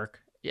and work?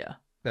 Yeah.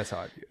 That's how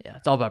I view it. Yeah.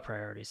 It's all about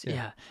priorities.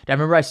 Yeah. I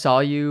remember I saw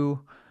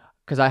you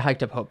because I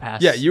hiked up Hope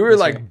Pass. Yeah. You were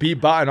like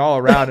bee-botting all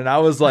around. And I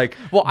was like,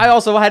 well, I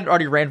also had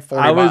already ran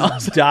 40 miles. I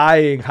was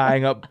dying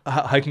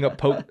hiking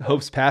up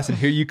Hope's Pass. And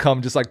here you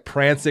come just like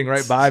prancing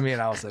right by me.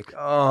 And I was like,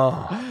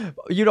 oh.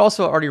 You'd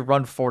also already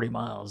run 40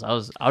 miles. I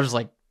was just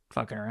like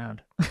fucking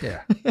around.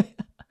 Yeah.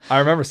 I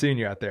remember seeing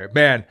you out there.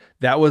 Man,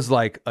 that was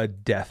like a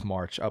death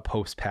march up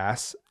Hope's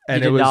Pass.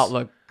 And it did not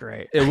look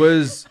great. It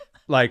was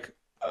like,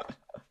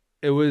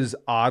 it was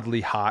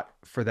oddly hot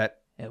for that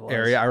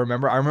area. I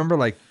remember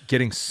like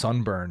getting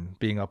sunburn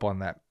being up on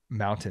that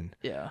mountain.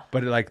 Yeah.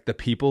 But like the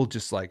people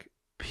just like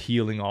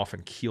peeling off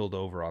and keeled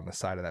over on the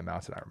side of that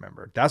mountain. I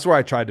remember that's where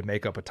I tried to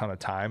make up a ton of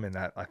time. And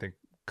that I think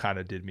kind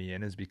of did me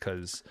in, is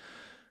because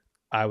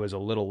I was a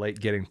little late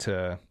getting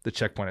to the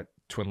checkpoint at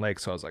Twin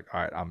Lakes. So I was like,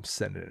 all right, I'm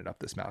sending it up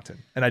this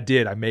mountain. And I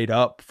did. I made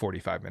up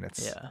 45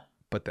 minutes. Yeah.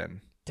 But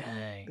then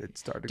it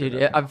started to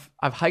Dude,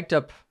 I've hiked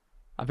up.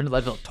 I've been to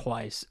Leadville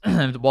twice.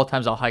 Both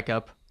times I'll hike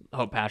up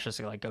Hope Pass just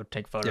to like go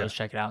take photos,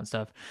 check it out and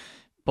stuff.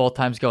 Both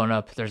times going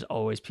up, there's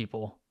always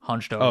people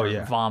hunched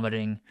over,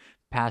 vomiting,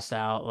 passed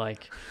out.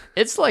 Like,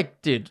 it's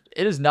like, dude,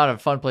 it is not a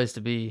fun place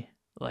to be.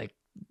 Like,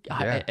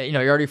 you know,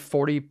 you're already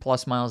 40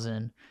 plus miles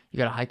in. You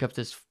got to hike up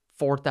this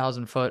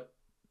 4,000 foot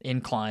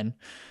incline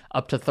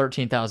up to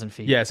 13,000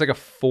 feet. Yeah, it's like a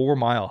 4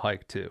 mile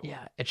hike too.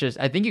 Yeah, it's just,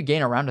 I think you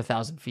gain around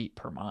 1,000 feet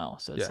per mile.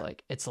 So it's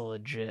like, it's a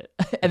legit.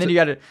 And then you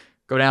got to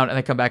go down and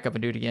then come back up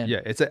and do it again.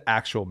 Yeah, it's an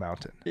actual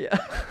mountain. Yeah.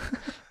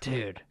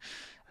 Dude,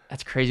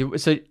 that's crazy.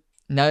 So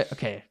now,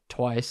 okay,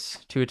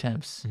 twice, 2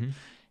 attempts. Mm-hmm.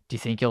 Do you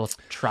think you'll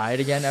try it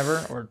again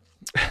ever? Or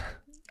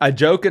I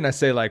joke and I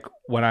say like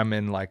when I'm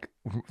in like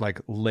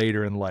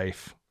later in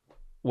life,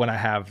 when I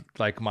have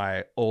like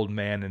my old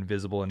man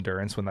invisible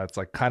endurance, when that's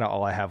like kind of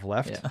all I have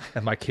left,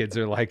 and my kids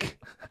are like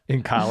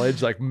in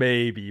college, like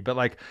maybe, but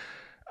like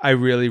I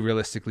really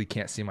realistically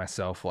can't see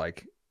myself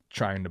like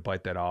trying to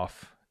bite that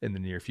off in the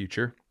near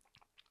future.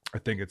 I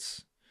think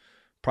it's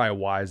probably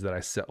wise that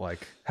I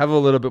have a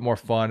little bit more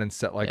fun and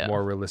set like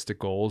more realistic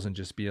goals, and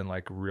just being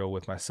like real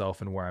with myself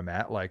and where I'm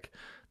at. Like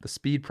the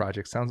speed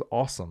project sounds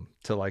awesome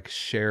to like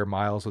share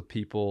miles with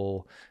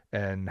people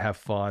and have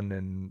fun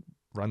and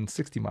run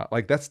 60 miles.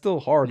 Like that's still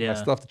hard. And I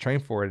still have to train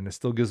for it, and it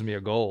still gives me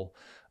a goal.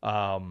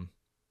 But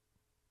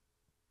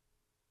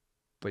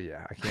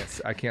yeah,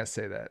 I can't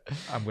say that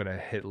I'm going to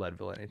hit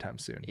Leadville anytime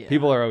soon. Yeah.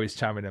 People are always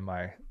chiming in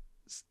my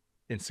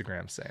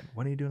Instagram saying,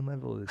 when are you doing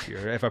Leadville this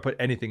year? If I put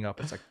anything up,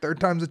 it's like third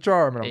time's a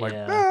charm. And I'm like,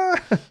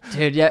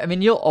 Dude, yeah. I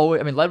mean,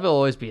 Leadville will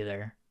always be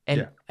there.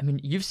 And I mean,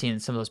 you've seen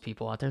some of those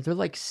people out there. They're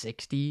like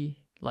 60,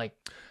 like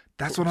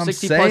that's what I'm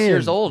 60 saying. plus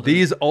years old.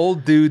 These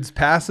old dudes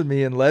passing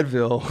me in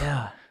Leadville.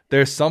 Yeah.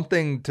 There's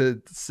something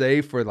to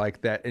say for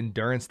like that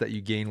endurance that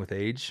you gain with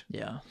age.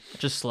 Yeah.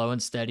 Just slow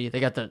and steady. They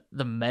got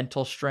the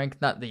mental strength.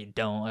 Not that you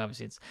don't.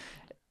 Obviously,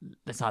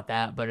 it's not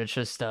that, but it's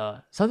just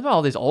something about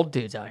all these old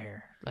dudes out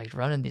here. Like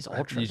running these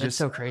ultras. It's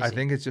so crazy. I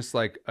think it's just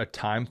like a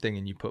time thing,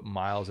 and you put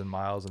miles and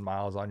miles and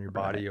miles on your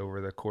body over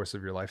the course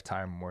of your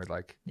lifetime, where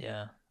like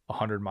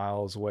 100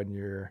 miles when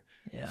you're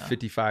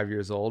 55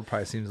 years old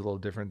probably seems a little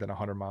different than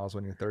 100 miles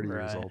when you're 30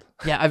 years old.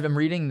 Yeah, I've been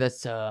reading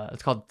this.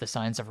 It's called The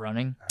Science of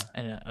Running.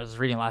 And I was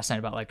reading last night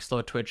about like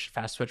slow twitch,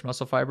 fast twitch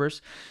muscle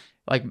fibers.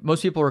 Like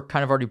most people are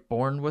kind of already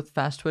born with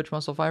fast twitch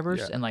muscle fibers.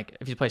 Yeah. And like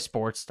if you play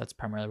sports, that's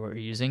primarily what you're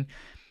using.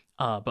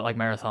 But like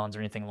marathons or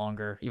anything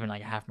longer, even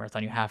like a half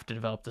marathon, you have to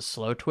develop the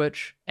slow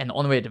twitch. And the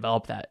only way to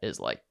develop that is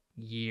like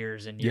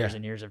years and years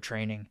and years of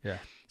training. Yeah.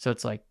 So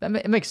it's like,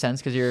 it makes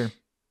sense because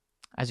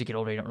as you get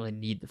older, you don't really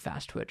need the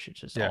fast twitch. It's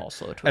just all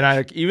slow twitch.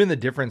 And even the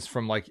difference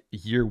from like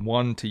year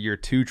 1 to year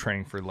 2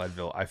 training for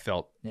Leadville, I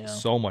felt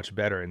so much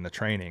better in the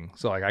training.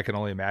 So like I can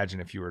only imagine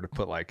if you were to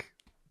put like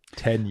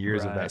 10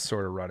 years of that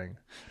sort of running.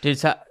 Dude,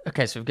 so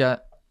we've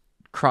got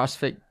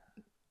CrossFit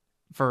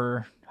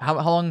for how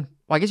long?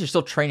 Well, I guess you're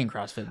still training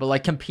CrossFit, but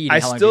like competing. I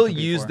still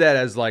use that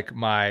as like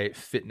my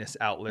fitness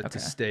outlet to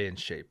stay in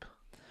shape.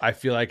 I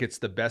feel like it's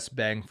the best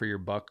bang for your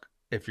buck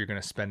if you're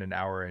going to spend an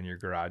hour in your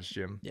garage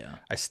gym. Yeah.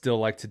 I still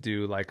like to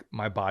do like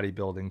my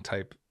bodybuilding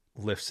type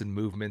lifts and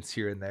movements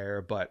here and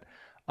there, but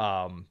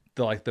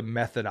the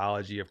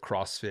methodology of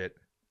CrossFit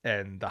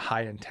and the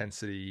high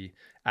intensity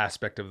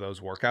aspect of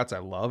those workouts I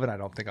love, and I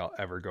don't think I'll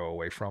ever go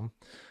away from.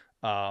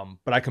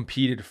 But I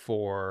competed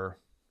for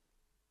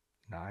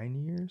 9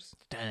 years.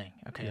 Dang.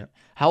 Okay. Yeah.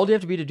 How old do you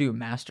have to be to do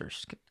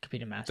masters?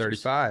 Compete in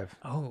masters? 35.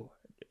 Oh,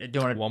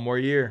 one more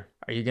year.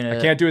 Are you gonna? I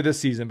can't do it this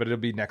season, but it'll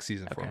be next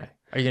season for me.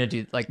 Are you gonna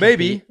do like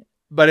maybe? Compete?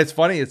 But it's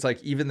funny. It's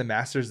like even the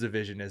masters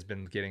division has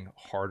been getting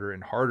harder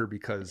and harder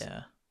because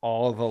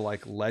all the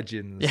like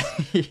legends,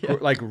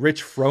 like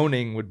Rich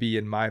Froning would be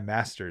in my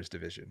masters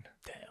division.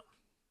 Damn.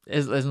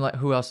 Isn't like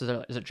who else is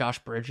there? Is it Josh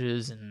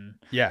Bridges and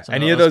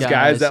any of those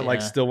guys that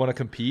like still want to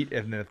compete,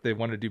 and if they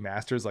want to do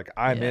masters, like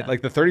I'm in.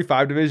 Like the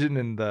 35 division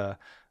and the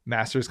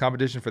masters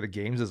competition for the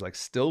games is like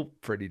still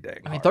pretty dang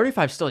hard. I mean,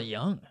 35 is still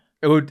young.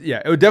 It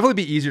would definitely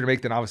be easier to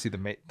make than obviously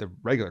the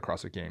regular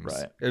CrossFit Games.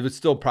 Right. It would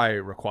still probably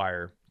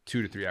require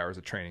 2 to 3 hours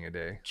of training a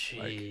day.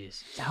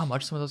 Jeez. How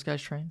much some of those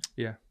guys train?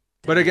 Yeah. Damn.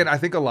 But again, I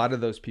think a lot of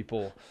those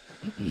people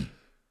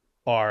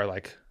are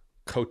like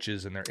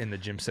coaches and they're in the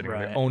gym setting.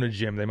 Right. They own a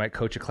gym. They might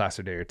coach a class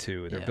a day or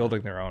two. They're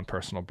building their own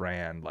personal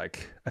brand.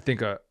 Like I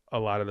think a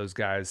lot of those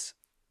guys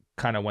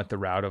kind of went the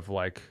route of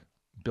like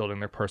building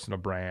their personal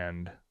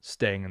brand,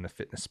 staying in the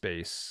fitness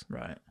space.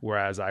 Right.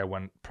 Whereas I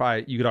went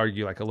probably, you could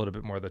argue like a little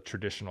bit more the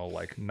traditional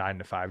like 9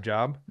 to 5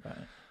 job.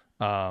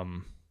 Right.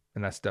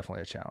 And that's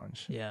definitely a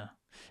challenge. Yeah.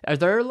 Are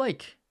there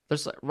like,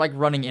 there's like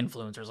running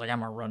influencers, like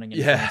I'm a running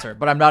influencer,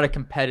 but I'm not a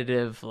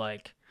competitive,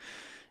 like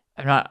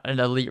I'm not an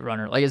elite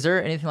runner. Like, is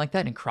there anything like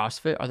that in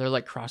CrossFit? Are there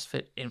like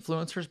CrossFit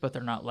influencers, but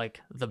they're not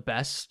like the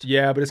best?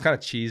 Yeah, but it's kind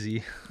of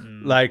cheesy.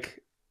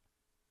 Like,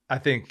 I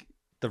think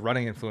the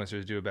running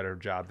influencers do a better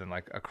job than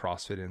like a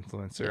CrossFit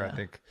influencer. Yeah. I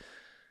think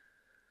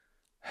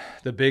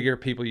the bigger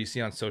people you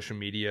see on social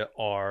media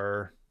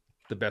are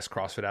the best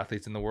CrossFit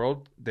athletes in the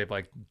world. They've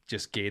like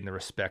just gained the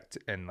respect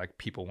and like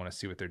people want to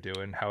see what they're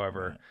doing.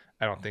 However,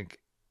 I don't think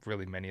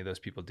really many of those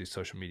people do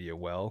social media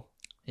well.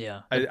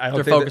 Yeah.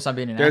 They're focused on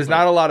being an There's athlete.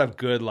 not a lot of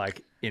good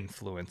like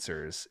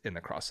influencers in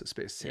the CrossFit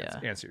space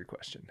to answer your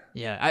question.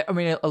 Yeah. I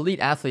mean, elite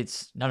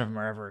athletes, none of them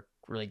are ever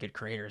really good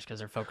creators because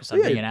they're focused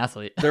on being an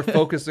athlete. They're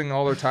focusing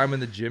all their time in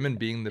the gym and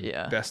being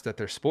the best at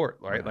their sport,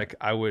 right? Like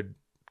I would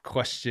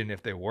question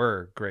if they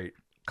were great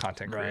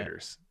content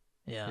creators.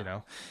 Yeah. You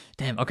know?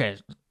 Damn. Okay.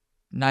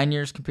 9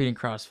 years competing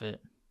CrossFit,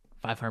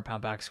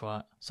 500-pound back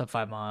squat, sub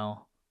 5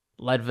 mile,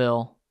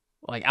 Leadville.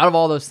 Like out of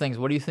all those things,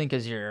 what do you think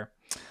is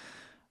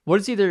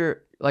what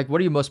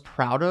are you most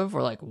proud of,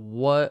 or like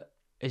what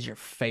is your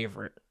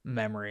favorite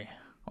memory,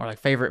 or like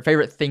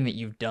favorite thing that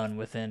you've done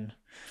within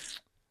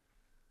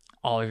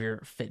all of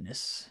your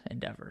fitness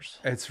endeavors?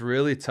 It's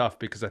really tough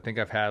because I think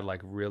I've had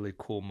like really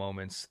cool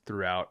moments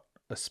throughout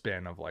a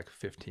span of like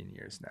 15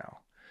 years now.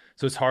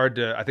 So it's hard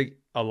to, I think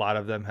a lot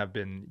of them have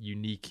been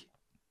unique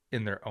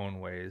in their own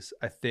ways.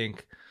 I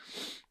think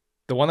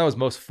the one that was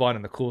most fun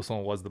and the coolest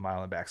one was the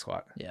mile and back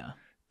squat. Yeah.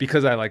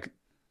 Because I like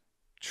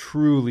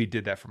truly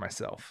did that for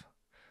myself.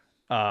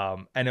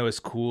 And it was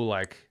cool.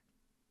 Like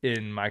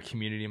in my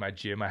community, my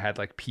gym, I had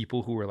like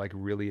people who were like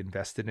really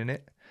invested in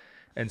it.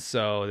 And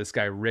so this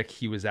guy, Rick,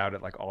 he was out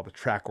at like all the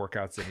track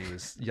workouts and he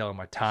was yelling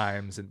my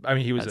times. And I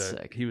mean, he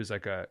was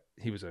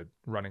a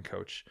running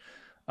coach.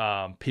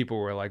 People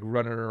were like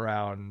running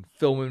around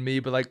filming me,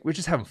 but like, we're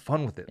just having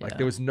fun with it. Like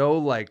there was no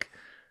like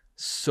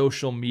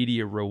social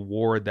media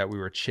reward that we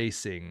were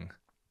chasing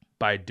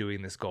by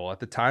doing this goal at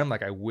the time.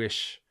 Like I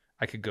wish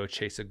I could go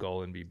chase a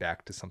goal and be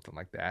back to something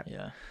like that.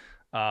 Yeah.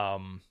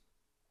 I'm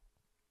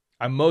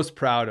most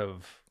proud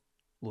of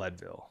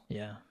Leadville.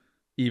 Yeah.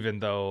 Even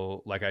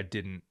though like I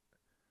didn't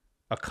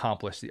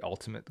accomplish the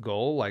ultimate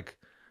goal. Like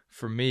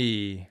for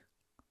me,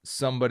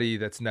 somebody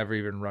that's never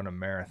even run a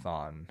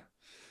marathon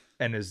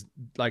and is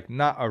like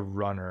not a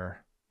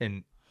runner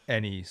in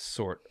any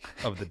sort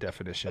of the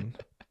definition,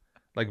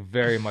 like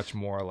very much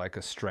more like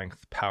a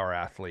strength power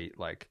athlete.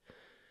 Like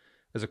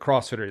as a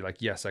CrossFitter, like,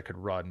 yes, I could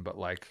run, but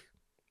like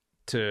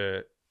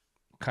to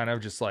kind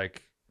of just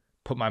like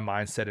put my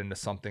mindset into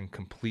something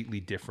completely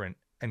different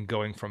and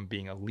going from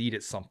being a lead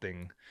at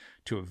something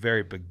to a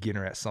very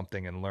beginner at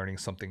something and learning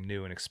something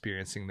new and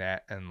experiencing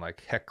that. And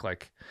like, heck,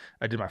 like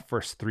I did my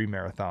first 3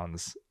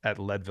 marathons at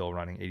Leadville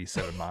running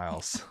 87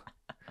 miles.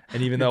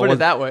 And even though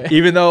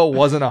even though it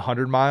wasn't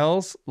 100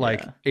 miles,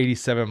 like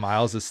 87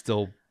 miles is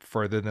still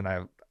further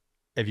than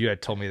if you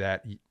had told me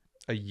that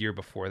a year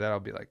before that, I'll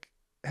be like,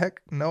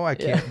 heck no, I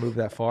can't move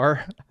that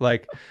far.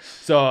 Like,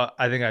 so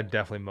I think I'm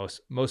definitely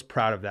most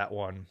proud of that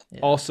one.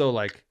 Yeah. Also,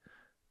 like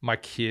my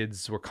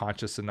kids were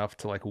conscious enough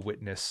to like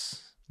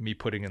witness me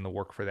putting in the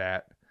work for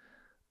that.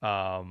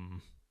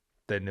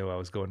 They knew I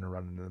was going to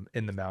run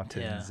in the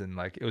mountains, and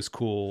like it was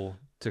cool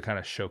to kind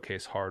of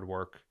showcase hard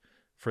work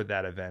for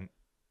that event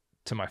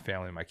to my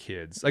family and my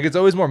kids. Like it's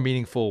always more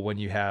meaningful when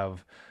you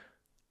have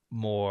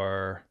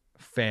more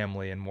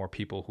family and more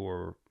people who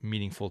are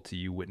meaningful to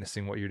you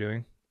witnessing what you're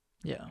doing.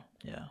 Yeah.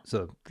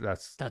 So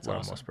that's what awesome.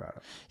 I'm most proud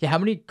of. Yeah. How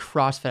many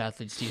CrossFit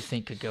athletes do you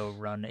think could go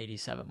run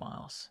 87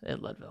 miles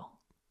at Leadville?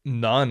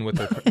 None with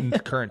their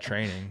current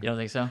training. You don't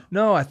think so?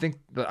 No, I think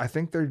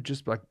they're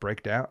just like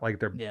break down. Like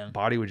their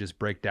body would just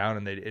break down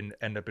and they'd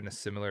end up in a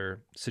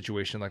similar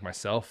situation like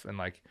myself. And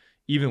like,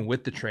 even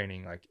with the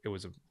training, like it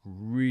was a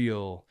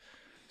real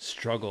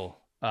struggle.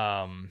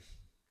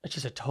 It's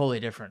just a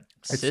totally different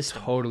system.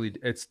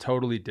 It's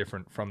totally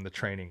different from the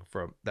training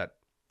from that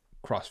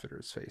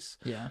CrossFitters face.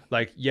 Yeah.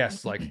 Like,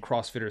 yes, like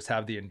CrossFitters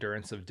have the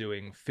endurance of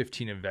doing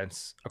 15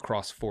 events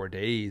across 4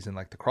 days in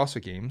like the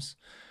CrossFit Games,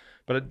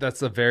 but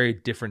that's a very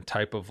different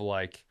type of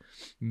like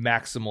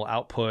maximal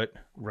output,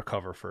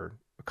 recover for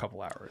a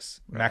couple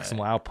hours,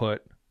 maximal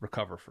output,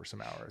 recover for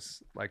some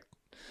hours. Like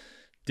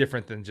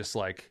different than just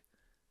like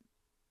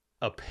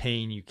a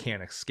pain you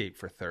can't escape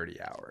for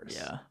 30 hours.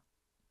 Yeah.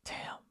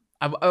 Damn.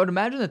 I would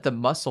imagine that the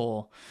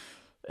muscle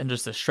and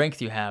just the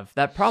strength you have,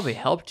 that probably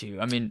helped you.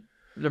 I mean,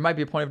 there might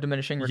be a point of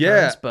diminishing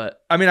returns,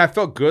 but I mean, I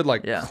felt good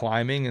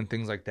climbing and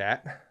things like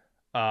that.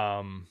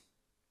 But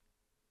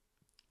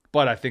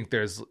I think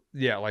there's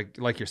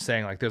like you're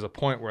saying, like there's a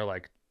point where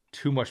like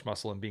too much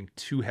muscle and being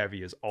too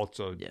heavy is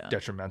also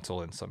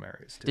detrimental in some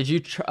areas too. Did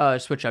you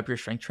switch up your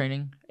strength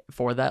training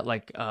for that?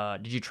 Like,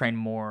 did you train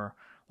more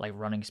like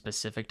running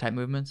specific type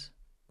movements,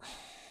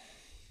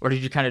 or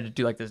did you kind of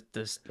do like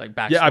this like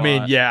back? Yeah, I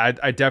mean,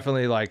 I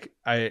definitely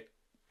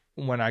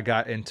when I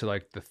got into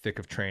like the thick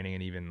of training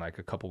and even like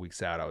a couple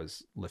weeks out, I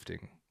was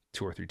lifting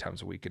 2 or 3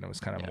 times a week, and it was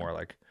kind of more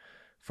like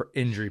for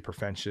injury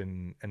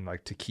prevention and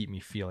like to keep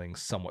me feeling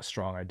somewhat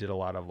strong. I did a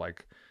lot of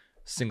like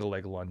single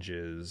leg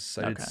lunges.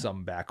 I did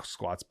some back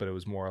squats, but it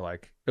was more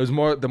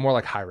the more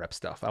like high rep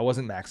stuff. I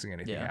wasn't maxing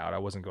anything out. I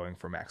wasn't going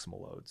for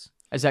maximal loads.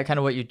 Is that kind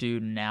of what you do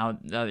now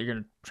that you're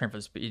going to train for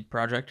the speed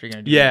project? Or you're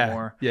going to do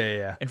more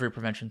injury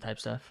prevention type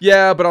stuff?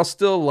 Yeah, but I'll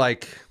still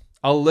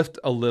I'll lift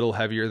a little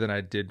heavier than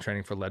I did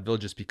training for Leadville,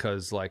 just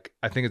because like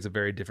I think it's a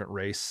very different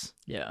race.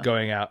 Yeah.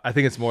 Going out. I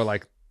think it's more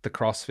like the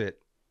CrossFit,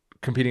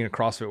 competing in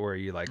CrossFit where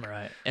you like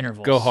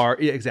intervals. Go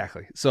hard. Yeah,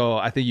 exactly. So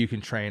I think you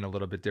can train a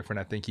little bit different.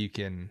 I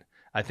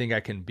think I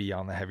can be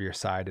on the heavier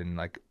side and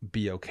like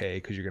be okay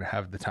because you're going to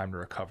have the time to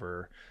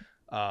recover.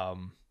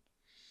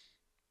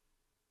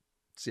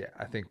 So yeah,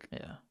 I think.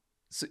 Yeah.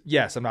 So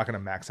yes, I'm not going to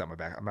max out my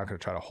back. I'm not going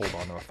to try to hold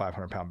on to a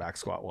 500-pound back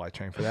squat while I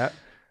train for that.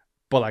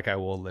 But like I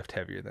will lift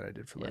heavier than I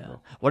did for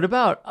Leadville. What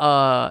about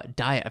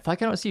diet? I feel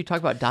like I don't see you talk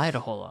about diet a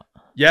whole lot.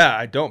 Yeah,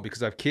 I don't,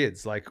 because I have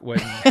kids. Like when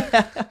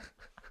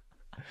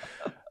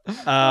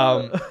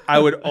I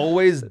would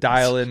always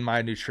dial in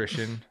my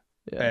nutrition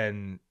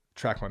and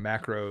track my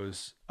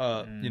macros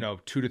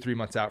 2 to 3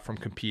 months out from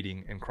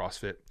competing in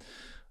CrossFit.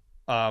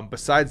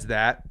 Besides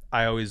that,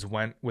 I always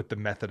went with the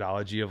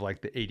methodology of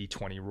like the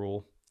 80-20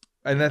 rule.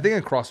 And I think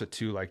in CrossFit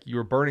too, like you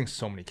were burning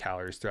so many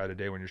calories throughout the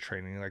day when you're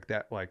training like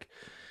that. Like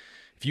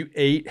if you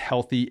ate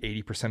healthy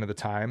 80% of the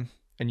time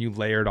and you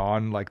layered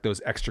on like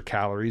those extra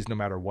calories, no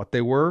matter what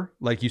they were,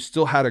 like you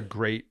still had a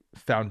great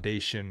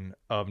foundation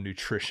of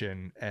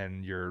nutrition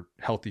and your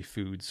healthy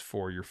foods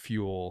for your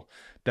fuel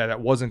that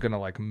wasn't going to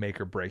like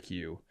make or break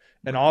you.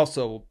 And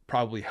also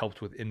probably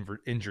helped with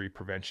injury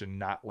prevention,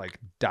 not like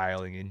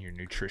dialing in your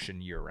nutrition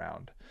year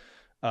round.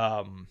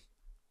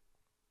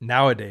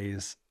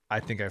 Nowadays, I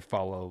think I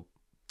follow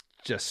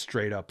just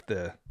straight up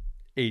the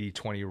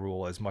 80-20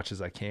 rule as much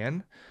as I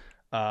can.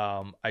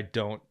 I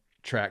don't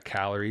track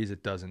calories.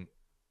 It doesn't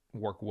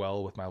work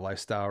well with my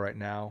lifestyle right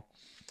now.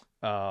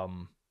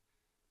 And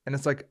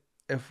it's like,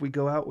 if we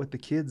go out with the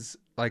kids,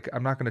 like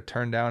I'm not going to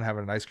turn down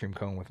having an ice cream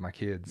cone with my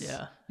kids.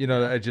 Yeah.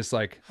 I just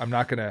like, I'm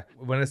not going to,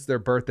 when it's their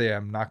birthday,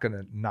 I'm not going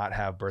to not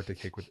have birthday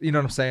cake with, you know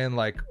what I'm saying?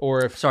 Like,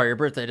 or if, sorry, your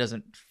birthday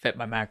doesn't fit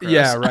my macros.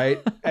 Yeah.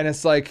 Right. And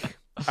it's like,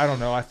 I don't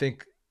know. I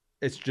think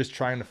it's just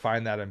trying to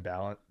find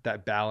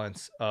that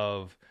balance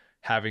of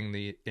having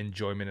the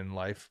enjoyment in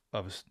life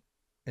of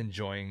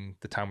enjoying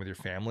the time with your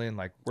family. And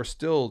like, we're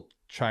still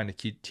trying to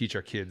teach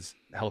our kids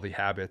healthy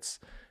habits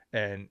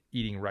and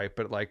eating right.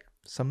 But like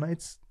some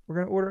nights, we're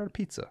going to order out a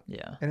pizza.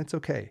 Yeah. And it's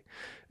okay.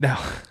 Now,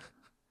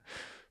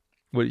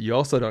 what you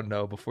also don't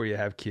know before you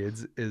have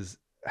kids is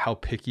how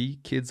picky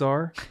kids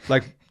are.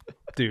 Like,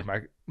 dude,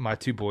 my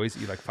 2 boys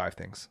eat like 5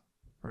 things.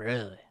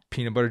 Really?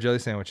 Peanut butter jelly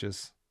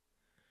sandwiches.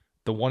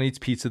 The one eats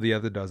pizza, the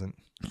other doesn't.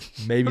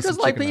 Maybe Who some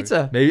doesn't like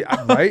pizza? Maybe,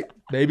 right?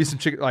 Maybe some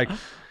chicken. Like,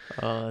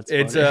 that's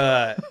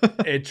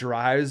it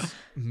drives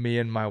me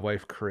and my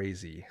wife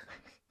crazy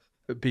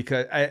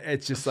because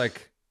it's just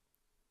like,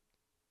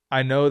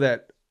 I know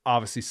that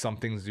obviously some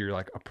things you're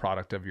like a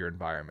product of your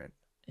environment.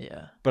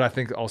 Yeah. But I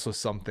think also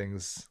some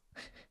things,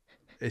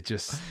 it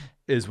just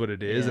is what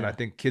it is. Yeah. And I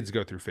think kids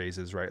go through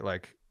phases, right?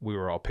 Like we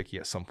were all picky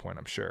at some point,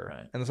 I'm sure.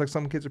 Right. And it's like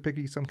some kids are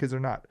picky, some kids are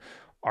not.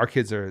 Our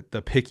kids are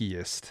the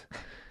pickiest,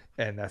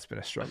 and that's been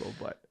a struggle.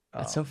 But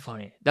that's so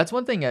funny. That's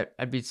one thing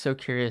I'd be so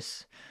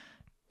curious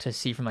to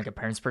see from like a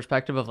parent's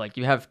perspective of like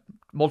you have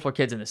multiple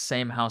kids in the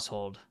same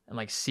household and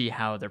like see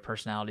how their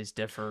personalities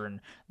differ and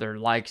their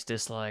likes,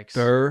 dislikes.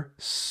 They're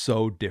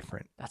so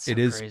different. That's so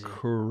crazy.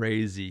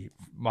 Crazy.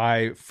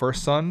 My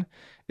first son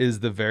is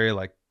the very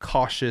like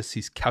cautious.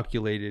 He's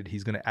calculated.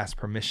 He's going to ask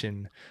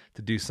permission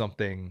to do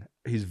something.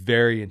 He's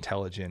very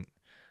intelligent.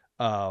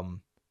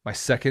 My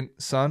second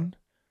son,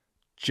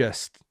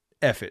 just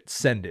F it,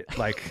 send it.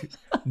 Like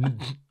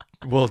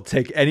we'll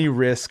take any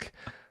risk.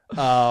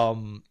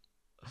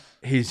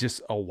 He's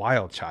just a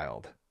wild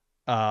child.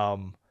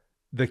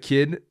 The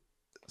kid,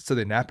 so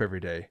they nap every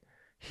day.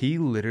 He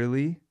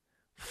literally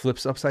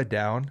flips upside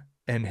down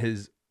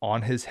and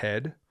on his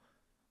head,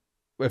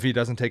 if he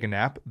doesn't take a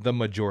nap, the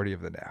majority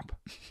of the nap.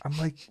 I'm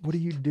like, what are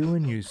you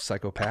doing, you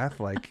psychopath?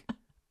 Like,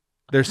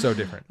 they're so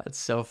different. That's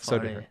so funny. So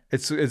different.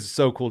 It's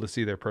so cool to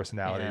see their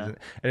personalities. Yeah.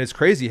 And it's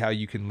crazy how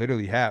you can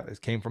literally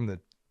it came from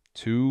the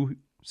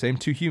same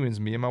two humans,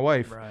 me and my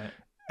wife, right?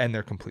 And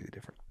they're completely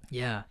different.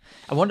 Yeah.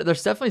 I wonder,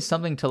 there's definitely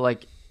something to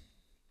like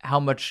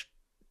how much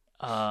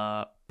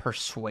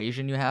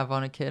persuasion you have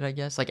on a kid, I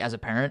guess, like as a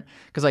parent.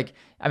 Because like,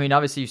 I mean,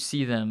 obviously you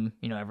see them,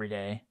 every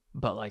day,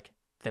 but like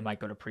they might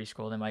go to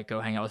preschool, they might go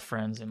hang out with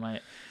friends, they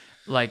might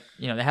like,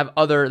 you know,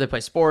 they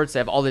play sports, they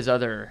have all these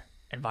other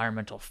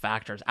environmental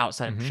factors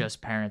outside of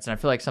just parents. And I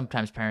feel like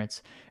sometimes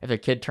parents, if their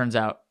kid turns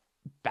out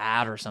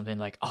bad or something,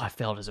 like, oh, I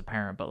failed as a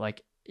parent, but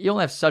like you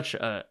only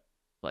have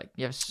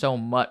you have so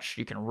much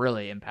you can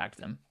really impact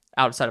them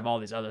outside of all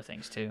these other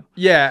things too.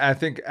 Yeah, I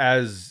think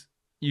as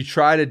you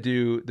try to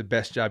do the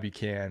best job you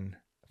can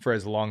for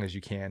as long as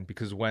you can,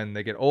 because when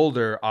they get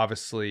older,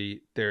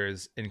 obviously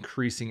there's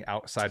increasing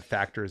outside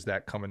factors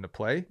that come into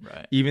play.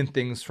 Right. Even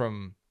things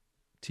from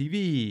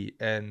TV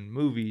and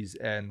movies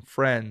and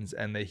friends,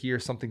 and they hear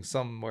something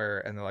somewhere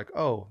and they're like,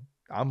 oh,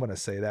 I'm going to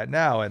say that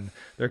now. And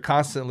they're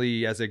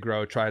constantly, as they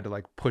grow, trying to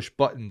like push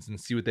buttons and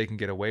see what they can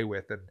get away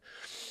with. And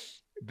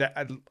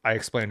that I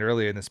explained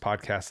earlier in this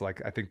podcast,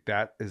 like, I think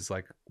that is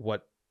like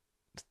what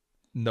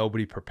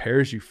nobody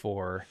prepares you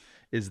for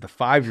is the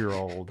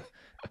 5-year-old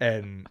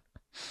and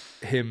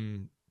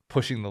him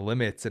pushing the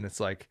limits. And it's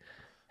like,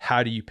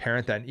 how do you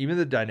parent that? And even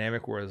the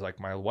dynamic where it's like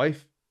my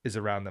wife is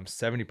around them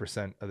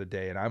 70% of the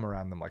day and I'm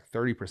around them like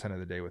 30% of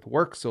the day with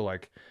work. So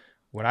like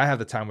when I have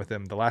the time with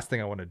them, the last thing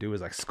I want to do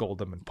is like scold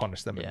them and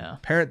punish them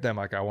and parent them.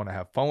 Like I want to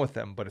have fun with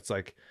them, but it's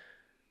like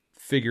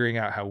figuring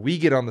out how we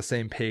get on the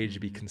same page,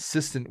 be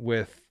consistent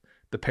with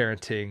the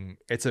parenting.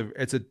 It's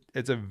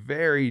a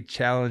very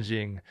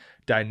challenging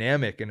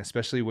dynamic. And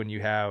especially when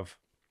you have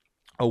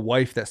a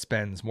wife that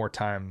spends more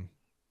time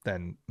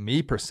than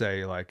me per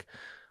se, like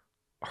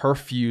her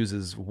fuse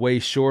is way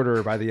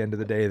shorter by the end of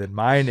the day than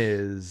mine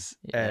is.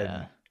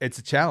 And it's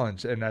a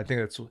challenge. And I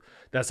think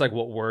that's like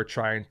what we're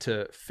trying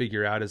to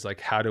figure out is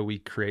like, how do we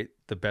create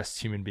the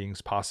best human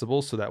beings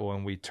possible so that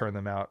when we turn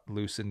them out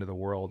loose into the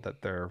world,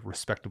 that they're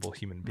respectable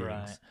human beings.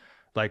 Right.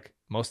 Like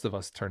most of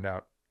us turned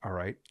out all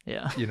right.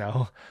 Yeah. You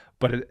know,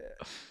 but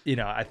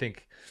I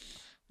think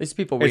these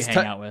people we hang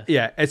out with.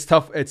 Yeah. It's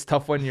tough. It's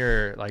tough when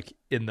you're like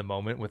in the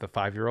moment with a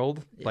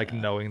 5-year-old, like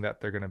knowing that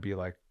they're going to be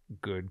like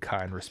good,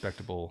 kind,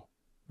 respectful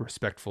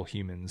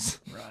humans.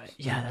 Right.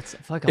 Yeah. That's, I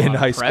feel like a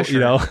lot of pressure. School, you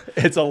know,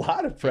 it's a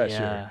lot of pressure.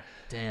 Yeah.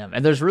 Damn.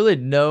 And there's really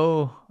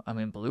no,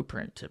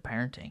 blueprint to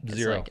parenting. It's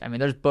Zero. Like,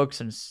 there's books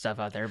and stuff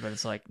out there, but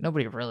it's like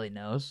nobody really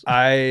knows.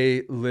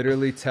 I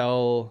literally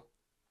tell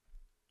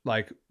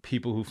like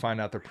people who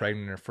find out they're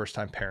pregnant or first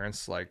time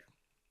parents, like,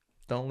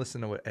 don't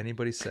listen to what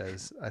anybody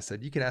says. I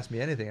said, you can ask me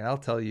anything and I'll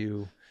tell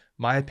you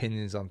my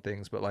opinions on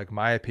things, but like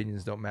my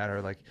opinions don't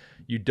matter. Like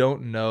you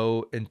don't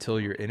know until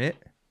you're in it.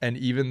 And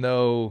even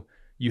though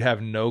you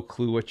have no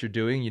clue what you're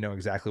doing, you know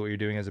exactly what you're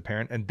doing as a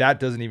parent. And that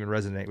doesn't even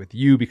resonate with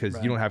you because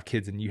you don't have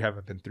kids and you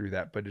haven't been through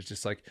that. But it's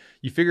just like,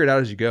 you figure it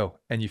out as you go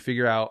and you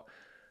figure out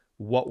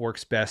what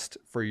works best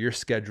for your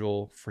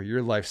schedule, for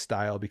your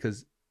lifestyle,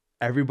 because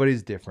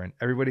everybody's different.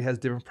 Everybody has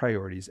different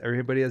priorities.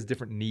 Everybody has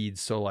different needs.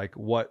 So like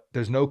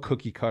there's no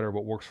cookie cutter.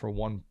 What works for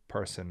one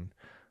person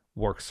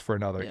works for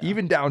another,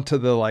 even down to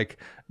the like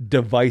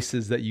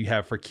devices that you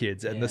have for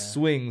kids and the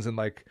swings and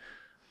like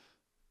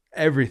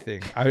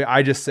everything.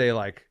 I just say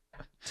like,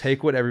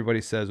 take what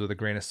everybody says with a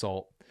grain of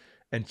salt.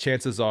 And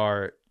chances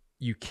are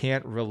you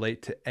can't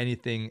relate to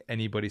anything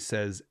anybody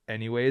says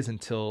anyways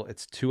until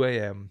it's 2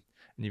 a.m.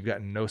 and you've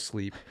gotten no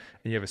sleep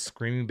and you have a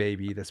screaming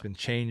baby that's been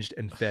changed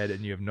and fed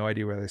and you have no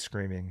idea why they're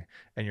screaming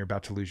and you're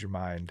about to lose your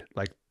mind.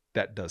 Like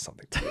that does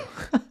something to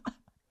you.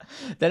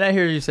 Then I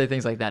hear you say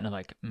things like that and I'm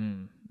like,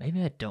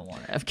 maybe I don't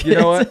want to have kids. You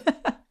know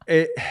what?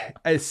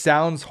 It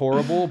sounds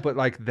horrible, but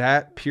like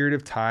that period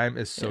of time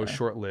is so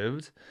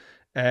short-lived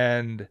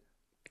and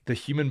the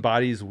human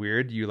body is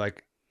weird. You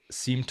like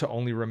seem to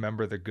only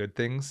remember the good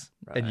things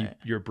and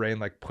your brain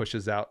like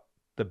pushes out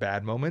the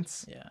bad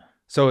moments. Yeah.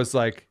 So it's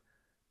like,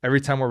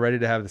 every time we're ready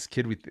to have this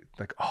kid, we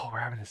like, oh, we're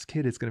having this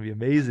kid. It's going to be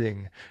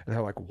amazing. And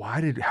they're like,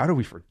 how do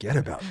we forget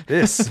about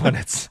this when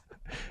it's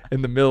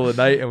in the middle of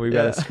the night and we've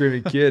got a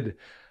screaming kid,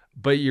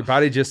 but your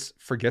body just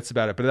forgets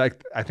about it. But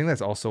like, I think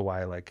that's also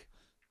why like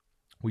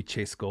we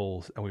chase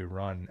goals and we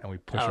run and we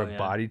push our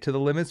body to the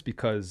limits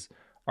because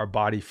our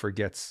body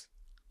forgets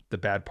the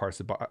bad parts.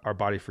 Our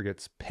body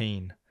forgets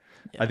pain.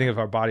 Yeah. I think if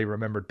our body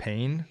remembered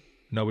pain,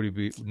 nobody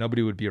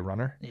would be a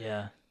runner.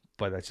 Yeah.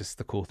 But that's just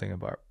the cool thing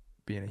about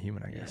being a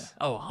human, I guess.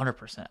 Oh,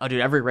 100%. Oh, dude,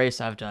 every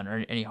race I've done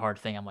or any hard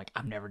thing, I'm like,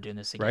 I'm never doing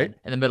this again. Right?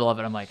 In the middle of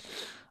it, I'm like,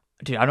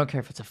 dude, I don't care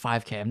if it's a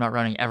 5K. I'm not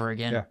running ever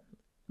again. Yeah.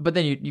 But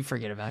then you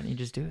forget about it and you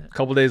just do it. A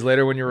couple days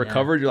later when you're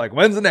recovered, you're like,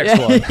 when's the next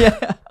one?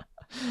 Yeah.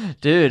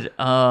 Dude, this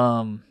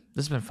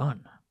has been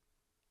fun.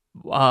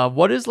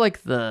 What's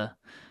like the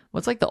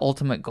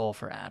ultimate goal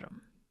for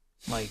Adam?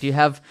 Like, do you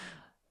have,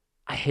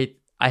 I hate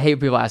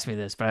people ask me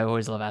this, but I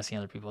always love asking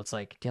other people. It's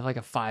like, do you have like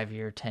a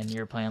 5-year,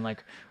 10-year plan?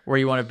 Like where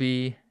you want to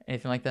be,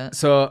 anything like that?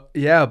 So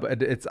yeah,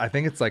 but I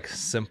think it's like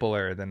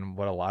simpler than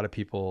what a lot of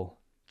people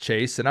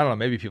chase. And I don't know,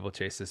 maybe people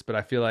chase this, but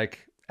I feel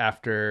like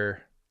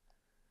after,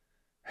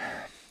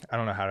 I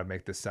don't know how to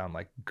make this sound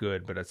like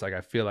good, but it's like,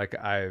 I feel like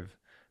I've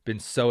been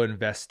so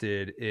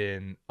invested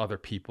in other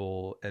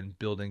people and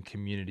building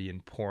community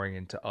and pouring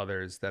into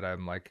others that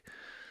I'm like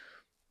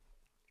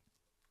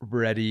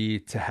ready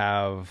to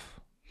have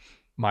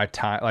my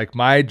time. Like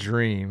my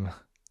dream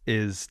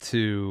is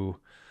to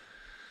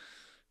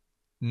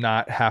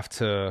not have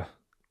to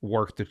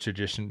work the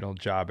traditional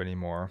job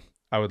anymore,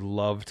 I would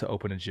love to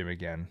open a gym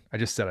again. I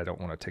just said I don't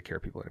want to take care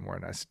of people anymore,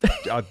 and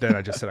then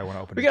I just said I want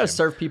to open. We gotta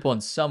serve people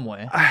in some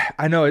way.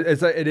 I know it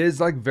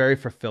is like very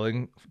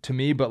fulfilling to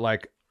me, but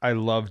like I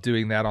love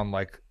doing that on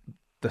like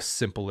the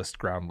simplest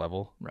ground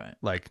level, right?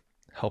 Like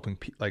helping,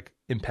 like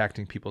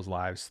impacting people's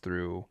lives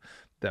through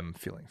them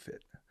feeling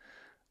fit.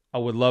 I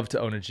would love to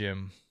own a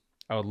gym.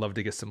 I would love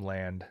to get some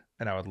land,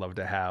 and I would love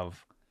to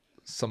have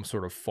some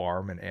sort of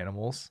farm and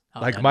animals.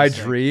 Like my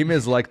dream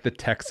is like the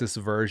Texas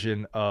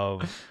version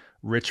of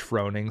Rich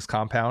Froning's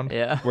compound,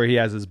 where he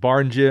has his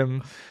barn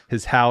gym,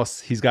 his house.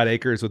 He's got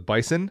acres with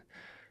bison.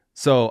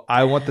 So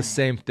I want the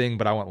same thing,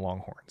 but I want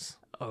longhorns.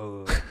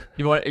 Oh,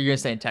 you're gonna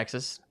stay in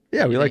Texas?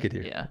 Yeah, we like it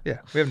here. Yeah,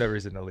 we have no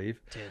reason to leave.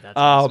 Dude, that's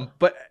awesome.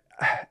 But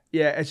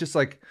yeah, it's just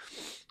like,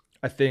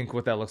 I think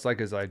what that looks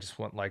like is I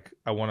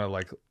want to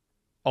like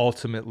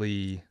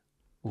ultimately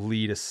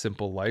lead a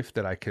simple life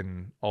that I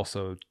can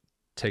also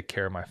take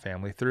care of my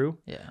family through.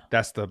 Yeah,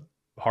 that's the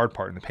hard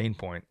part, and the pain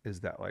point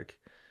is that like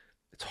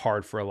it's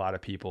hard for a lot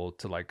of people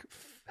to like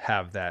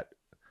have that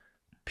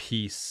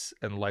peace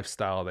and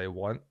lifestyle they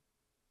want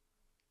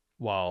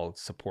while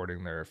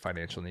supporting their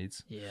financial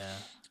needs. Yeah.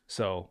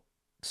 So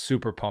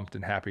super pumped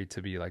and happy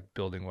to be like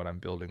building what I'm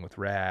building with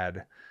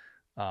Rad.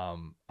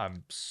 I'm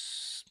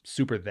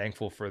super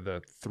thankful for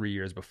the 3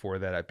 years before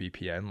that at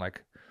BPN.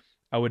 Like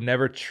I would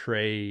never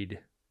trade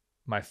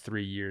my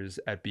 3 years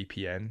at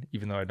BPN,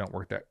 even though I don't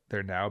work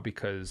there now,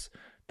 because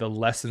the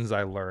lessons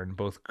I learned,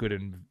 both good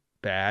and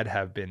bad,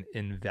 have been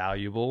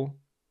invaluable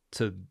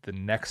to the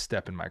next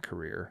step in my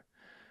career,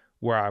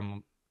 where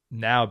I'm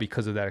now,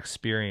 because of that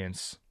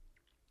experience,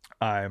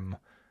 I'm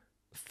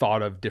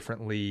thought of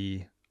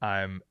differently.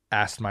 I'm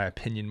asked my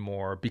opinion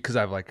more because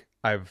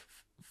I've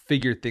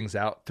figured things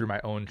out through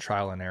my own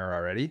trial and error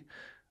already.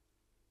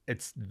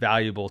 It's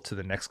valuable to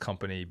the next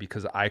company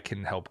because I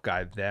can help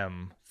guide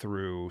them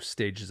through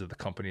stages of the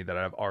company that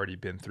I've already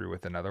been through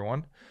with another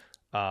one.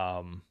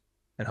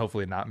 And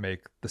hopefully not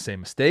make the same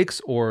mistakes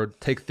or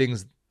take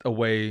things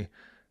away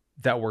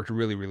that worked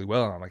really, really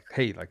well. And I'm like,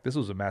 hey, like this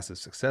was a massive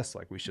success.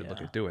 Like we should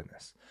look at doing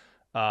this.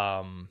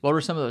 What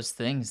were some of those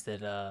things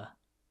that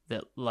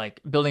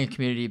like building a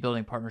community,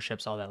 building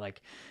partnerships, all that,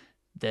 like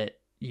that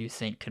you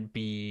think could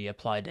be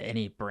applied to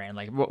any brand?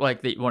 Like what,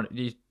 like that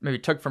you maybe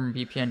took from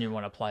BPN, you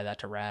want to apply that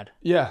to Rad?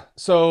 Yeah.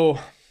 So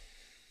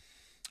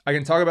I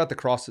can talk about the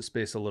CrossFit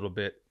space a little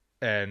bit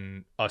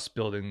and us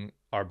building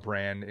our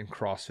brand in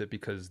CrossFit,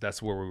 because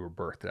that's where we were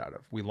birthed out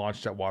of. We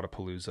launched at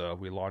Wadapalooza.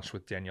 We launched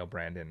with Danielle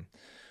Brandon.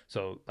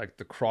 So like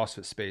the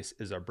CrossFit space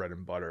is our bread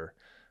and butter.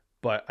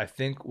 But I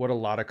think what a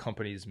lot of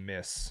companies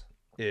miss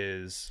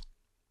is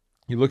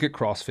you look at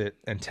CrossFit,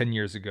 and 10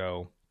 years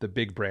ago, the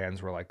big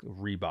brands were like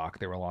Reebok.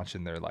 They were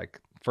launching their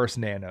like first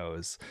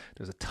nanos.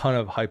 There's a ton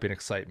of hype and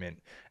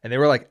excitement, and they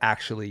were like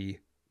actually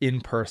in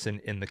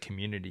person in the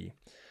community.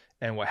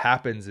 And what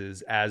happens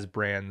is as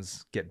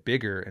brands get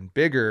bigger and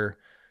bigger,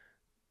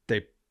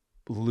 they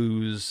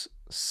lose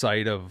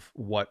sight of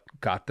what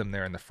got them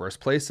there in the first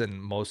place. And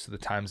most of the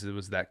times it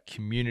was that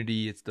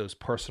community. It's those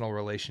personal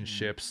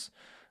relationships.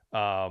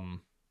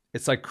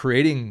 It's like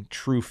creating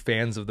true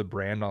fans of the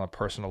brand on a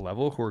personal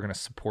level who are going to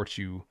support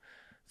you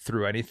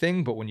through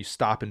anything. But when you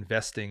stop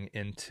investing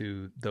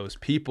into those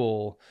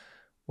people,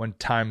 when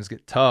times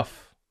get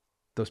tough,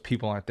 those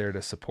people aren't there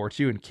to support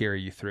you and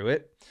carry you through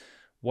it.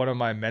 One of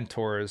my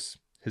mentors,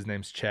 his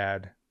name's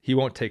Chad. He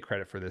won't take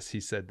credit for this. He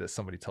said that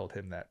somebody told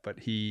him that, but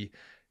he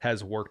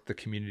has worked the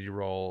community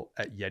role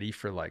at Yeti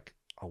for like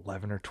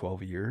 11 or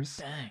 12 years.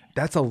 Dang.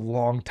 That's a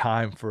long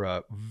time for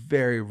a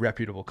very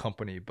reputable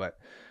company. But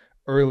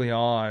early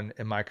on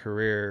in my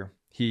career,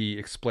 he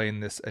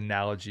explained this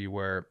analogy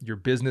where your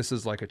business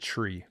is like a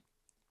tree,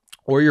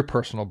 or your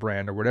personal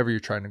brand or whatever you're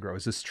trying to grow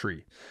is this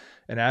tree.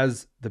 And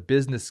as the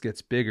business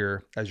gets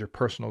bigger, as your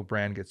personal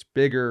brand gets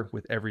bigger,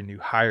 with every new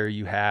hire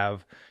you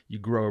have, you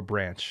grow a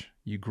branch,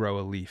 you grow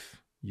a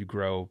leaf, you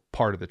grow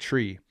part of the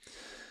tree.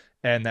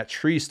 And that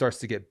tree starts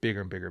to get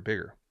bigger and bigger and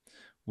bigger.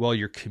 Well,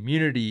 your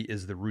community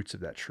is the roots of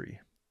that tree.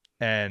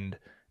 And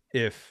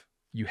if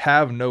you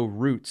have no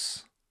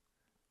roots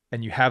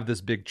and you have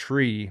this big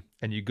tree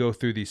and you go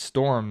through these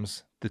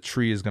storms, the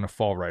tree is going to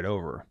fall right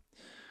over.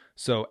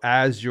 So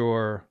as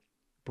your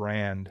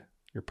brand,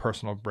 your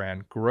personal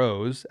brand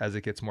grows, as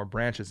it gets more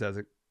branches, as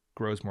it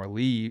grows more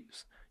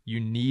leaves, you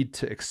need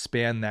to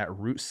expand that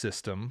root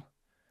system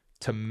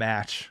to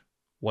match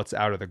what's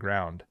out of the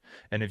ground.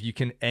 And if you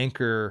can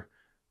anchor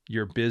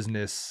your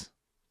business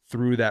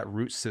through that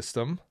root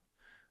system,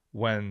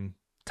 when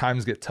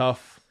times get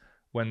tough,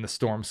 when the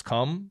storms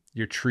come,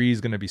 your tree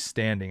is going to be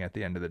standing at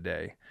the end of the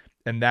day.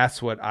 And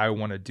that's what I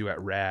want to do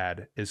at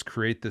Rad, is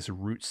create this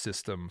root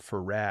system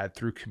for Rad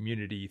through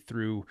community,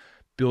 through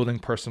building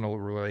personal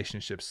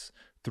relationships,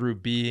 through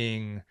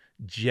being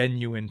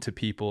genuine to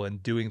people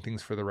and doing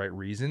things for the right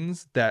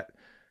reasons, that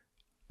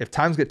if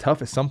times get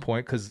tough at some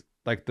point, because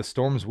like the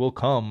storms will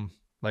come,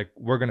 like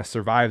we're going to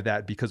survive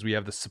that because we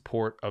have the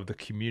support of the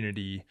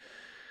community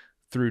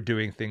through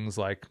doing things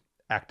like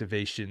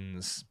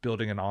activations,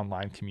 building an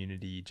online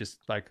community, just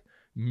like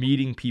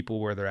meeting people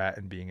where they're at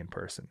and being in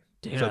person.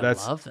 Dude, so I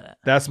love that.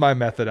 That's my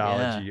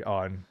methodology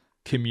on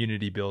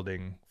community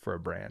building for a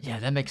brand. Yeah,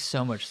 that makes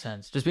so much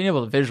sense. Just being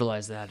able to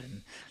visualize that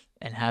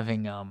and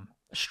having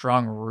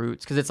strong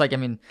roots, because it's like, I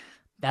mean,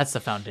 that's the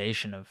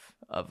foundation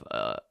of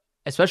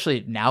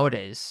especially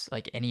nowadays,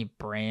 like any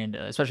brand,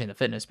 especially in the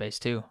fitness space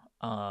too,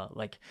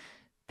 like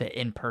the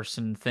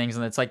in-person things.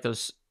 And it's like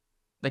those,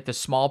 like the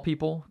small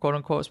people, quote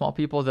unquote, small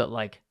people that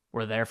like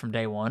were there from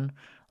day one.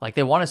 Like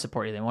they want to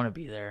support you. They want to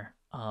be there.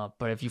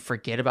 But if you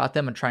forget about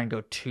them and try and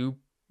go too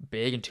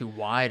big and too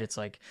wide, it's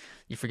like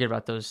you forget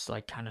about those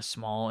like kind of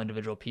small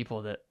individual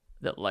people that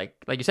like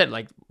you said,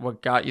 like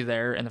what got you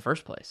there in the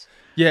first place.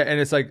 Yeah. And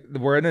it's like,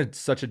 we're in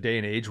such a day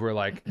and age where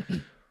like,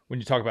 when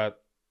you talk about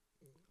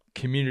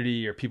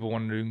community or people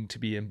wanting to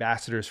be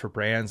ambassadors for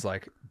brands,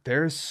 like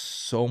there's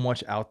so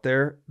much out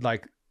there.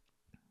 Like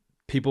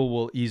people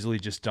will easily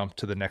just jump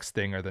to the next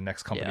thing or the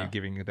next company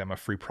giving them a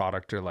free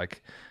product or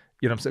like,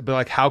 you know what I'm saying? But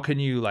like, how can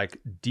you like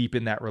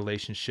deepen that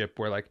relationship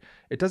where like,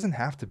 it doesn't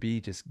have to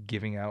be just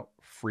giving out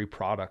free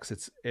products.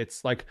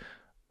 It's like,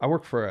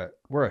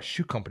 we're a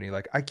shoe company.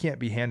 Like I can't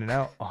be handing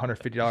out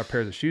 $150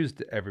 pairs of shoes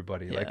to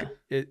everybody. Yeah. Like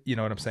it, you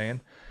know what I'm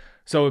saying?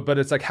 So, but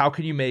it's like, how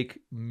can you make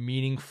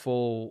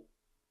meaningful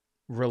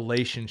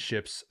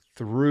relationships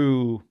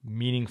through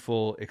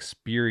meaningful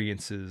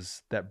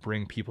experiences that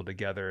bring people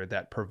together,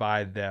 that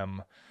provide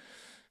them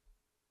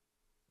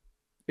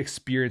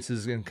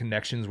experiences and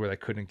connections where they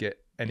couldn't get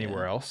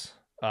anywhere else.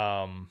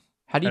 How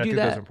do you do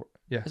that?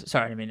 Yeah.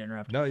 Sorry, I didn't mean to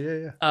interrupt. No,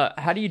 yeah.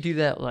 How do you do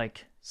that?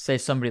 Like, say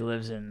somebody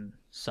lives in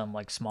some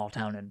like small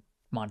town in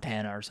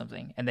Montana or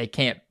something, and they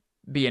can't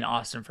be in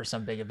Austin for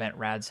some big event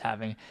Rad's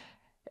having.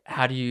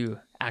 How do you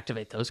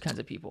activate those kinds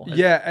of people?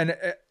 Yeah, and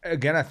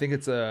again, I think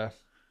it's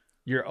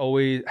you're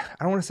always,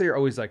 I don't want to say you're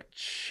always like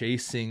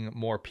chasing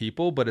more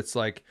people, but it's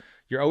like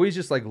you're always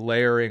just like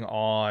layering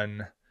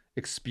on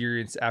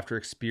experience after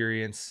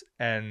experience,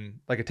 and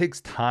like it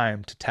takes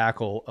time to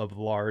tackle a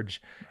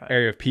large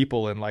area of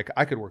people. And like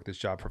I could work this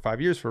job for 5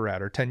 years for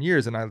Rad or 10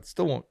 years and I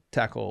still won't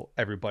tackle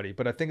everybody,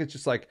 but I think it's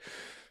just like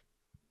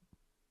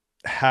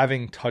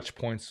having touch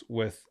points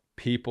with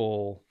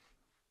people,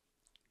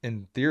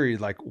 in theory,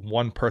 like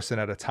one person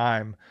at a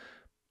time.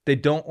 They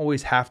don't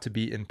always have to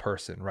be in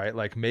person, right?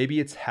 Like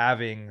maybe it's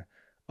having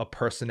a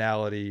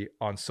personality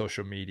on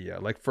social media.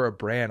 Like for a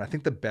brand, I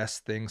think the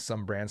best thing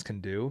some brands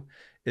can do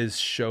is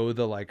show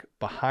the like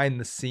behind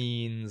the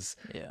scenes,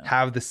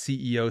 have the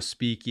CEO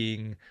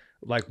speaking,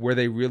 like where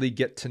they really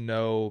get to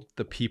know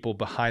the people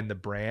behind the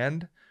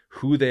brand,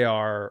 who they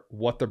are,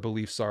 what their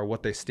beliefs are,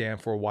 what they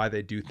stand for, why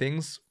they do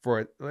things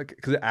for it. Like,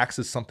 because it acts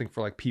as something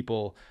for like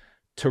people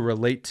to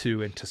relate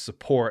to and to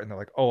support. And they're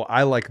like, oh,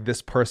 I like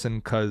this person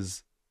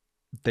because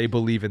they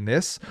believe in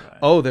this. Right.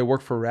 Oh, they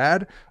work for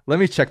Rad. Let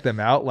me check them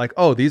out. Like,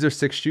 oh, these are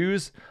 6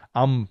 shoes.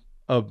 I'm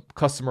a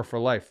customer for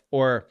life.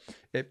 Or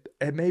it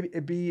maybe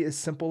it be as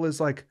simple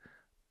as like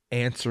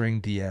answering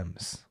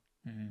DMs.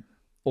 Mm-hmm.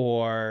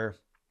 Or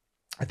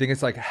I think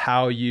it's like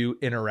how you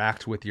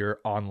interact with your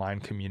online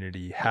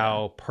community,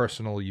 how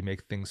personal you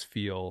make things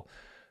feel.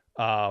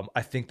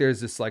 I think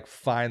there's this like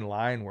fine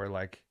line where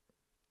like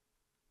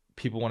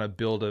people want to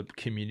build a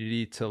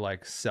community to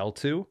like sell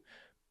to,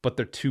 but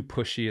they're too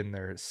pushy in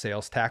their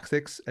sales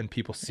tactics and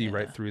people see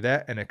right through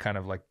that. And it kind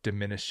of like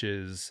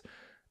diminishes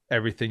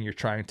everything you're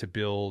trying to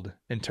build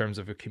in terms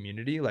of a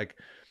community. Like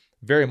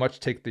very much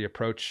take the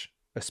approach,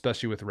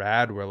 especially with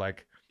Rad, where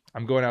like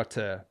I'm going out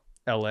to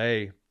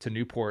LA to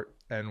Newport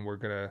and we're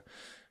going to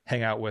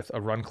hang out with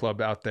a run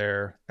club out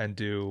there and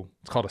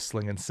it's called a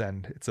sling and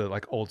send. It's a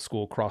like old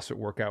school CrossFit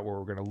workout where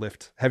we're going to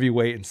lift heavy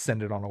weight and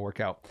send it on a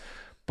workout.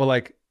 But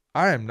like,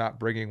 I am not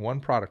bringing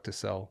one product to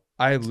sell.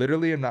 I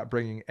literally am not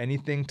bringing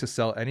anything to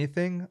sell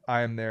anything.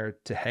 I am there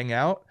to hang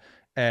out,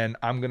 and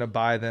I'm going to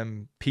buy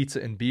them pizza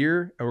and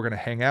beer, and we're going to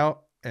hang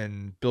out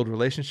and build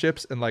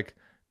relationships. And like,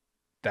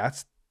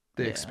 that's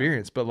the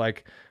experience. But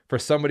like for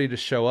somebody to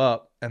show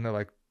up and they're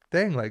like,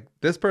 dang, like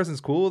this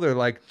person's cool. They're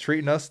like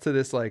treating us to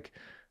this like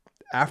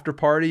after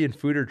party and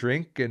food or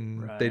drink.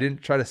 And they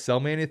didn't try to sell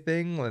me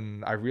anything.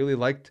 And I really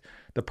liked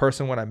the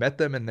person when I met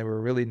them and they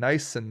were really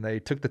nice and they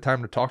took the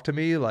time to talk to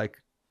me. Like,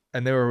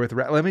 and they were with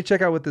Rad. Let me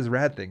check out what this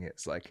Rad thing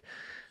is. Like,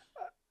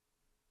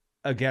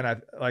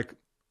 again,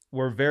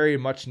 we're very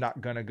much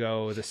not going to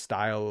go the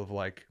style of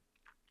like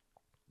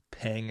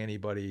paying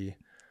anybody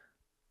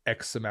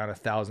X amount of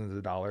thousands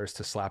of dollars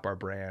to slap our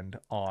brand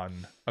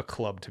on a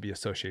club to be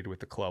associated with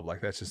the club.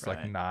 Like that's just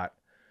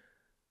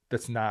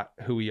that's not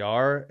who we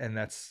are. And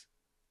I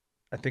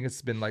think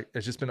it's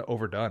just been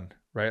overdone,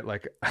 right?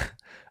 Like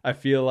I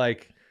feel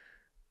like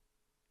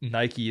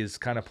Nike is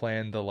kind of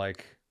playing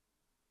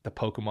the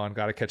Pokemon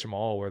gotta catch them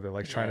all, where they're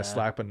like trying to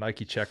slap a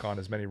Nike check on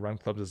as many run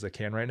clubs as they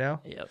can right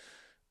now. Yep.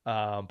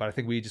 But I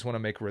think we just want to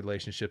make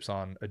relationships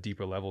on a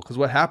deeper level, because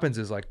what happens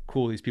is like,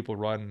 cool, these people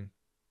run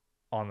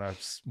on a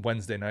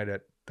Wednesday night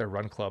at their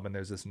run club and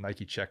there's this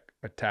Nike check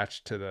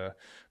attached to the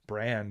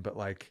brand, but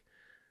like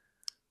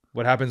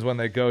what happens when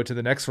they go to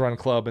the next run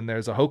club and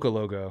there's a Hoka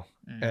logo?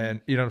 Mm-hmm.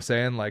 And you know what I'm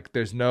saying? Like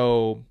there's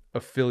no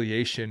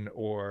affiliation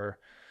or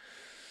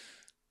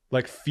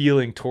like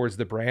feeling towards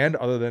the brand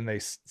other than they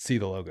see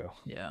the logo.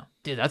 Yeah,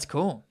 dude, that's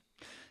cool.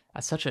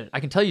 That's I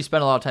can tell you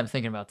spend a lot of time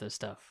thinking about this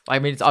stuff. I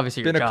mean, it's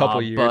obviously your job, a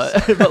couple years,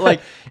 but like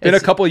been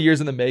a couple of years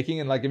in the making.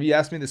 And like, if you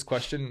asked me this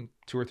question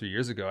 2 or 3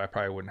 years ago, I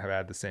probably wouldn't have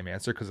had the same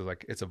answer because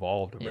like it's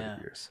evolved over the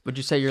years. Would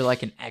you say you're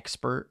like an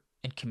expert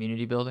in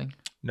community building?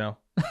 No.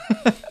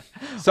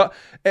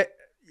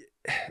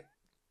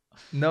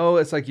 No,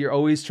 it's like you're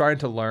always trying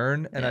to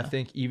learn. And I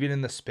think even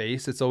in the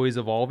space, it's always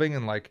evolving.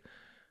 And like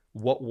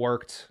what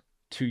worked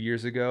 2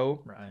 years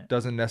ago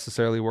doesn't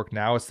necessarily work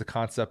now. It's the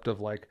concept of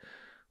like,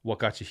 what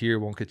got you here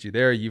won't get you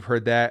there. You've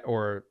heard that,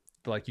 or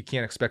like you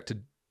can't expect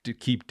to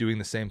keep doing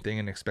the same thing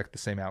and expect the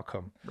same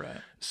outcome. Right.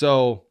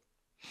 So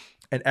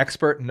an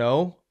expert,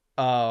 no.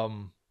 But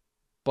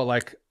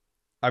like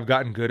I've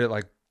gotten good at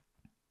like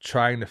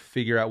trying to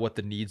figure out what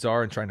the needs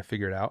are and trying to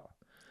figure it out.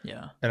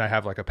 Yeah. And I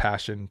have like a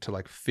passion to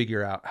like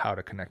figure out how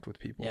to connect with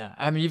people. Yeah.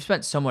 I mean, you've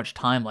spent so much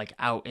time like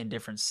out in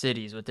different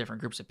cities with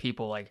different groups of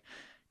people, like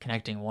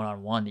connecting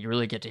one-on-one, that you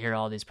really get to hear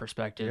all these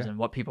perspectives and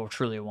what people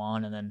truly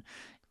want, and then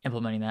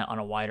implementing that on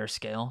a wider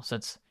scale. So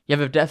you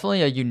have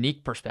definitely a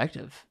unique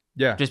perspective.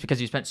 Yeah. Just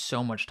because you spent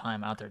so much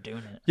time out there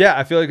doing it. Yeah.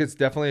 I feel like it's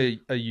definitely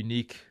a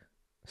unique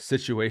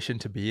situation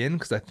to be in.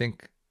 Cause I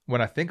think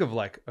when I think of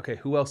like, okay,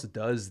 who else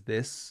does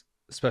this,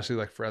 especially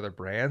like for other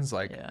brands,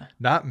 like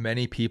not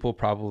many people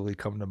probably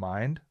come to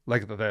mind.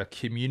 Like the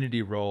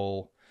community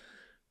role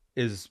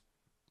is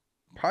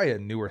probably a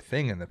newer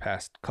thing in the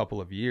past couple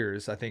of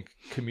years. I think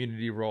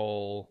community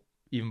role,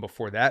 even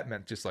before that,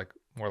 meant just like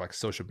more like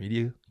social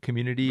media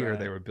community, or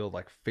they would build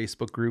like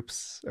Facebook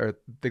groups or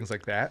things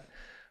like that.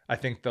 I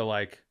think the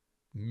like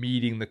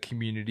meeting the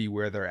community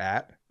where they're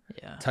at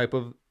type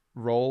of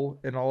role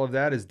in all of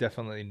that is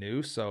definitely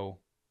new. So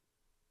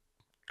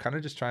kind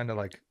of just trying to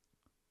like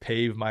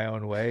pave my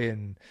own way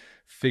and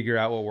figure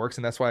out what works.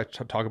 And that's why I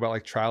talk about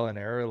like trial and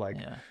error. Like,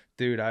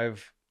 dude,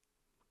 I've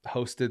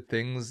hosted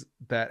things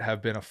that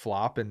have been a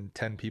flop and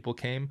 10 people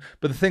came.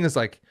 But the thing is,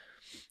 like,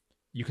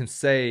 you can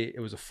say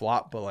it was a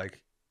flop, but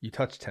like you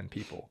touched 10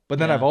 people. But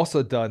then I've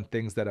also done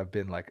things that have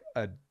been like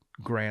a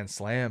grand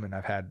slam and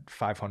I've had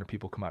 500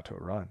 people come out to a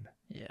run.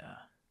 Yeah.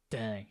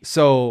 Dang.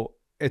 So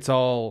it's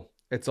all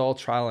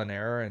trial and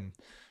error. And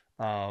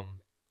I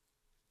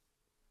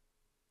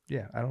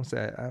wouldn't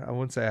say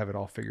I have it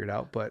all figured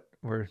out, but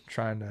we're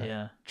trying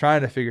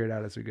to figure it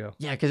out as we go.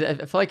 Yeah, because I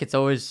feel like it's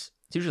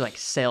usually like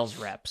sales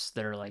reps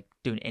that are like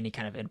doing any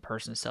kind of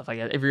in-person stuff. Like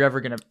if you're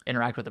ever going to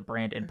interact with a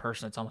brand in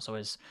person, it's almost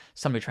always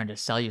somebody trying to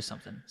sell you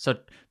something. So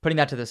putting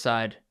that to the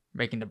side,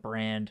 making the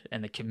brand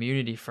and the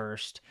community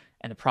first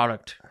and the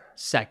product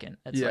second.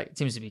 It's like, it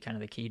seems to be kind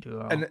of the key to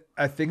it all. And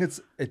I think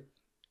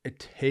it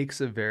takes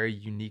a very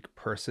unique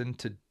person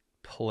to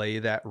play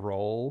that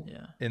role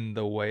in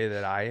the way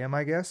that I am,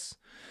 I guess.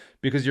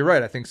 Because you're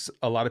right. I think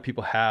a lot of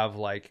people have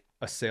like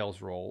a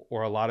sales role,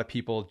 or a lot of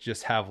people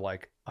just have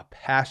like a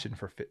passion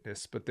for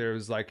fitness, but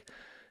there's like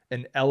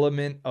an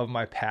element of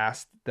my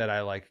past that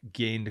I like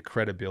gained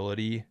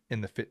credibility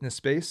in the fitness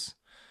space.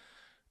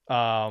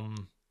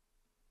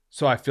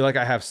 So I feel like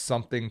I have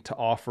something to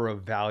offer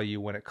of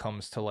value when it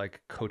comes to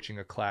like coaching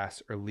a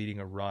class or leading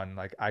a run.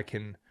 Like I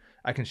can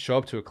show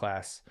up to a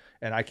class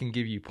and I can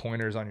give you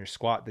pointers on your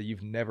squat that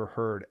you've never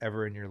heard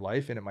ever in your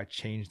life. And it might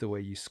change the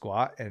way you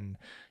squat. And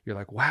you're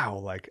like, wow,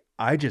 like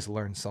I just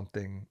learned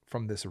something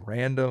from this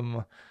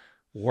random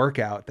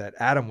workout that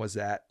Adam was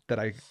at that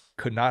I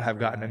could not have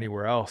gotten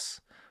anywhere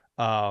else.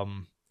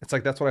 It's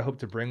like, that's what I hope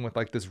to bring with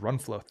like this run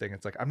flow thing.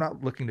 It's like, I'm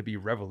not looking to be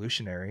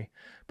revolutionary,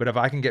 but if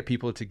I can get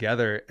people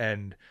together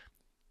and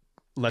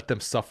let them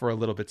suffer a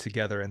little bit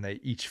together and they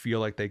each feel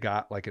like they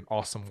got like an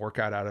awesome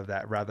workout out of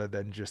that rather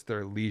than just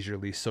their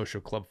leisurely social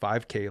club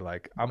 5K,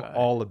 like I'm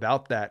all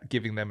about that,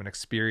 giving them an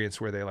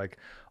experience where they like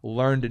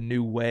learned a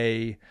new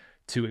way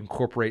to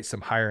incorporate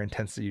some higher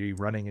intensity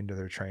running into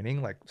their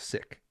training, like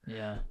sick.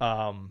 Yeah.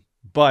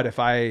 But if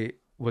I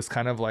was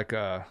kind of like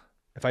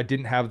if I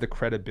didn't have the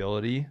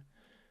credibility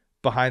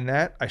behind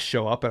that, I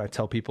show up and I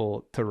tell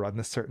people to run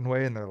this certain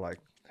way and they're like,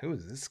 who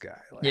is this guy?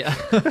 Like,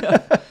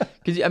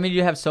 because I mean,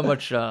 you have so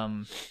much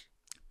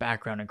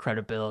background and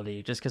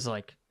credibility just because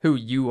like who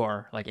you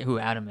are, like who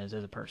Adam is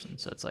as a person.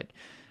 So it's like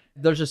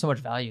there's just so much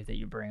value that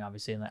you bring,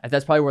 obviously, and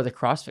that's probably where the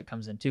CrossFit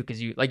comes in too.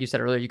 Because you, like you said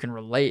earlier, you can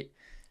relate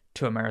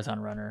to a marathon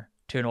runner,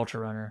 to an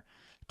ultra runner,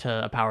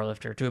 to a power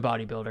lifter, to a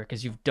bodybuilder,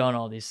 because you've done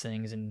all these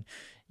things and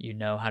you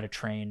know how to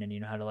train and you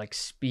know how to like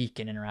speak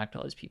and interact with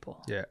all these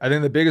people. Yeah, I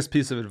think the biggest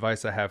piece of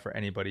advice I have for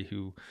anybody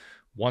who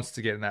wants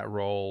to get in that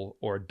role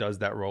or does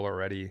that role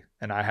already,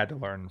 and I had to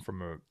learn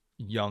from a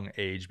young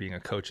age being a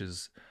coach,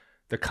 is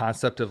the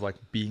concept of like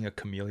being a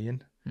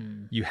chameleon.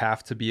 You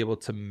have to be able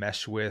to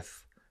mesh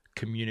with,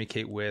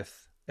 communicate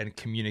with, and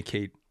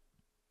communicate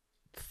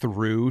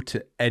through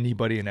to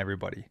anybody and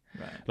everybody.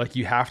 Like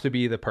you have to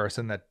be the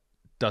person that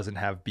doesn't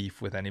have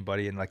beef with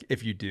anybody, and like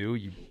if you do,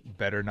 you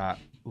better not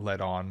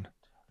let on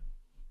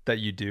that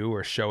you do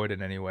or show it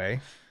in any way,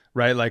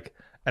 right? Like,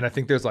 and I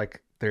think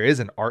there is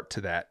an art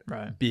to that,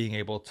 being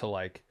able to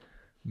like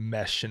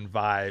mesh and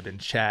vibe and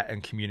chat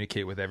and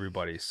communicate with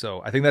everybody.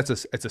 So I think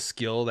it's a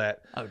skill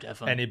that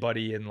definitely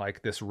anybody in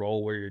like this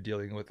role where you're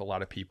dealing with a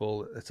lot of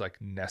people, it's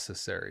like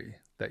necessary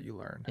that you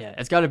learn. Yeah,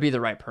 it's got to be the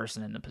right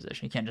person in the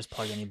position. You can't just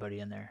plug anybody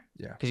in there.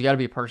 Yeah, because you got to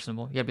be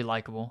personable. You got to be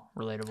likable,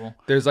 relatable.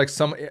 There's like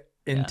some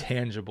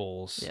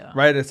intangibles,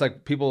 right? It's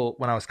like people,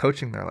 when I was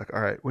coaching, they're like,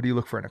 all right, what do you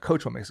look for in a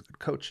coach? What makes a good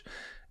coach?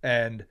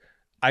 And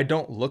I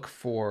don't look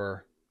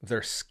for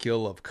their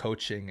skill of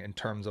coaching in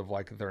terms of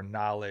like their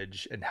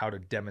knowledge and how to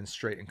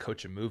demonstrate and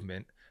coach a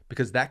movement,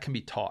 because that can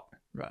be taught.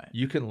 Right.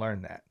 You can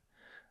learn that.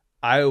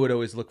 I would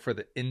always look for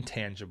the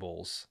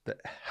intangibles, that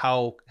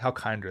how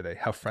kind are they?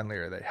 How friendly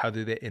are they? How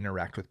do they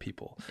interact with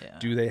people? Yeah.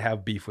 Do they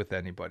have beef with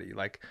anybody?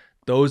 Like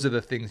those are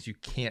the things you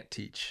can't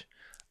teach.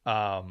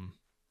 I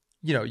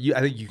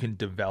think you can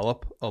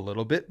develop a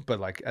little bit, but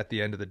like at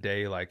the end of the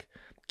day, like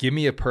give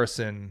me a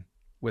person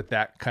with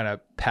that kind of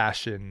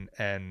passion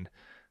and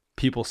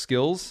people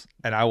skills,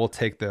 and I will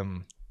take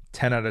them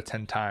 10 out of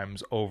 10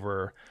 times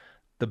over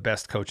the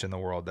best coach in the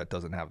world that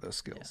doesn't have those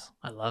skills.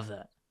 Yeah, I love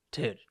that.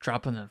 Dude,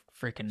 dropping the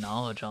freaking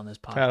knowledge on this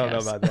podcast. I don't know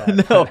about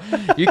that.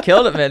 No, you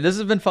killed it, man. This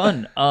has been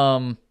fun.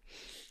 Did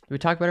we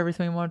talk about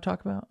everything we want to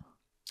talk about?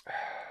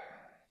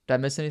 Did I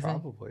miss anything?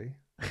 Probably.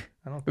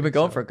 We've been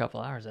going for a couple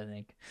hours, I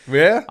think.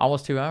 Yeah?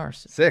 Almost 2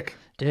 hours. Sick.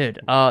 Dude,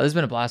 this has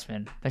been a blast,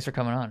 man. Thanks for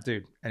coming on.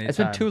 Dude, anytime. It's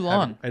been too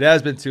long. It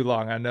has been too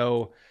long. I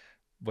know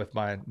with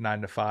my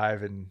 9 to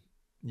 5 and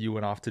you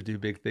went off to do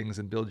big things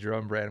and build your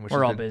own brand.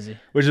 We're all busy.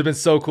 Which has been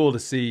so cool to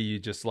see you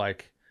just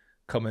like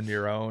come into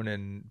your own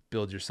and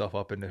build yourself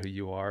up into who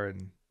you are.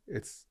 And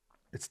it's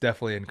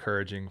definitely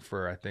encouraging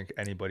for, I think,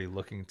 anybody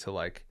looking to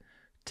like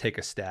take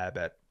a stab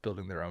at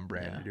building their own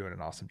brand. You're doing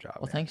an awesome job.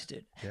 Well, thanks,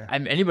 dude. Yeah.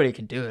 Anybody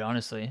can do it,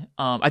 honestly.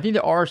 I think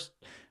there are,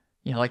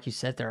 like you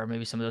said, there are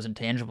maybe some of those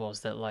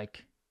intangibles that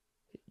like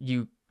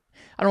I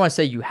don't want to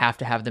say you have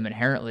to have them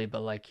inherently,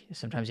 but like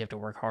sometimes you have to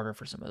work harder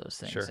for some of those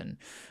things. Sure.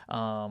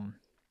 And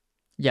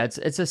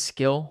it's a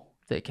skill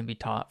that can be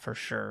taught for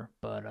sure,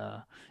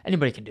 but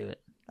anybody can do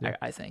it. Yeah.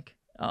 I think.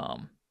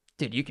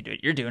 Dude, you can do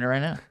it. You're doing it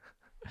right now.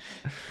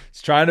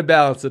 It's trying to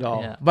balance it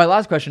all. Yeah. My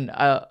last question.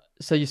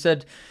 So you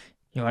said,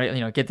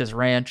 get this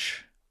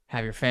ranch,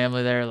 have your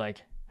family there,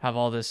 like have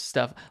all this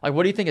stuff. Like,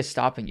 what do you think is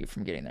stopping you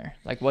from getting there?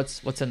 Like,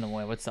 what's in the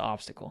way? What's the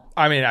obstacle?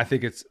 I mean, I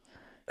think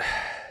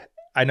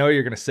I know what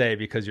you're going to say,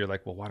 because you're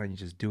like, well, why don't you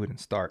just do it and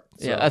start?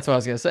 So, yeah, that's what I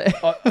was going to say.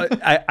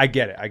 I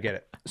get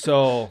it.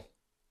 So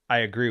I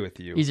agree with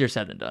you. Easier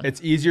said than done.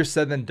 It's easier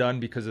said than done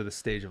because of the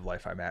stage of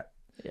life I'm at.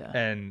 Yeah.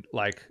 And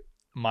like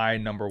my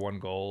number one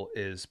goal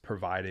is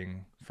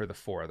providing for the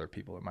 4 other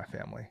people in my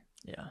family.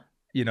 Yeah.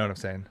 You know what I'm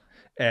saying?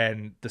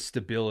 And the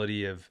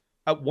stability of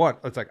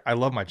it's like, I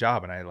love my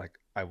job and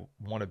I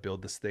want to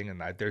build this thing, and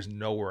there's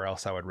nowhere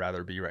else I would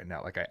rather be right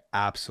now. Like I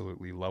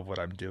absolutely love what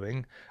I'm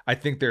doing. I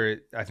think there's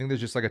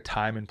just like a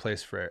time and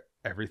place for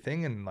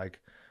everything. And like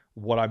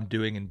what I'm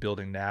doing and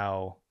building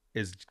now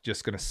is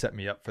just going to set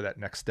me up for that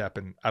next step.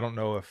 And I don't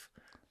know if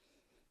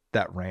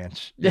that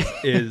ranch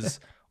is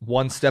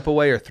 1 step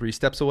away or 3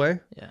 steps away.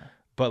 Yeah.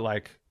 But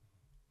like,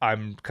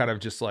 I'm kind of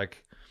just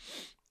like,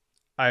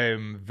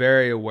 I'm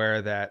very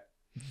aware that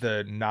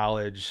the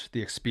knowledge,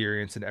 the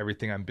experience, and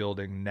everything I'm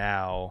building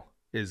now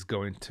is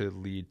going to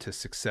lead to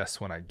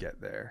success when I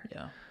get there.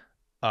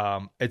 Yeah.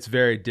 It's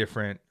very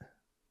different.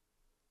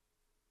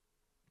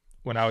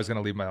 When I was going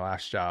to leave my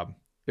last job,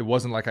 it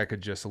wasn't like I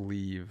could just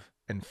leave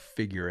and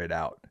figure it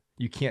out.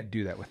 You can't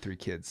do that with 3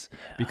 kids,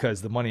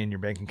 because the money in your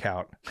bank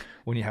account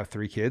when you have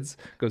 3 kids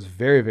goes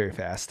very, very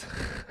fast.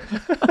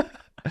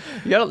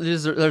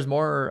 There's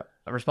more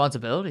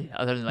responsibility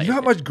other than like, you know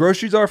how much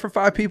groceries are for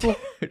 5 people?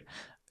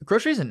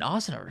 Groceries in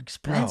Austin are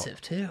expensive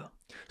too.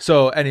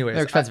 So anyways,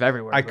 they're expensive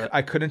everywhere.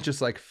 I couldn't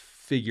just like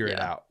figure it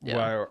out. Yeah.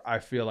 Where I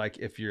feel like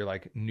if you're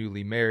like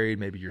newly married,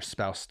 maybe your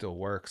spouse still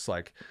works,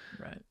 like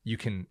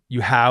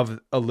you have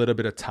a little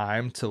bit of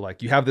time to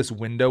like, you have this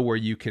window where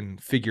you can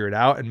figure it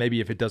out. And maybe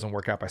if it doesn't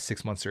work out by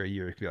 6 months or a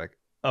year, you can be like,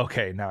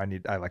 okay, now I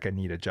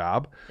need a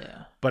job.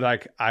 Yeah. But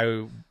like,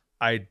 I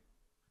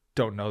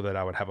don't know that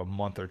I would have a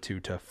month or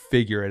 2 to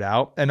figure it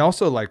out. And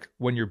also like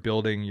when you're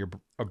building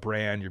a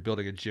brand, you're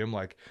building a gym,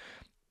 like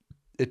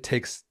it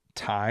takes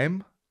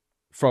time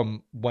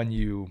from when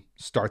you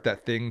start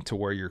that thing to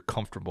where you're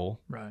comfortable.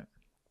 Right.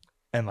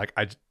 And like,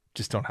 I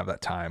just don't have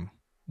that time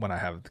when I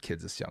have the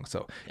kids this young.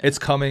 So it's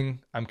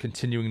coming. I'm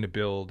continuing to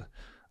build.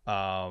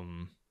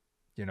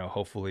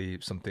 Hopefully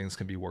some things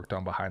can be worked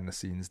on behind the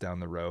scenes down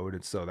the road.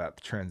 And so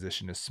that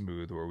transition is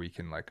smooth, where we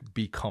can like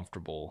be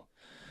comfortable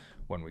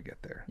when we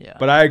get there. Yeah.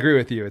 But I agree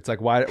with you. It's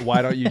like, why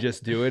don't you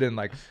just do it? And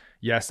like,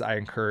 yes, I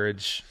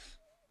encourage,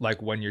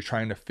 like when you're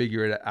trying to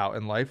figure it out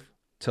in life,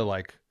 to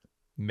like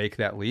make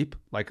that leap.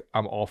 Like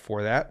I'm all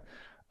for that.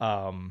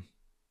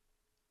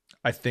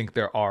 I think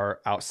there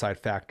are outside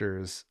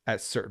factors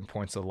at certain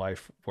points of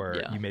life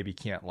where you maybe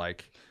can't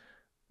like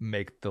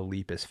make the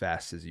leap as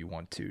fast as you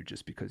want to,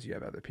 just because you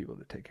have other people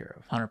to take care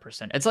of.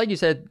 100%. It's like you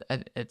said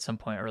at some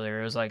point earlier,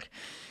 it was like,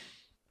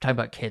 talking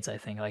about kids, I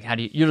think like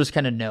you'll just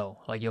kind of know,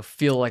 like you'll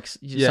feel like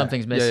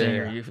something's missing,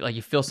 or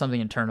you feel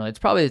something internally. It's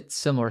probably a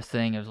similar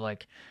thing of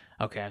like,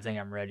 okay, I think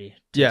I'm ready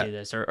to do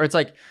this, or it's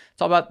like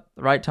it's all about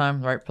the right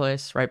time, the right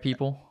place, right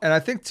people. And I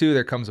think too,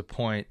 there comes a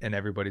point in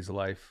everybody's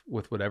life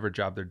with whatever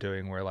job they're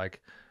doing where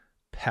like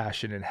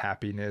passion and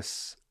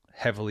happiness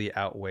heavily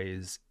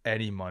outweighs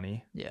any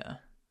money. Yeah.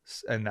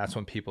 And that's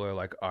when people are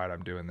like, all right,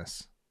 I'm doing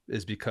this,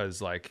 is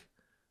because like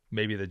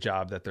maybe the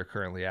job that they're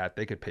currently at,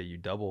 they could pay you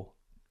double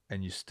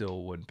and you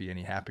still wouldn't be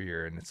any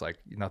happier. And it's like,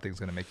 nothing's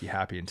going to make you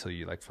happy until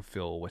you like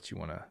fulfill what you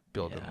want to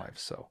build in life.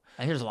 So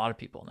I think there's a lot of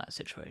people in that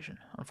situation,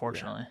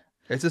 unfortunately.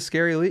 Yeah. It's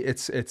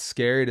a it's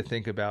scary to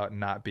think about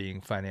not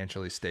being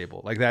financially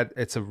stable like that.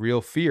 It's a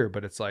real fear,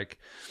 but it's like,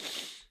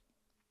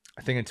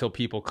 I think until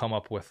people come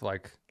up with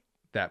like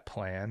that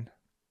plan,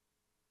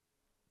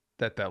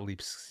 that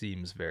leap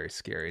seems very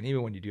scary. And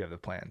even when you do have the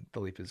plan, the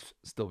leap is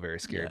still very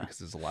scary because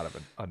there's a lot of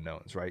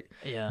unknowns, right?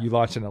 Yeah. You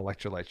launch an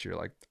electrolyte, you're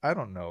like, I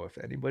don't know if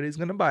anybody's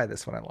going to buy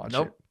this when I launch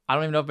it. I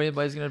don't even know if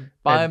anybody's going to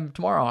buy them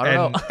tomorrow. I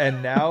don't know.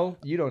 And now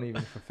you don't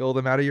even fulfill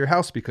them out of your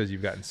house because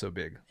you've gotten so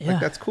big. Yeah.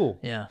 Like, that's cool.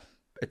 Yeah.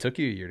 It took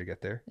you a year to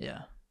get there.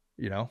 Yeah.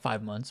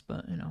 5 months,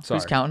 but Sorry.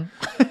 who's counting?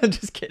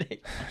 Just kidding.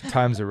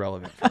 Time's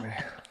irrelevant for me.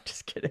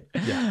 Just kidding.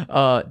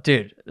 Yeah.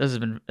 Dude, this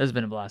has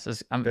been a blast.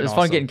 It's awesome.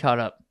 fun getting caught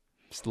up.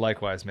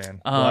 Likewise,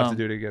 man. We'll have to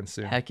do it again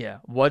soon. Heck yeah.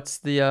 What's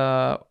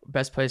the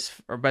best place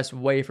or best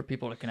way for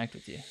people to connect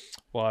with you?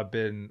 Well, I've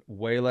been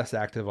way less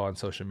active on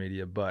social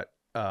media, but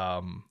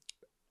my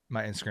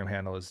Instagram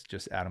handle is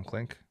just Adam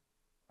Klink.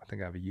 I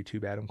think I have a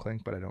YouTube Adam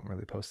Klink, but I don't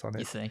really post on it.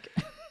 You think?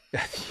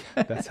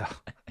 That's how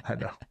I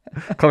know.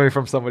 Coming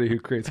from somebody who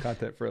creates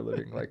content for a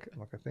living, like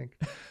I think.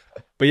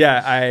 But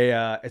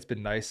yeah, it's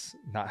been nice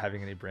not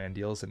having any brand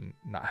deals and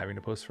not having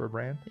to post for a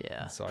brand.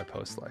 Yeah. So I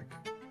post like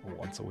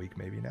once a week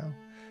maybe now.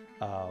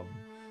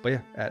 But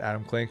yeah, at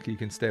Adam Klink, you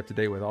can stay up to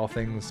date with all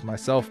things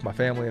myself, my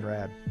family, and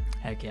Rad.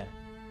 Heck yeah.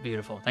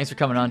 Beautiful. Thanks for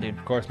coming on, dude.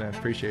 Of course, man.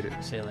 Appreciate it.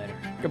 See you later.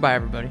 Goodbye,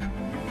 everybody.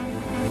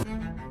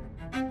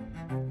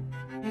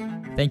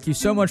 Thank you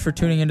so much for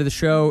tuning into the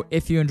show.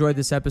 If you enjoyed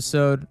this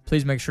episode,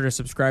 please make sure to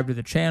subscribe to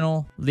the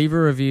channel, leave a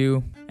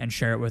review, and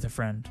share it with a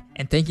friend.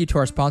 And thank you to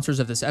our sponsors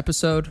of this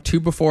episode,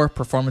 2Before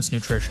Performance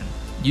Nutrition.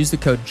 Use the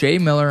code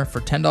JMiller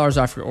for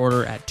 $10 off your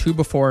order at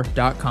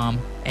 2before.com,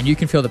 and you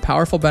can feel the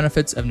powerful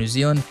benefits of New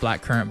Zealand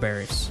blackcurrant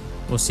berries.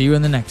 We'll see you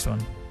in the next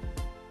one.